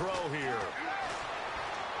look to throw here.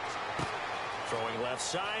 Throwing left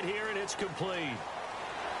side here, and it's complete.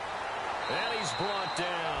 And he's brought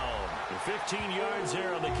down. 15 yards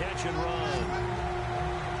there on the catch and run.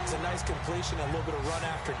 It's a nice completion, a little bit of run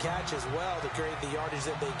after catch as well to create the yardage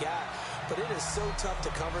that they got. but it is so tough to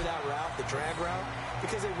cover that route, the drag route,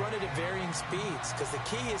 because they run it at varying speeds, because the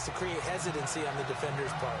key is to create hesitancy on the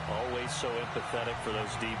defender's part. Always so empathetic for those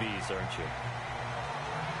DBs, aren't you?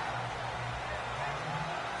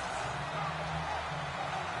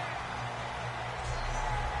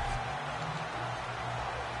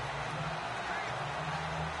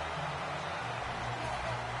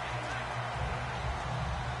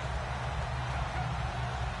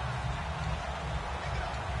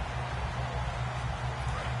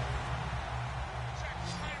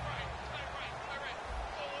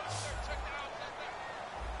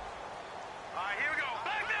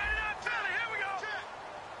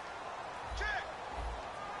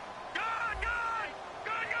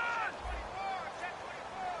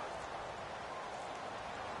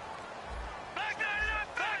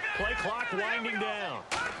 Play clock winding down.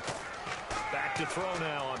 Back to throw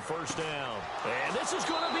now on first down. And this is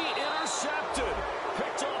going to be intercepted.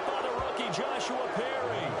 Picked off by the rookie Joshua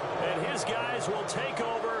Perry. And his guys will take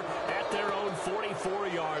over at their own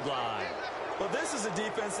 44-yard line. Well, this is a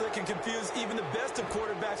defense that can confuse even the best of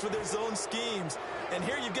quarterbacks with their zone schemes. And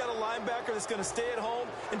here you've got a linebacker that's going to stay at home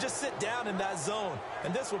and just sit down in that zone.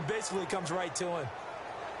 And this one basically comes right to him.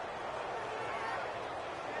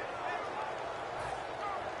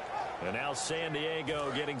 And now San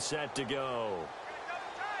Diego getting set to go.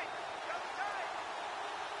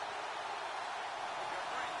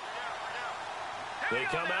 They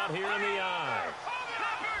come out here in the eye.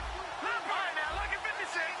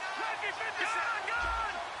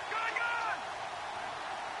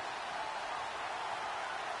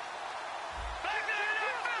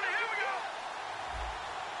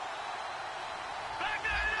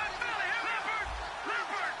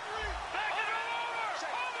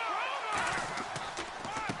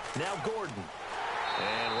 Now Gordon.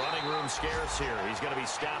 And running room scarce here. He's going to be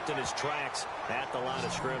stopped in his tracks at the line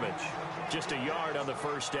of scrimmage. Just a yard on the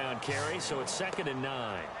first down carry, so it's 2nd and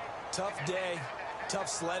 9. Tough day, tough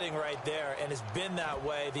sledding right there, and it's been that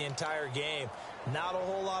way the entire game. Not a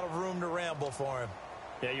whole lot of room to ramble for him.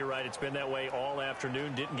 Yeah, you're right. It's been that way all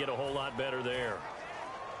afternoon. Didn't get a whole lot better there.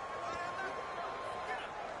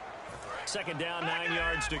 2nd down, 9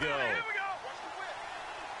 yards to go.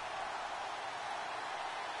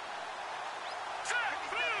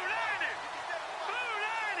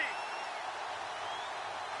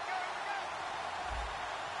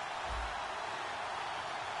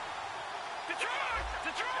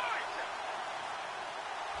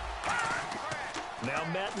 Now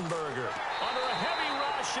Mettenberger under a heavy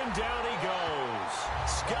rush, and down he goes.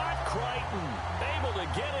 Scott Crichton able to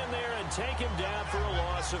get in there and take him down for a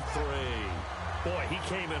loss of 3. Boy, he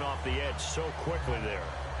came in off the edge so quickly there.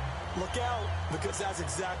 Look out, because that's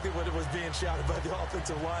exactly what it was being shouted by the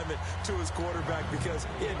offensive lineman to his quarterback, because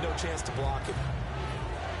he had no chance to block him.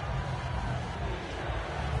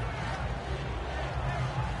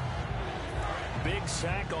 Big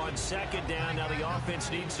sack on 2nd down. Now the offense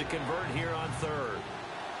needs to convert here on 3rd.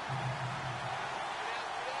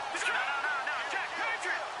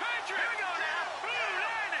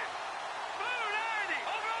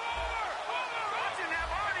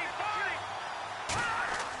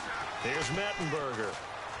 Here's Mettenberger.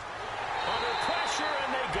 Under pressure,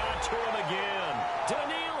 and they got to him again.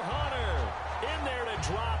 Daniil Hunter in there to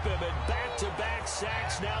drop him, and back-to-back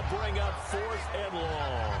sacks now bring up 4th and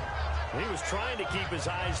long. He was trying to keep his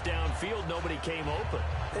eyes downfield. Nobody came open.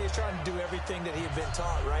 He's trying to do everything that he had been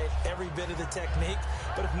taught, right? Every bit of the technique.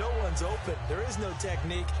 But if no one's open, there is no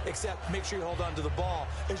technique except make sure you hold on to the ball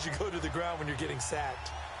as you go to the ground when you're getting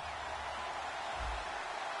sacked.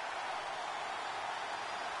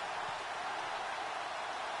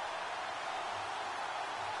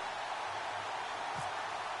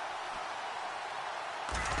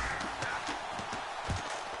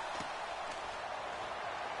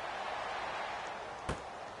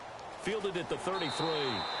 Fielded at the 33.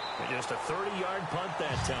 Just a 30-yard punt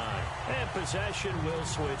that time. And possession will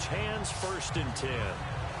switch hands, 1st and 10.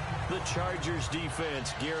 The Chargers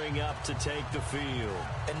defense gearing up to take the field.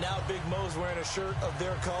 And now Big Mo's wearing a shirt of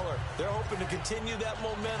their color. They're hoping to continue that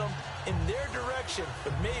momentum in their direction,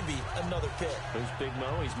 but maybe another pick. Who's Big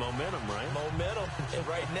Mo? He's momentum, right? Momentum. And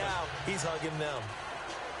right now, he's hugging them.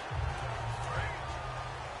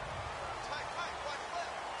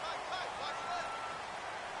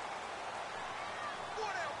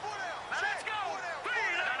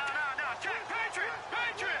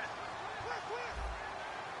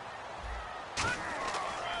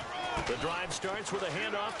 The drive starts with a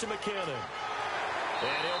handoff to McKinnon.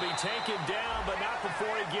 And he'll be taken down, but not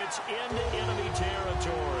before he gets into enemy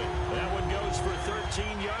territory. That one goes for 13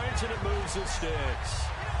 yards, and it moves the sticks.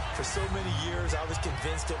 For so many years, I was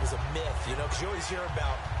convinced it was a myth, you know, because you always hear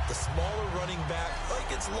about the smaller running back. Oh, he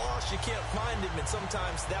gets lost, you can't find him, and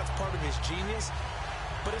sometimes that's part of his genius.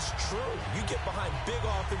 But it's true. You get behind big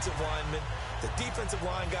offensive linemen, the defensive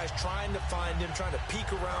line guys trying to find him, trying to peek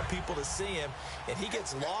around people to see him, and he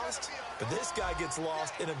gets lost, but this guy gets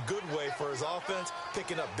lost in a good way for his offense,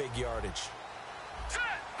 picking up big yardage.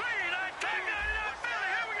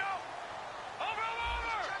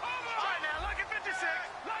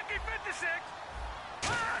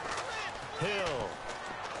 Hill.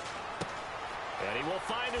 And he will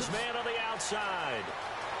find his man on the outside.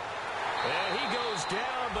 And he goes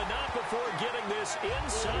down, but not before getting this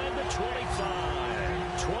inside the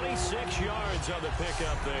 25. 26 yards on the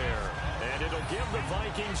pickup there. And it'll give the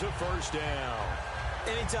Vikings a first down.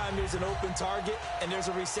 Anytime there's an open target and there's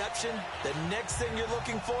a reception, the next thing you're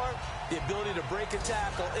looking for, the ability to break a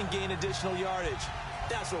tackle and gain additional yardage.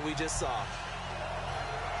 That's what we just saw.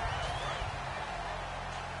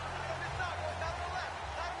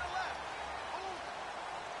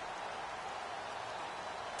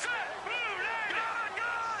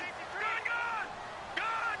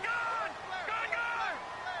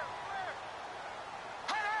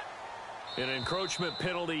 An encroachment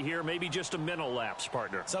penalty here, maybe just a mental lapse,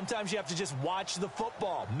 partner. Sometimes you have to just watch the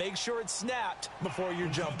football. Make sure it's snapped before you're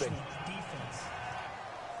jumping. Defense.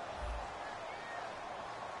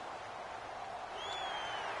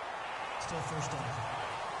 Still first down.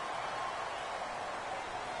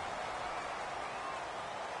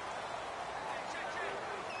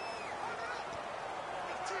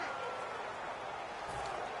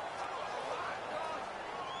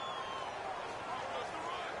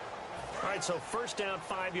 All right, so first down,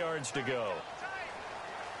 5 yards to go.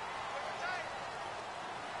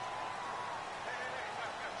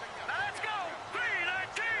 Let's go.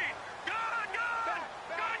 3-19. Gone.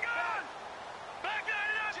 Back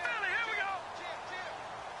 99 Philly. Here we go.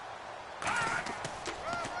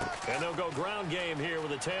 And they'll go ground game here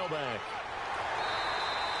with a tailback.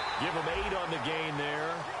 Give them 8 on the gain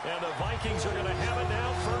there. And the Vikings are going to have it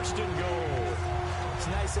now, first and goal. It's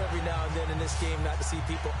nice every now and then in this game not to see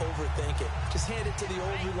people overthink it. Just hand it to the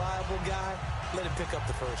old reliable guy. Let him pick up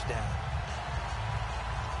the first down.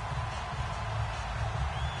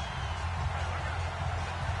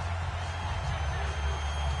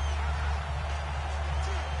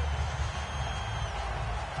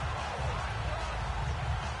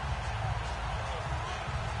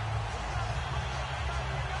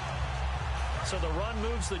 So the run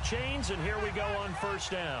moves the chains, and here we go on first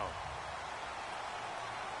down.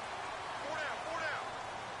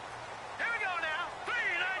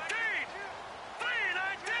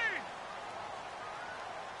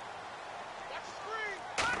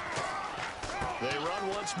 They run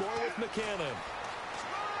once more with McKinnon.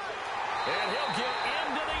 And he'll get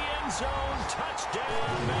into the end zone.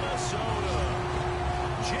 Touchdown, Minnesota.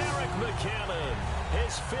 Jarek McKinnon,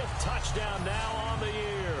 his 5th touchdown now on the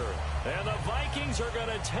year. And the Vikings are going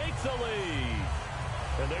to take the lead.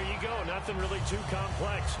 And there you go. Nothing really too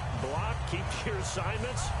complex. Block, keep your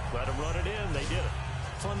assignments, let them run it in. They did it.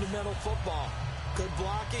 Fundamental football. Good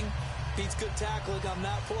blocking, beats good tackling on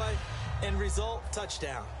that play. End result,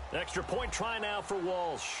 touchdown. Extra point try now for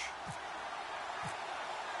Walsh.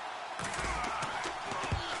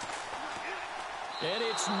 And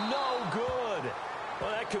it's no good.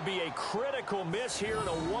 Well, that could be a critical miss here in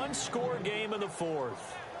a one-score game in the 4th.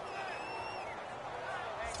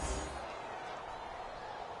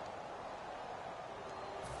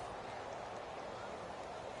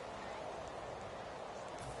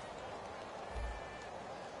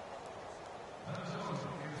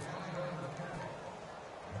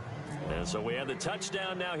 And so we have the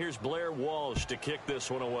touchdown. Now here's Blair Walsh to kick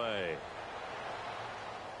this one away.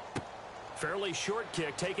 Fairly short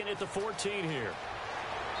kick, taking it to 14 here.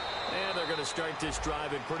 And they're going to start this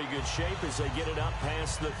drive in pretty good shape as they get it up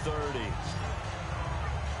past the 30.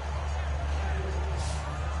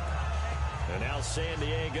 And now San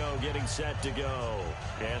Diego getting set to go.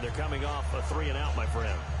 And they're coming off a 3-and-out, my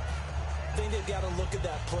friend. I think they've got to look at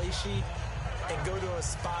that play sheet and go to a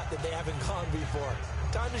spot that they haven't gone before.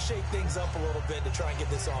 Time to shake things up a little bit to try and get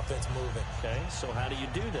this offense moving. Okay, so how do you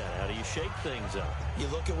do that? How do you shake things up? You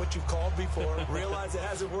look at what you've called before, realize it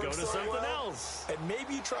hasn't worked Go to so something well, else. and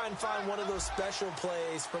maybe you try and find one of those special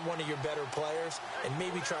plays from one of your better players, and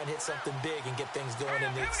maybe try and hit something big and get things going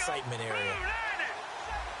in the excitement area.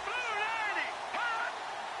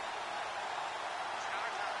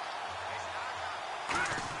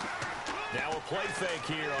 Now a play fake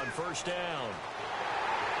here on first down.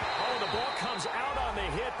 Oh, the ball comes out on the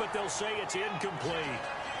hit, but they'll say it's incomplete.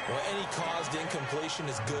 Well, any caused incompletion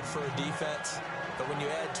is good for a defense. But when you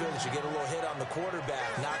add to it that you get a little hit on the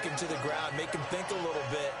quarterback, knock him to the ground, make him think a little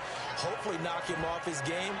bit, hopefully knock him off his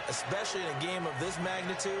game, especially in a game of this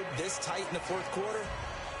magnitude, this tight in the fourth quarter,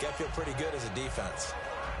 got to feel pretty good as a defense.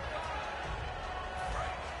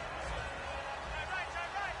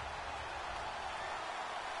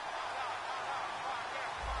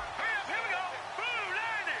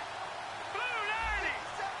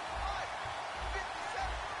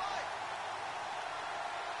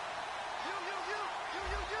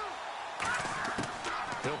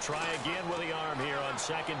 He'll try again with the arm here on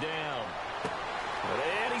second down.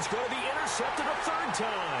 And he's going to be intercepted a third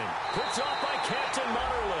time. Picked off by Captain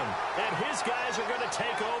Munnerlyn. And his guys are going to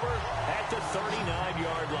take over at the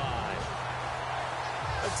 39-yard line.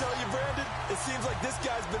 I tell you, Branden, it seems like this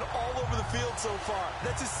guy's been all over the field so far.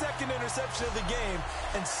 That's his second interception of the game.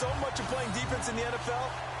 And so much of playing defense in the NFL,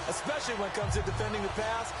 especially when it comes to defending the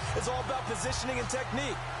pass, is all about positioning and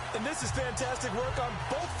technique. And this is fantastic work on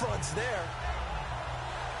both fronts there.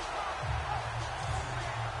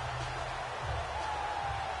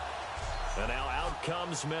 And now out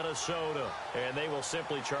comes Minnesota. And they will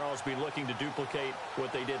simply, Charles, be looking to duplicate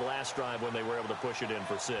what they did last drive when they were able to push it in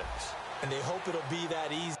for 6. And they hope it'll be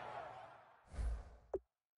that easy.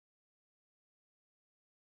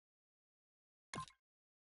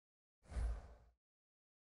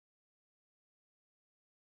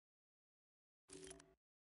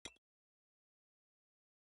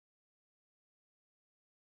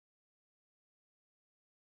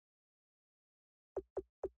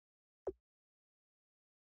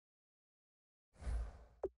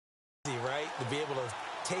 Right? To be able to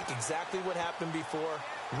take exactly what happened before,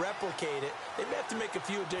 replicate it. They may have to make a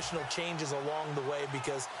few additional changes along the way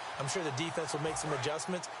because I'm sure the defense will make some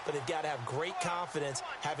adjustments, but they've got to have great confidence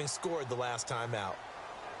having scored the last time out.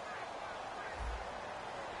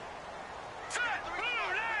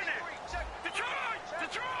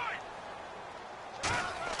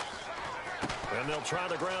 And they'll try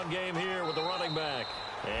the ground game here with the running back.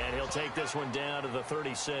 And he'll take this one down to the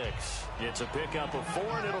 36. It's a pickup of 4,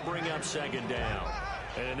 and it'll bring up second down.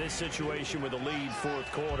 And in this situation with the lead fourth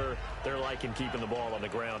quarter, they're liking keeping the ball on the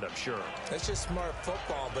ground, I'm sure. That's just smart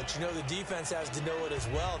football, but you know the defense has to know it as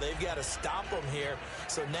well. They've got to stop them here.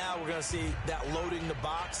 So now we're going to see that loading the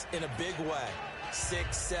box in a big way.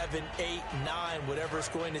 6, 7, 8, 9, whatever it's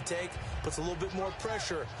going to take, puts a little bit more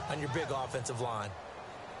pressure on your big offensive line.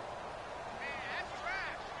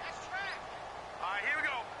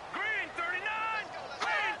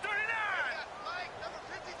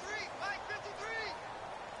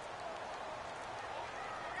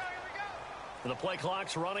 And the play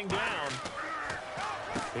clock's running down.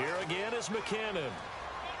 Here again is McKinnon.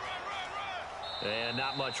 And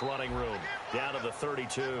not much running room. Down to the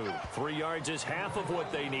 32. 3 yards is half of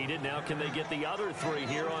what they needed. Now can they get the other 3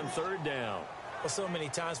 here on third down? Well, so many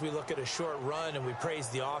times we look at a short run and we praise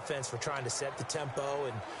the offense for trying to set the tempo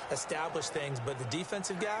and establish things. But the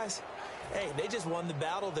defensive guys, hey, they just won the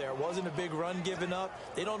battle there. It wasn't a big run given up.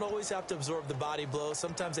 They don't always have to absorb the body blows.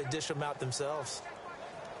 Sometimes they dish them out themselves.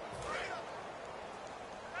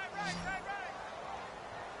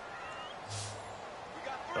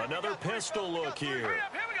 Another pistol look here.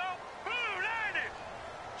 Here we go. Blue 90.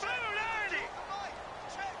 Blue 90.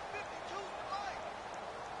 Check 52.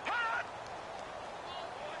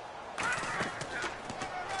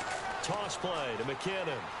 Toss play to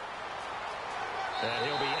McKinnon. And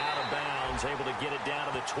he'll be out of bounds, able to get it down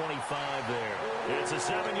to the 25 there. It's a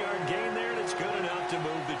 7-yard gain there, and it's good enough to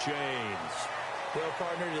move the chains. Well,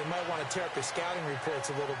 partner, they might want to tear up their scouting reports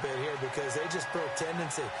a little bit here because they just broke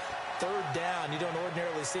tendency. Third down, you don't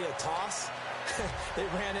ordinarily see a toss. They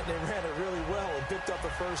ran it really well and picked up a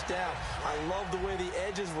first down. I love the way the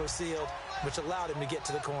edges were sealed, which allowed him to get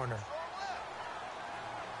to the corner.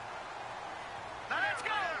 Let's go.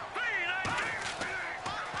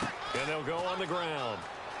 And they'll go on the ground.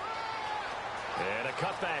 And a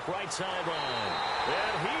cutback right sideline.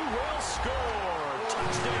 And he will score.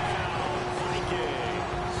 Touchdown,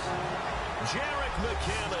 Vikings. Jerick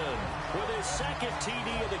McKinnon with his second TD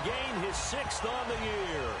of the game, his 6th on the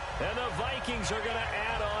year. And the Vikings are going to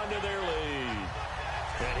add on to their lead.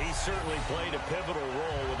 And he certainly played a pivotal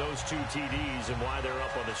role with those 2 TDs and why they're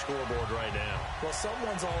up on the scoreboard right now. Well,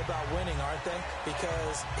 someone's all about winning, aren't they?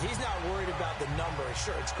 Because he's not worried about the number.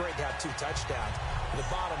 Sure, it's great to have 2 touchdowns. But the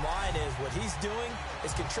bottom line is what he's doing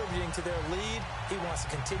is contributing to their lead. He wants to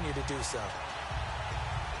continue to do so.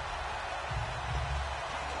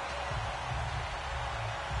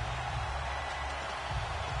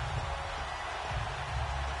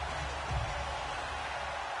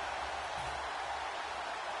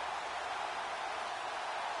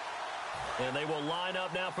 And they will line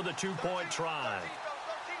up now for the two-point try.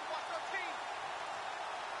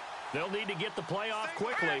 They'll need to get the play off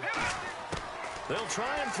quickly. They'll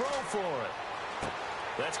try and throw for it.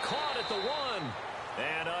 That's caught at the 1.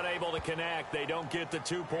 And unable to connect. They don't get the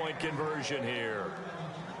two-point conversion here.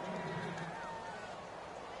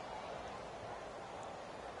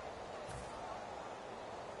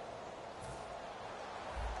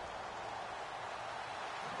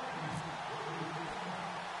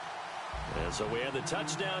 And so we have the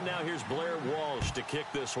touchdown. Now here's Blair Walsh to kick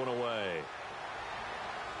this one away.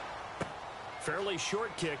 Fairly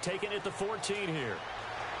short kick, taken at the 14 here.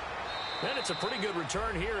 And it's a pretty good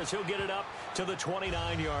return here as he'll get it up to the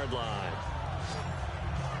 29-yard line.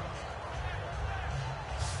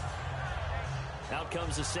 Out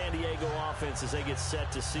comes the San Diego offense as they get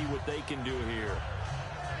set to see what they can do here.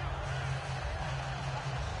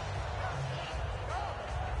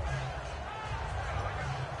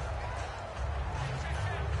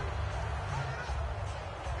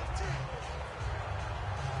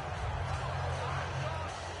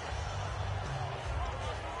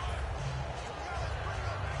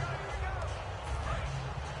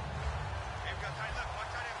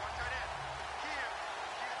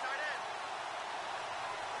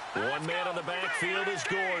 One man on the backfield is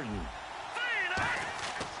Gordon.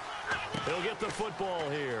 He'll get the football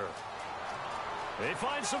here. They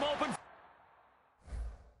find some open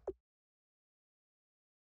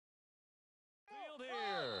field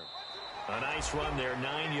here. A nice run there,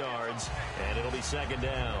 9 yards, and it'll be second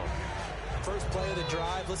down. First play of the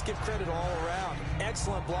drive, let's give credit all around.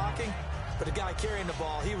 Excellent blocking, but the guy carrying the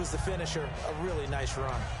ball, he was the finisher. A really nice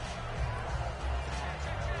run.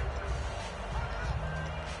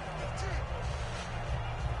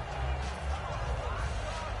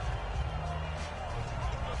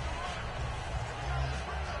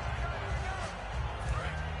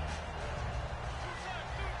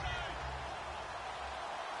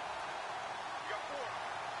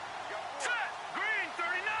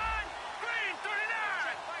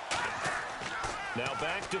 Now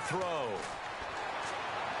back to throw.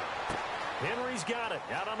 Henry's got it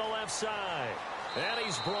out on the left side. And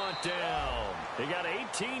he's brought down. He got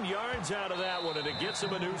 18 yards out of that one, and it gets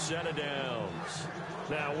him a new set of downs.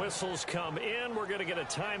 Now whistles come in. We're going to get a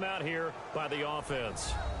timeout here by the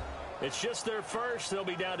offense. It's just their first. They'll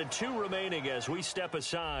be down to 2 remaining as we step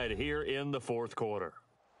aside here in the fourth quarter.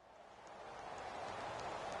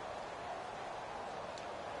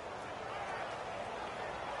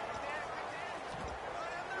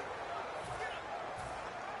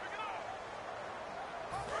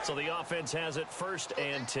 So the offense has it 1st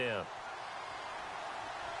and 10.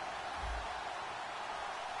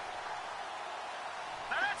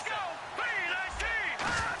 Let's go!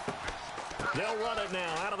 They'll run it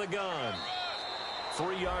now out of the gun.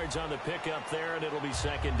 3 yards on the pickup there, and it'll be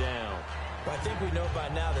second down. Well, I think we know by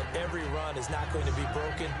now that every run is not going to be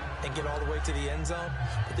broken and get all the way to the end zone.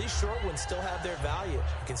 But these short ones still have their value.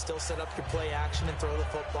 You can still set up your play action and throw the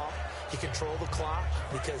football. You control the clock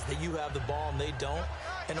because you have the ball and they don't.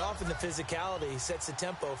 And often the physicality sets the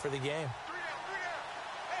tempo for the game.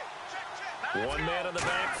 One man in the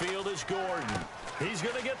backfield is Gordon. He's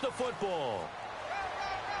going to get the football.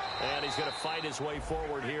 And he's going to fight his way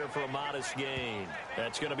forward here for a modest gain.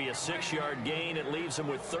 That's going to be a 6-yard gain. It leaves him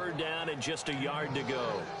with 3rd down and just a yard to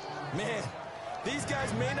go. Man, these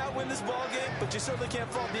guys may not win this ball game, but you certainly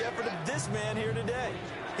can't fault the effort of this man here today.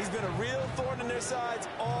 He's been a real thorn in their sides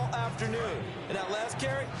all afternoon. And that last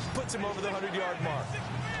carry puts him over the 100-yard mark.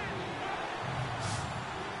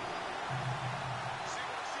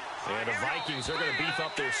 And the Vikings are going to beef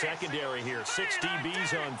up their secondary here. 6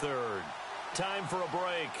 DBs on 3rd. Time for a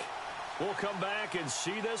break. We'll come back and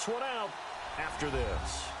see this one out after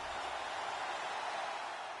this.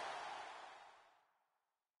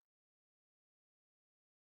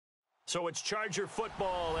 So it's Charger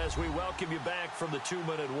football as we welcome you back from the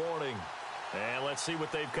 2-minute warning. And let's see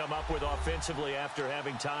what they've come up with offensively after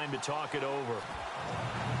having time to talk it over.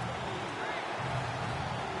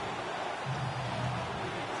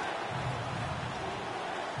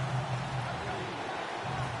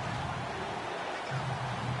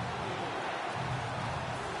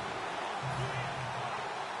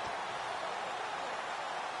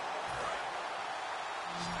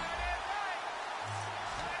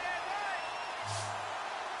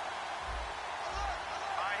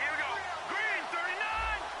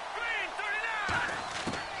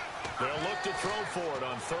 For it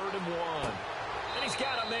on 3rd and 1. And he's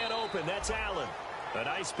got a man open. That's Allen. A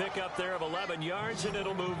nice pickup there of 11 yards, and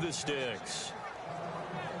it'll move the sticks.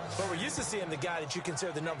 Well, we're used to seeing the guy that you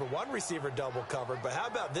consider the #1 receiver double covered, but how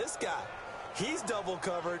about this guy? He's double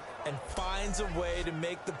covered and finds a way to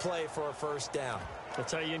make the play for a first down.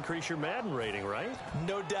 That's how you increase your Madden rating, right?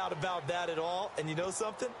 No doubt about that at all. And you know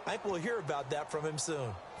something? I think we'll hear about that from him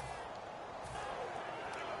soon.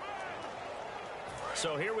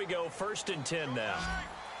 So here we go, 1st and 10 now.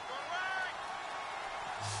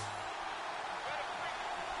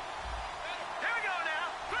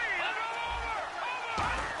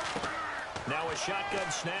 Now a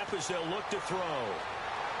shotgun snap as they'll look to throw.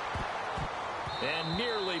 And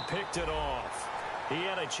nearly picked it off. He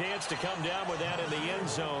had a chance to come down with that in the end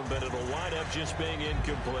zone, but it'll wind up just being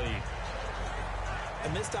incomplete. A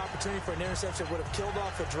missed opportunity for an interception would have killed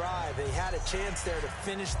off a drive. They had a chance there to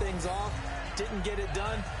finish things off. Didn't get it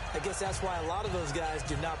done. I guess that's why a lot of those guys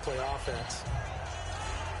do not play offense.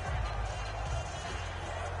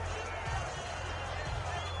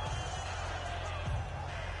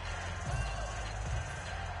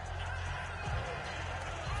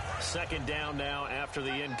 Second down now after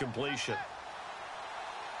the incompletion.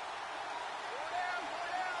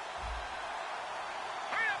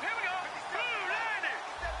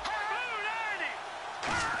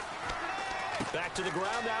 Back to the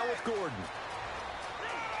ground now with Gordon.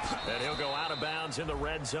 And he'll go out of bounds in the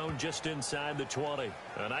red zone just inside the 20.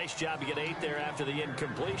 A nice job to get 8 there after the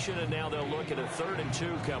incompletion, and now they'll look at a 3rd and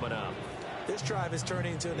 2 coming up. This drive is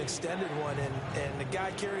turning into an extended one, and the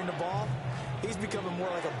guy carrying the ball, he's becoming more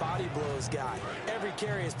like a body blows guy. Every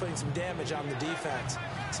carry is putting some damage on the defense.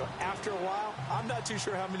 So after a while, I'm not too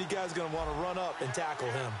sure how many guys are going to want to run up and tackle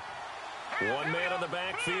him. One man on the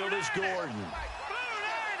backfield is Gordon.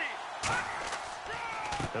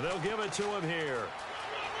 And they'll give it to him here.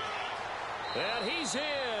 And he's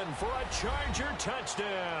in for a Charger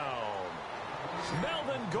touchdown.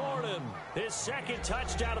 Melvin Gordon, his 2nd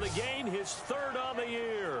touchdown of the game, his 3rd on the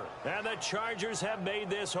year. And the Chargers have made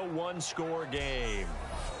this a 1-score game.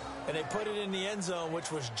 And they put it in the end zone,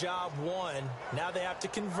 which was job 1. Now they have to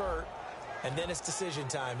convert. And then it's decision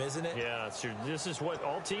time, isn't it? Yeah, this is what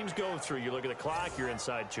all teams go through. You look at the clock, you're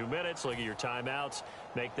inside 2 minutes, look at your timeouts,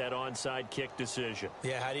 make that onside kick decision.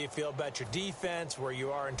 Yeah, how do you feel about your defense, where you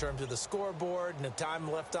are in terms of the scoreboard, and the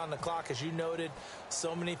time left on the clock, as you noted,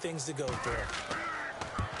 so many things to go through.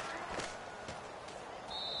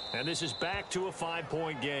 And this is back to a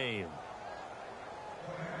 5-point game.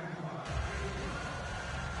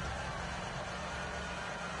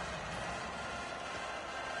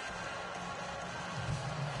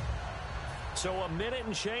 So a minute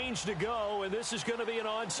and change to go, and this is going to be an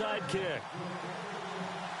onside kick.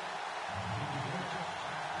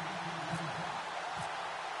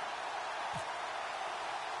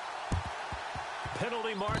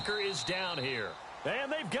 Penalty marker is down here.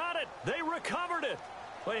 And they've got it. They recovered it.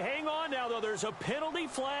 But hang on now, though. There's a penalty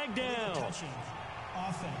flag down. Touching.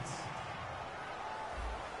 Offense.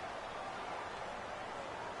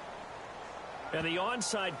 And the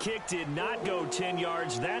onside kick did not go 10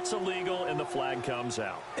 yards. That's illegal, and the flag comes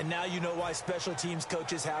out. And now you know why special teams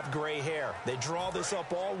coaches have gray hair. They draw this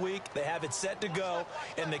up all week. They have it set to go.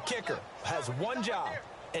 And the kicker has one job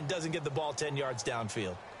and doesn't get the ball 10 yards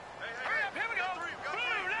downfield. Hurry up, here we go. Blue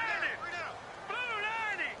 90. Blue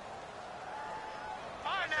 90.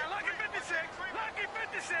 All right, now, lucky 56. Lucky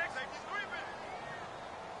 56.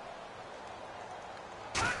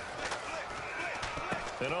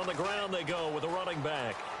 And on the ground they go with a running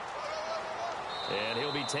back. And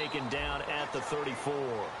he'll be taken down at the 34.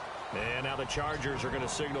 And now the Chargers are going to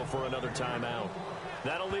signal for another timeout.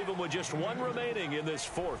 That'll leave them with just 1 remaining in this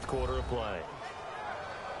 4th quarter of play.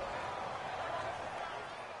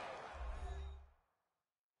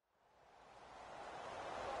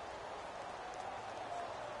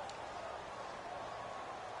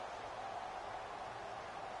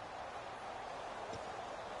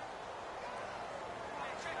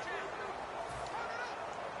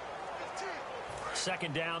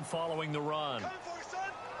 Second down following the run. All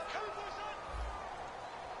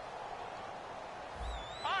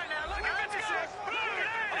right, now, look at 56.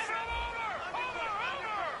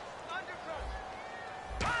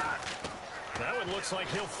 That one looks like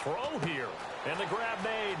he'll throw here. And the grab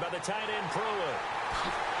made by the tight end Pruitt.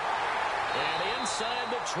 And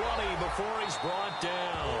inside the 20 before he's brought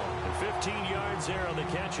down. And 15 yards there on the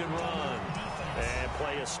catch and run. And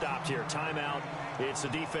play is stopped here. Timeout. It's the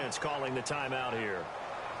defense calling the timeout here.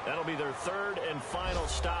 That'll be their 3rd and final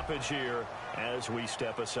stoppage here as we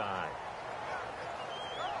step aside.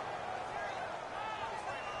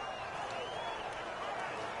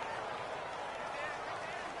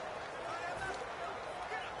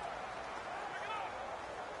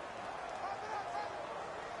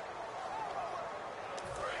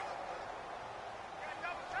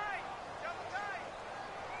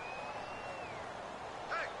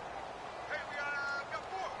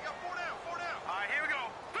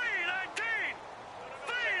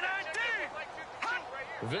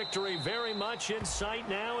 Victory very much in sight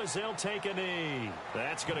now as they'll take a knee.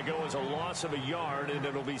 That's going to go as a loss of a yard, and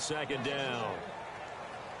it'll be second down.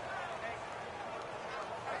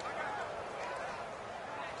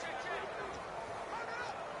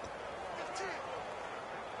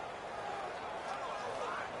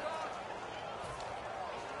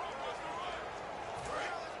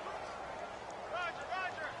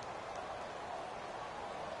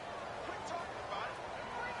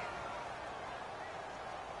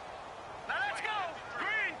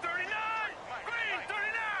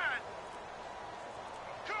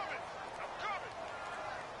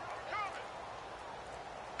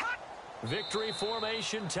 Victory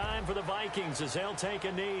formation time for the Vikings as they'll take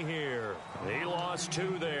a knee here. He lost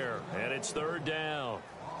 2 there, and it's third down.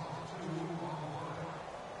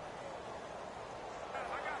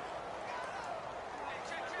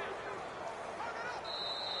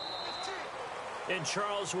 And,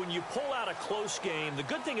 Charles, when you pull out a close game, the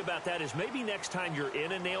good thing about that is maybe next time you're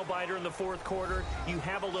in a nail-biter in the fourth quarter, you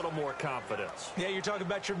have a little more confidence. Yeah, you're talking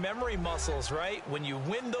about your memory muscles, right? When you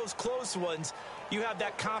win those close ones, you have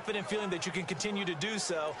that confident feeling that you can continue to do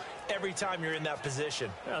so every time you're in that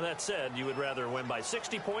position. Now, that said, you would rather win by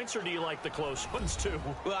 60 points, or do you like the close ones, too?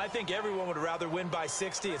 Well, I think everyone would rather win by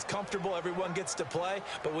 60. It's comfortable. Everyone gets to play.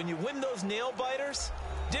 But when you win those nail-biters,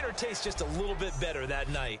 dinner tastes just a little bit better that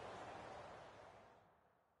night.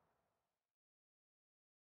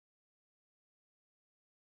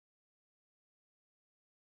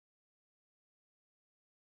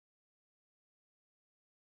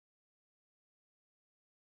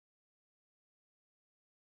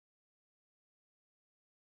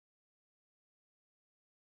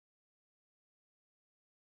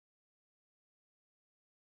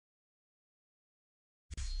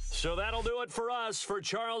 So that'll do it for us. For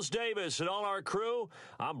Charles Davis and all our crew,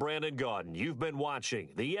 I'm Branden Gaudin. You've been watching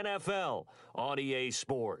the NFL on EA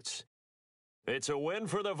Sports. It's a win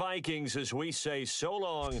for the Vikings as we say so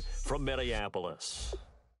long from Minneapolis.